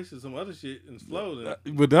his voice to some other shit and flow,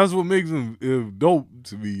 then. But that's what makes him dope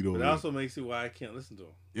to me, though. But it also makes it why I can't listen to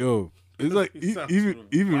him. Yo, it's like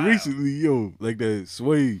even recently, yo, like that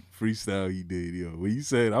Sway freestyle he did, yo, where he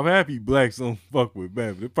said, "I'm happy blacks don't fuck with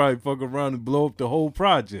Bam. They probably fuck around and blow up the whole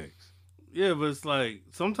project." Yeah, but it's like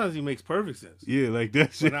sometimes he makes perfect sense. Yeah, like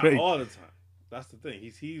that shit. But not all the time. That's the thing.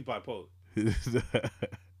 He's bipolar.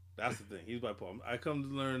 That's the thing. He's bipolar. I come to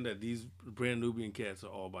learn that these brand Nubian cats are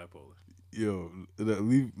all bipolar. Yo,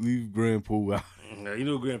 leave Grand Pooh out. Yeah, you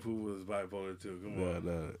know Grand Pooh was bipolar too. Come on.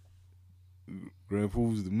 Nah. Grand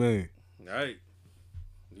Pooh's the man. All right.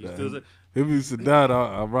 Him and Sadat,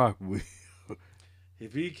 I rock with.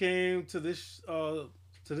 If he came to this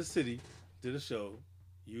city, did a show,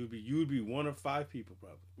 you'd be one of 5 people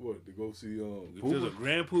probably. What, to go see If there's a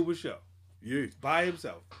Grand Pooh show. Yeah. By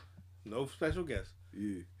himself. No special guests.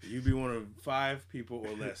 Yeah. You'd be one of 5 people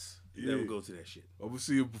or less that would go to that shit. I would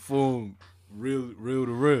see him perform real to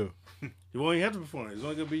real. You won't even have to perform. It's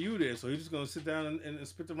only gonna be you there, so he's just gonna sit down and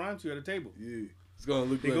spit the rhymes to you at a table. Yeah. It's gonna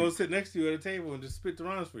look He's gonna sit next to you at a table and just spit the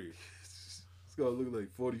rhymes for you. It's gonna look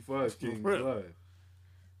like 45 Kings Live.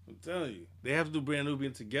 I'm telling you. They have to do Brand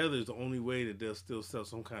Nubian together is the only way that they'll still sell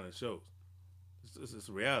some kind of shows. It's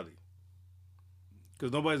a reality.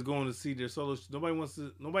 Because nobody's going to see their solo.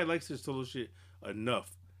 Nobody likes their solo shit enough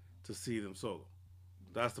to see them solo.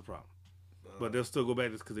 That's the problem. But they'll still go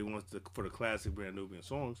back just because they want for the classic Brand Nubian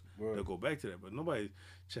songs. Right. They'll go back to that. But nobody's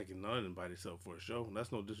checking none of them by themselves for a show.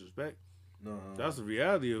 That's no disrespect. No. That's the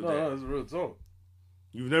reality of that. No, that's real talk.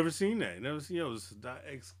 You've never seen that. You never seen the Sadat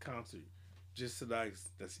X concert. Just Sadat X.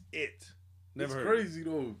 That's it. Never heard. It's crazy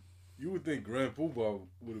though. You would think Grand Poobah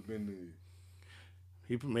would have been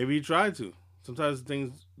there. Maybe he tried to. Sometimes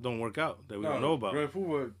things don't work out that we don't know about. Grand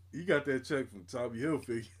Poobah, he got that check from Tommy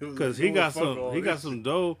Hilfiger because he got some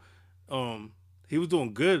dough. He was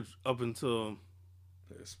doing good up until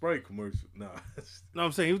Sprite commercial. No,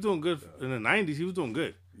 I'm saying he was doing good in the '90s. He was doing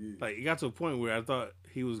good. Yeah. Like it got to a point where I thought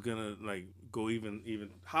he was gonna like go even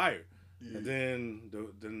higher, and then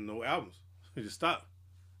no albums. He just stopped.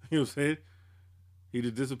 You know what I'm saying? He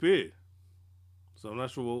just disappeared. So I'm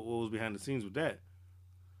not sure what was behind the scenes with that.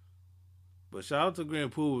 But shout out to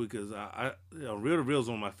Grand Pooh because Real to Real is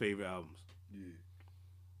one of my favorite albums. Yeah.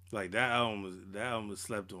 Like that album was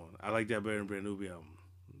slept on. I like that better than Brand Nubian album.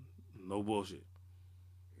 No bullshit.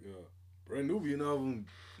 Yeah. Brand Nubian album,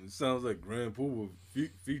 it sounds like Grand Pooh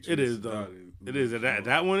features. It is though. It is.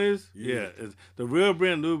 That one is? Yeah. The real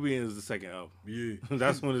Brand Nubian is the second album. Yeah.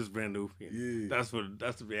 That's when it's Brand Nubian. Yeah. That's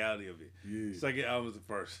the reality of it. Yeah. Second album is the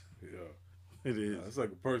first. Yeah. It is. It's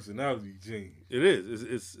like a personality change. It is.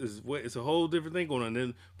 It's a whole different thing going on. And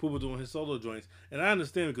then Pooba doing his solo joints, and I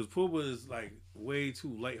understand because Pooba is like way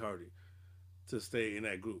too lighthearted to stay in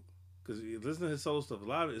that group. because you listen to his solo stuff. A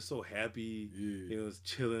lot of it is so happy. Yeah. It's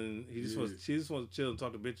chilling. She just wants to chill and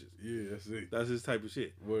talk to bitches. Yeah, that's it. That's his type of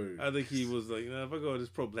shit. Word. I think he was like, if I go with this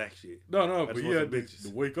pro black shit. No, but he had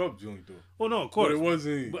the wake up joint though. Well, no, of course. But it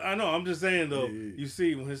wasn't. But I know. I'm just saying though. Yeah. You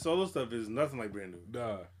see, when his solo stuff is nothing like Brand New.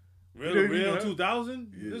 Nah. Real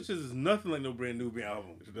 2000. Yeah. This shit is nothing like no Brand New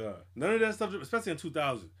album. Nah. None of that stuff, especially in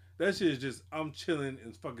 2000. That shit is just I'm chilling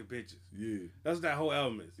and fucking bitches. Yeah. That's what that whole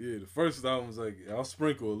album is. Yeah. The first album was like I'll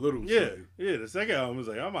sprinkle a little. Yeah. Shit. Yeah. The second album is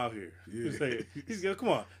like I'm out here. Yeah. He's come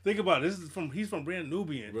on. Think about it. He's from Brand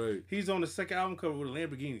Nubian. Right. He's on the second album cover with a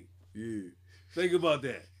Lamborghini. Yeah. Think about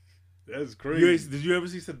that. That's crazy. Did you ever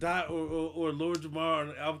see Sadat or Lord Jamar on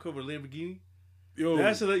the album cover with a Lamborghini? Yo,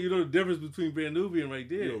 that should let you know the difference between Brand Nubian right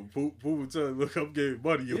there. Yo, Pooh tell you, look, I'm getting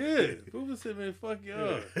money. Yo. Yeah, Pooh said, man, fuck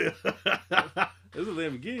y'all. There's a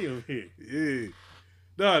Lamborghini over here. Yeah.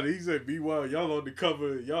 Nah, he said, meanwhile, y'all on the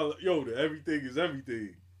cover, the everything is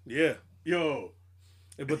everything. Yeah. Yo.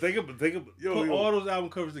 But think about put all those album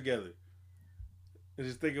covers together. And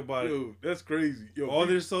just think about it. Yo, that's crazy. Yo, all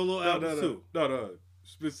their solo albums too. No.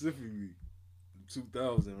 Specifically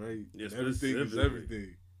 2000, right? Yeah, everything is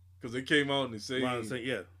everything. Because they came out in the same.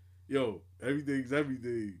 Yeah. Yo, everything's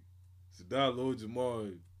everything. Sadat, Lord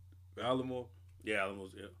Jamar, Alamo. Yeah,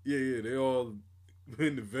 Alamo's, yeah. Yeah, they all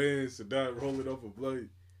in the van, Sadat rolling up a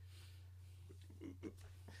blunt.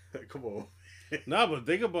 Come on. Nah, but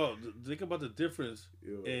think about the difference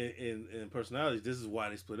in personalities. This is why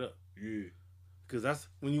they split up. Yeah. Because that's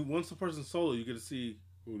once a person's solo, you get to see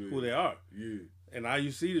who they are. Yeah. And now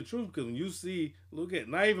you see the truth, because when you look at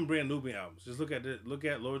not even Brand Nubian albums, just look at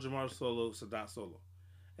Lord Jamar solo, Sadat solo,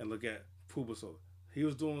 and look at Pooh solo. He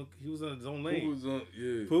was in his own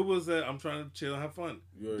lane. Pooh said, "I'm trying to chill and have fun."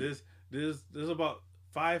 Yeah. There's about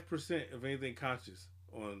 5% of anything conscious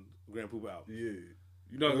on Grand Pooh album. Yeah,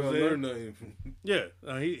 you're not gonna learn nothing from. Yeah,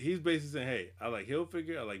 he's basically saying, "Hey, I like heel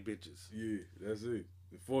figure, I like bitches." Yeah, that's it.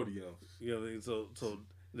 The 40 ounces. You know what I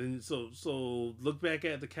mean? So look back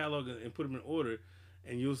at the catalog and put them in order,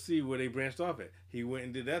 and you'll see where they branched off at. He went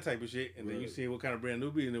and did that type of shit, and then you see what kind of Brand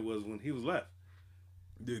Nubian it was when he was left.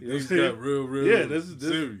 Yeah, things got real. Yeah, this is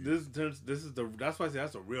that's why I say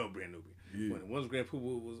that's a real Brand Nubian. Yeah. When once Grand Pooh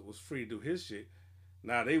was free to do his shit,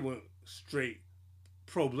 now they went straight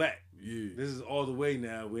pro black. Yeah, this is all the way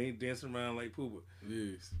now. We ain't dancing around like Pooh.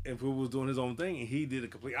 Yes, and Pooh was doing his own thing, and he did the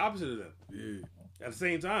complete opposite of them. Yeah, at the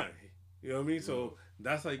same time. You know what I mean? So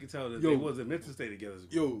that's how you can tell that they wasn't meant to stay together.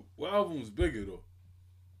 Yo, what album was bigger though?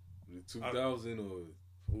 The 2000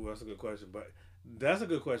 or? Ooh, that's a good question. But that's a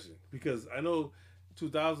good question because I know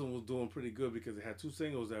 2000 was doing pretty good because it had two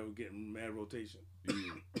singles that were getting mad rotation. Yeah.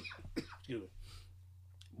 Excuse me.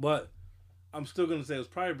 But I'm still gonna say it was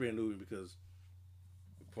probably Brand New because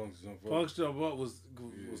Punk's Jump Up was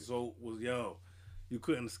yo, you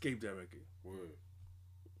couldn't escape that record. Word.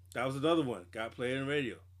 That was another one. Got played on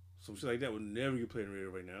radio. Some shit like that would never get played on radio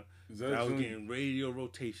right now. That was getting radio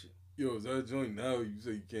rotation. Yo, is that a joint now you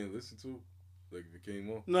say you can't listen to? Like if it came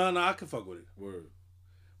on? No, I can fuck with it. Word.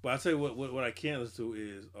 But I tell you what I can't listen to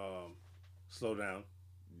is Slow Down.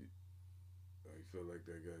 Oh, you feel like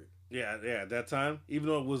that guy. Yeah, at that time, even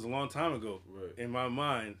though it was a long time ago, right. In my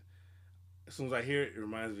mind, as soon as I hear it, it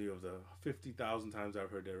reminds me of the 50,000 times I've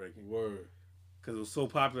heard that record. Word. Because it was so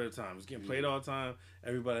popular at the time. It was getting played all the time.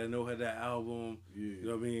 Everybody I know had that album. Yeah. You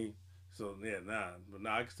know what I mean? So, But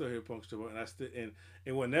I can still hear Punk's Jump Up.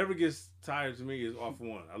 And what never gets tired to me is All For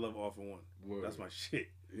One. I love All For One. Word. That's my shit.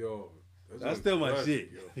 Yo. That's still my shit.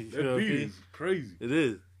 That beat is crazy. It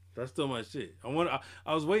is. That's still my shit. I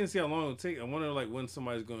was waiting to see how long it would take. I wonder when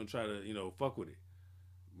somebody's going to try to, fuck with it.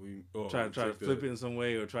 Try to flip it in some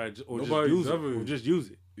way or just use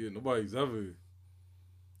it. Yeah, nobody's ever.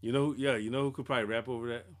 You know who could probably rap over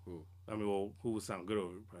that? Who? I mean, who would sound good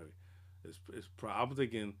over it? Probably. I'm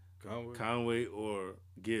thinking Conway or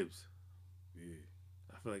Gibbs. Yeah.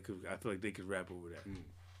 I feel like they could rap over that.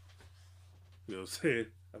 You know what I'm saying?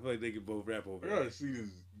 I feel like they could both rap over that. I gotta see this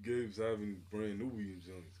Gibbs having Brand Nubian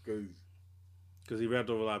joints because he rapped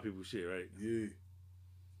over a lot of people's shit, right? Yeah.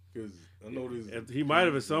 Because I know this. He might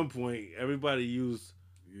have at some point. Everybody used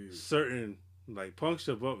certain like Punk's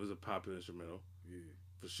Jump Up is a popular instrumental. Yeah.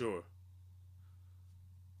 For sure.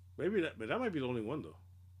 Maybe that might be the only one though.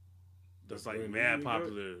 That's like mad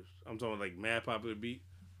popular. I'm talking like mad popular beat.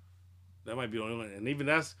 That might be the only one, and even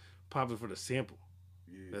that's popular for the sample.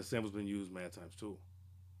 Yeah. That sample's been used mad times too.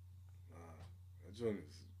 That joint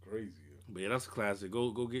is crazy. Yo. But yeah, that's a classic.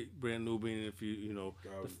 Go get Brand Nubian if you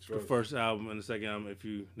the first album and the second album if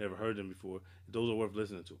you never heard them before. Those are worth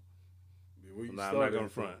listening to. Yeah, I'm not gonna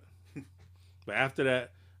front. But after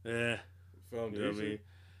that, Foundation. You know what I mean?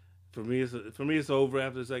 For me, it's over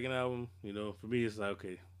after the second album. You know, for me, it's like,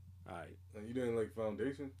 okay, all right. And you didn't like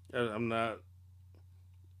Foundation? I'm not.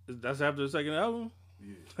 That's after the second album?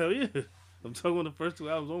 Yeah. Hell yeah. I'm talking about the first 2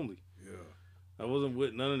 albums only. Yeah. I wasn't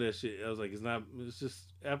with none of that shit. I was like, it's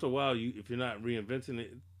just, after a while, if you're not reinventing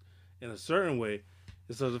it in a certain way,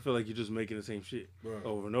 it starts to feel like you're just making the same shit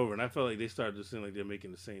over and over. And I felt like they started to seem like they're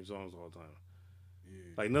making the same songs all the time.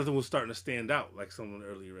 Yeah. Like nothing was starting to stand out like some of the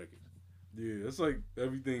earlier records. Yeah, it's like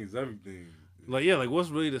everything is everything. Like, yeah, like what's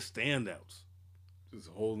really the standouts? Just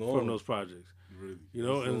hold on from those projects. Really. You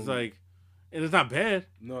know, and it's like, and it's not bad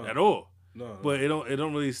at all. No. But it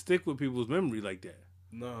don't really stick with people's memory like that.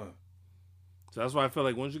 Nah. So that's why I feel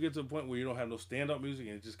like once you get to a point where you don't have no standout music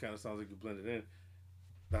and it just kind of sounds like you blend it in,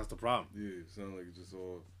 that's the problem. Yeah, it sounds like it's just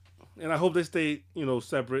all. And I hope they stay,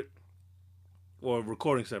 separate, or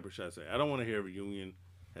recording separate, should I say. I don't want to hear a reunion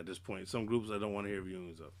at this point. Some groups I don't want to hear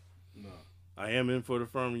reunions of. No. I am in for the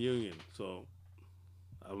firm reunion, so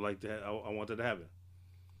I would like to. I want that to happen.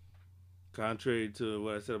 Contrary to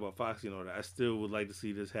what I said about Foxy and all that, I still would like to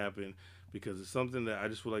see this happen because it's something that I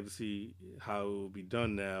just would like to see how it will be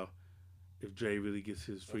done now if Dre really gets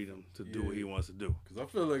his freedom to do what he wants to do. Because I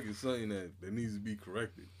feel like it's something that needs to be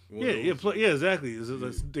corrected. Exactly.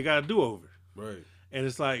 They got to do over. Right. And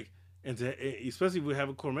it's like, especially with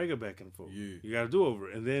having Cormega back and forth, you got to do over.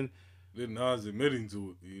 And then Nas admitting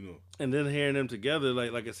to it, And then hearing them together,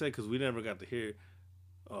 like I said, because we never got to hear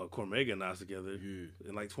Cormega and Nas together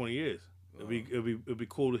in like 20 years. It'd be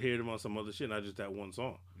cool to hear them on some other shit, not just that one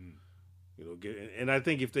song. And I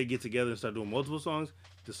think if they get together and start doing multiple songs,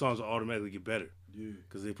 the songs will automatically get better. Yeah.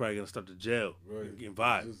 Because they're probably gonna start to gel and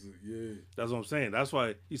vibe. That's what I'm saying. That's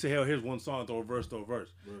why you say, hell, here's one song, throw a verse. Right.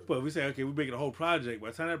 But if we say, okay, we're making a whole project. By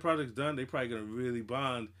the time that project's done, they probably gonna really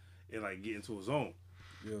bond and like get into a zone.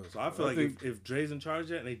 Yeah. So I feel if Dre's in charge of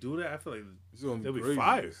that and they do that, I feel like they'll be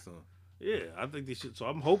fired. Yeah, I think they should. So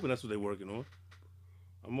I'm hoping that's what they're working on.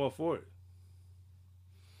 I'm all for it.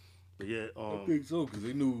 But yeah, I think so because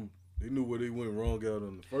they knew where they went wrong out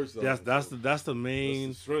on the first album. That's the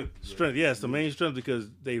main strength. Yeah, it's the main strength because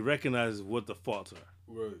they recognize what the faults are.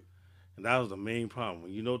 Right. And that was the main problem.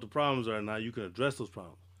 When you know what the problems are, now you can address those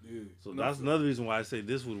problems. Yeah. So that's another reason why I say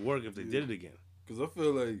this would work if they did it again. Because I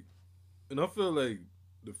feel like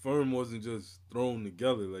the firm wasn't just thrown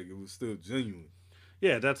together; like it was still genuine.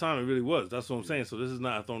 Yeah, at that time it really was. That's what I'm saying. So this is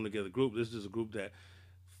not a thrown together group. This is just a group that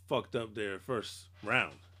fucked up their first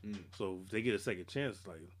round. So if they get a second chance,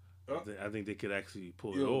 like I think they could actually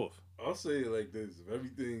pull it off. I'll say it like this: if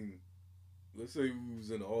everything, let's say we was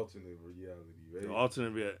in an alternate reality, right?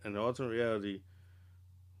 In the alternate reality,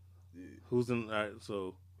 who's in? All right,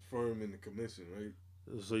 so firm in the commission, right?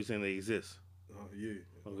 So you're saying they exist? Yeah.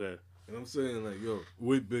 Okay. And I'm saying like,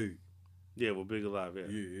 with Big. Yeah, with Big alive. Yeah.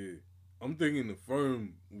 Yeah. I'm thinking the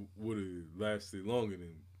firm would have lasted longer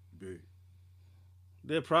than Big.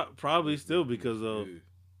 They're probably still because of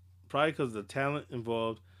the talent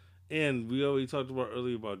involved, and we already talked about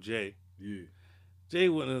earlier about Jay. Yeah. Jay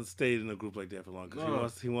wouldn't have stayed in a group like that for long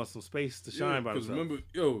because he wants some space to shine by himself.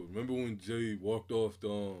 Remember when Jay walked off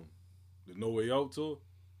the No Way Out tour?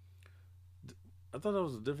 I thought that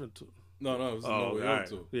was a different tour. No, it was the No Way Out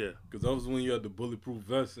tour. Yeah, because that was when you had the bulletproof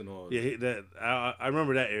vest and all. Yeah, I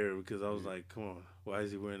remember that era because I was like, come on, why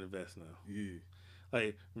is he wearing a vest now? Yeah,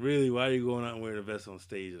 like really, why are you going out and wearing a vest on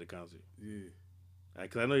stage at a concert? Yeah.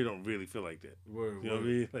 Because I know you don't really feel like that. You know what I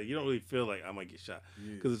mean? Like you don't really feel like I might get shot.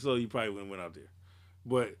 Because if so, you probably wouldn't went out there.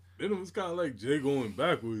 But then it was kind of like Jay going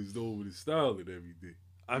backwards though with his style and everything.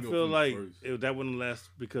 I feel like that wouldn't last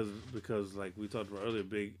because like we talked about earlier,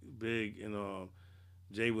 Big and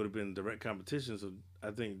Jay would have been direct competition. So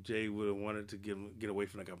I think Jay would have wanted to get away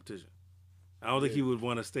from that competition. I don't think he would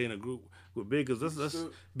want to stay in a group with Big because that's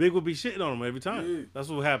Big would be shitting on him every time. Yeah. That's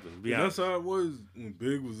what happened. That's how it was when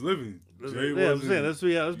Big was living. Jay I'm saying let's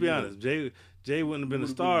be honest. Jay wouldn't have been the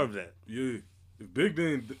star of that. Yeah, if Big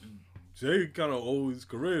didn't, Jay kind of owed his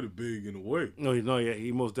career to Big in a way. No,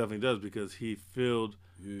 he most definitely does because he filled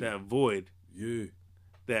that void. Yeah,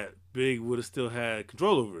 that Big would have still had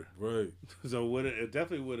control over. Right. So it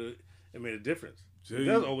definitely would have made a difference. He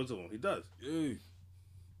does owe it to him. He does. Yeah.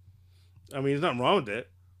 I mean, there's nothing wrong with that.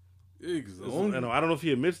 Yeah, because I don't know if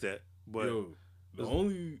he admits that, but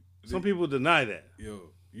some people deny that.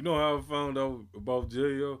 Yo, you know how I found out about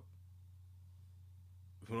Jay,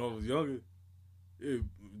 when I was younger? Yeah,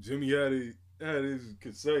 Jimmy had his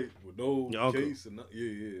cassette with no case and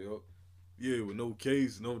with no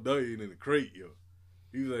case, no nothing in the crate, yo.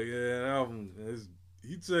 He was like, that album.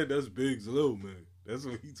 He said that's Big's Lil Man. That's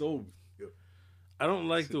what he told me. I don't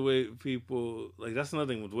like the way people, like, that's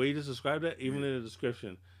another thing. With the way you just described that, even in the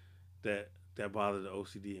description, that that bother the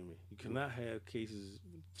OCD in me. You cannot have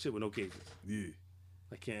shit with no cases. Yeah.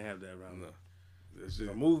 I can't have that around. No. That's it.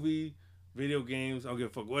 A movie, video games, I don't give a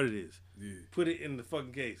fuck what it is. Yeah. Put it in the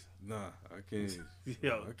fucking case. Nah, I can't.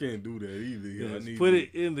 Yo. I can't do that either. Yes, put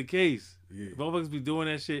it in the case. Yeah. Motherfuckers be doing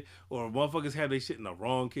that shit, or motherfuckers have their shit in the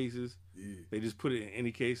wrong cases. Yeah. They just put it in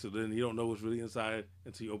any case, so then you don't know what's really inside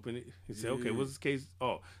until you open it. You say, okay, what's this case?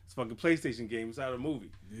 Oh, it's a fucking PlayStation game inside a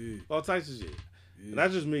movie. Yeah. All types of shit. Yeah. And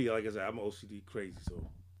that's just me. Like I said, I'm OCD crazy, so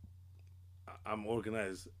I'm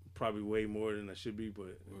organized probably way more than I should be,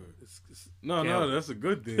 but no, that's a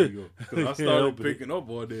good thing, yo. Because I started picking up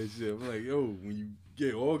all that shit. I'm like, yo, when you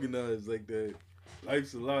get organized like that,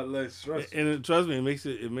 life's a lot less stressful. And trust me, it makes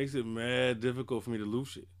it mad difficult for me to lose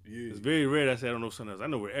shit. Yeah. It's very rare that I say I don't know something else. I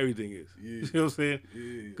know where everything is. Yeah. You know what I'm saying?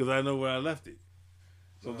 Yeah. Because I know where I left it.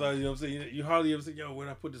 Sometimes, you know what I'm saying? You hardly ever say, yo, where'd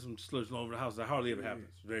I put this? Some sludge all over the house. That hardly ever happens.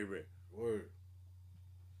 It's very rare. Word.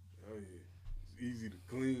 Oh, yeah. It's easy to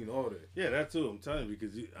clean, all that. Yeah, that too. I'm telling you,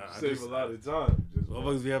 because I save a lot of time.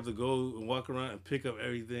 Motherfuckers, you have to go and walk around and pick up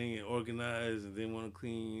everything and organize and then want to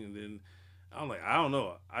clean. And then I'm like, I don't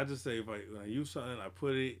know. I just say when I use something, I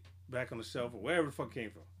put it back on the shelf or wherever the fuck it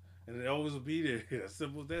came from. And it always will be there. As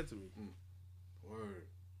simple as that to me. Word.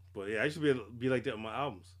 But yeah, I used to be like that with my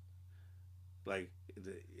albums. Like,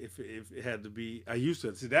 if it had to be, I used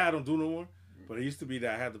to. See, that I don't do no more. But it used to be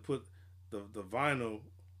that I had to put the vinyl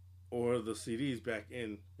or the CDs back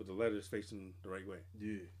in with the letters facing the right way.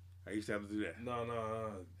 Yeah. I used to have to do that. Nah.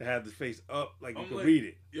 It had to face up like you could like, read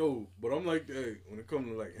it. Yo, but I'm like that when it comes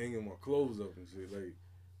to like hanging my clothes up and shit. Like,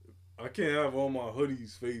 I can't have all my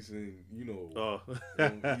hoodies facing, you know.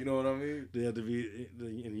 You know what I mean? They have to be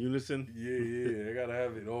in unison. Yeah. I gotta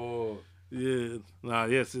have it all. Yeah. Nah,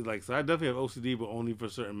 yes. So I definitely have OCD, but only for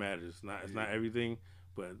certain matters. It's not everything,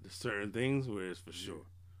 but certain things where it's for sure.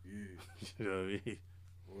 Yeah. You know what I mean?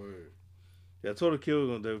 Word. Yeah, I told the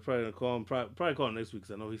kid they were probably gonna call him. Probably call him next week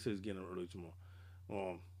because I know he says he's getting him early tomorrow.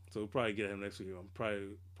 So we'll probably get him next week. I'm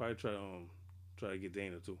probably try to get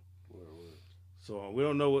Dana too. Word. So we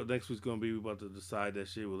don't know what next week's gonna be. We're about to decide that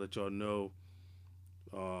shit. We'll let y'all know.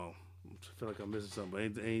 I feel like I'm missing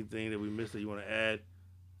something. But anything that we missed that you want to add?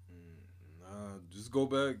 Nah, just go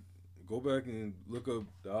back and look up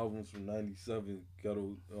the albums from '97.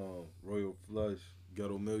 Ghetto, Royal Flush,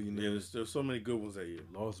 Ghetto Millionaire. Yeah, there's so many good ones that year.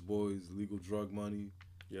 Lost Boys, Legal Drug Money.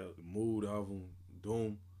 Yeah, the Mood album,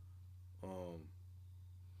 Doom.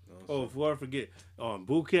 Before I forget,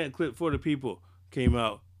 Boot Camp Clip for the People came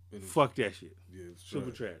out. Fuck that shit. Yeah, it's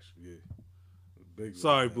super trash. Yeah, big.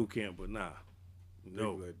 Sorry, Boot Camp, but nah,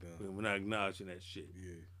 no, we're not acknowledging that shit.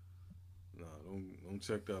 Yeah, nah, don't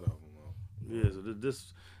check that album out. Yeah, so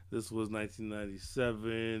this was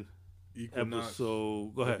 1997 Equinox,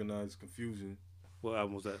 episode. Go ahead. Organized Confusion. What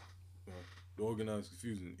album was that? The Organized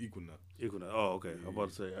Confusion, Equinox. Oh, okay. I'm about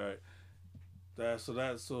to say, all right. That's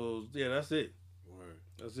it. Word.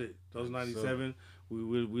 That's it. That was 97.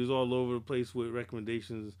 We was all over the place with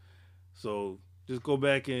recommendations. So just go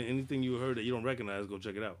back and anything you heard that you don't recognize, go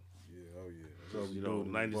check it out. Yeah, you know,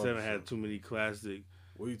 97 had too many classic.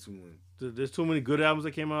 Way too many. There's too many good albums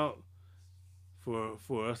that came out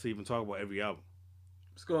for us to even talk about every album.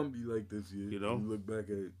 It's gonna be like this year. You know, you look back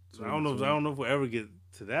at. I don't know if we'll ever get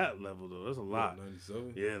to that level though. That's a lot.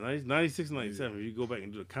 97. Yeah, 96, 97. If you go back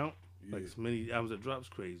and do the count, like as many albums that drops,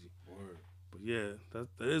 crazy. Word. But yeah, that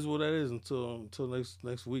is what that is until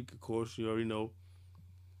next week. Of course, you already know.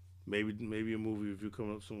 Maybe a movie review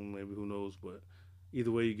coming up soon. Maybe, who knows? But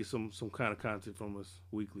either way, you get some kind of content from us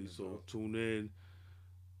weekly. So tune in,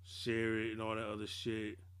 share it, and all that other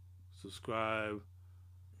shit. Subscribe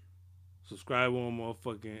on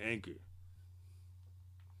motherfucking Anchor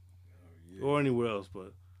or anywhere else,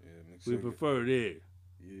 but we prefer there.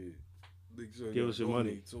 Yeah, make sure give us your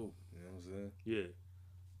money too. You know what I'm saying? Yeah,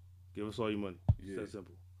 give us all your money. It's that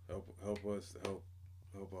simple. Help us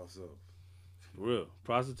help ourselves. For real,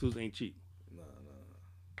 prostitutes ain't cheap. Nah.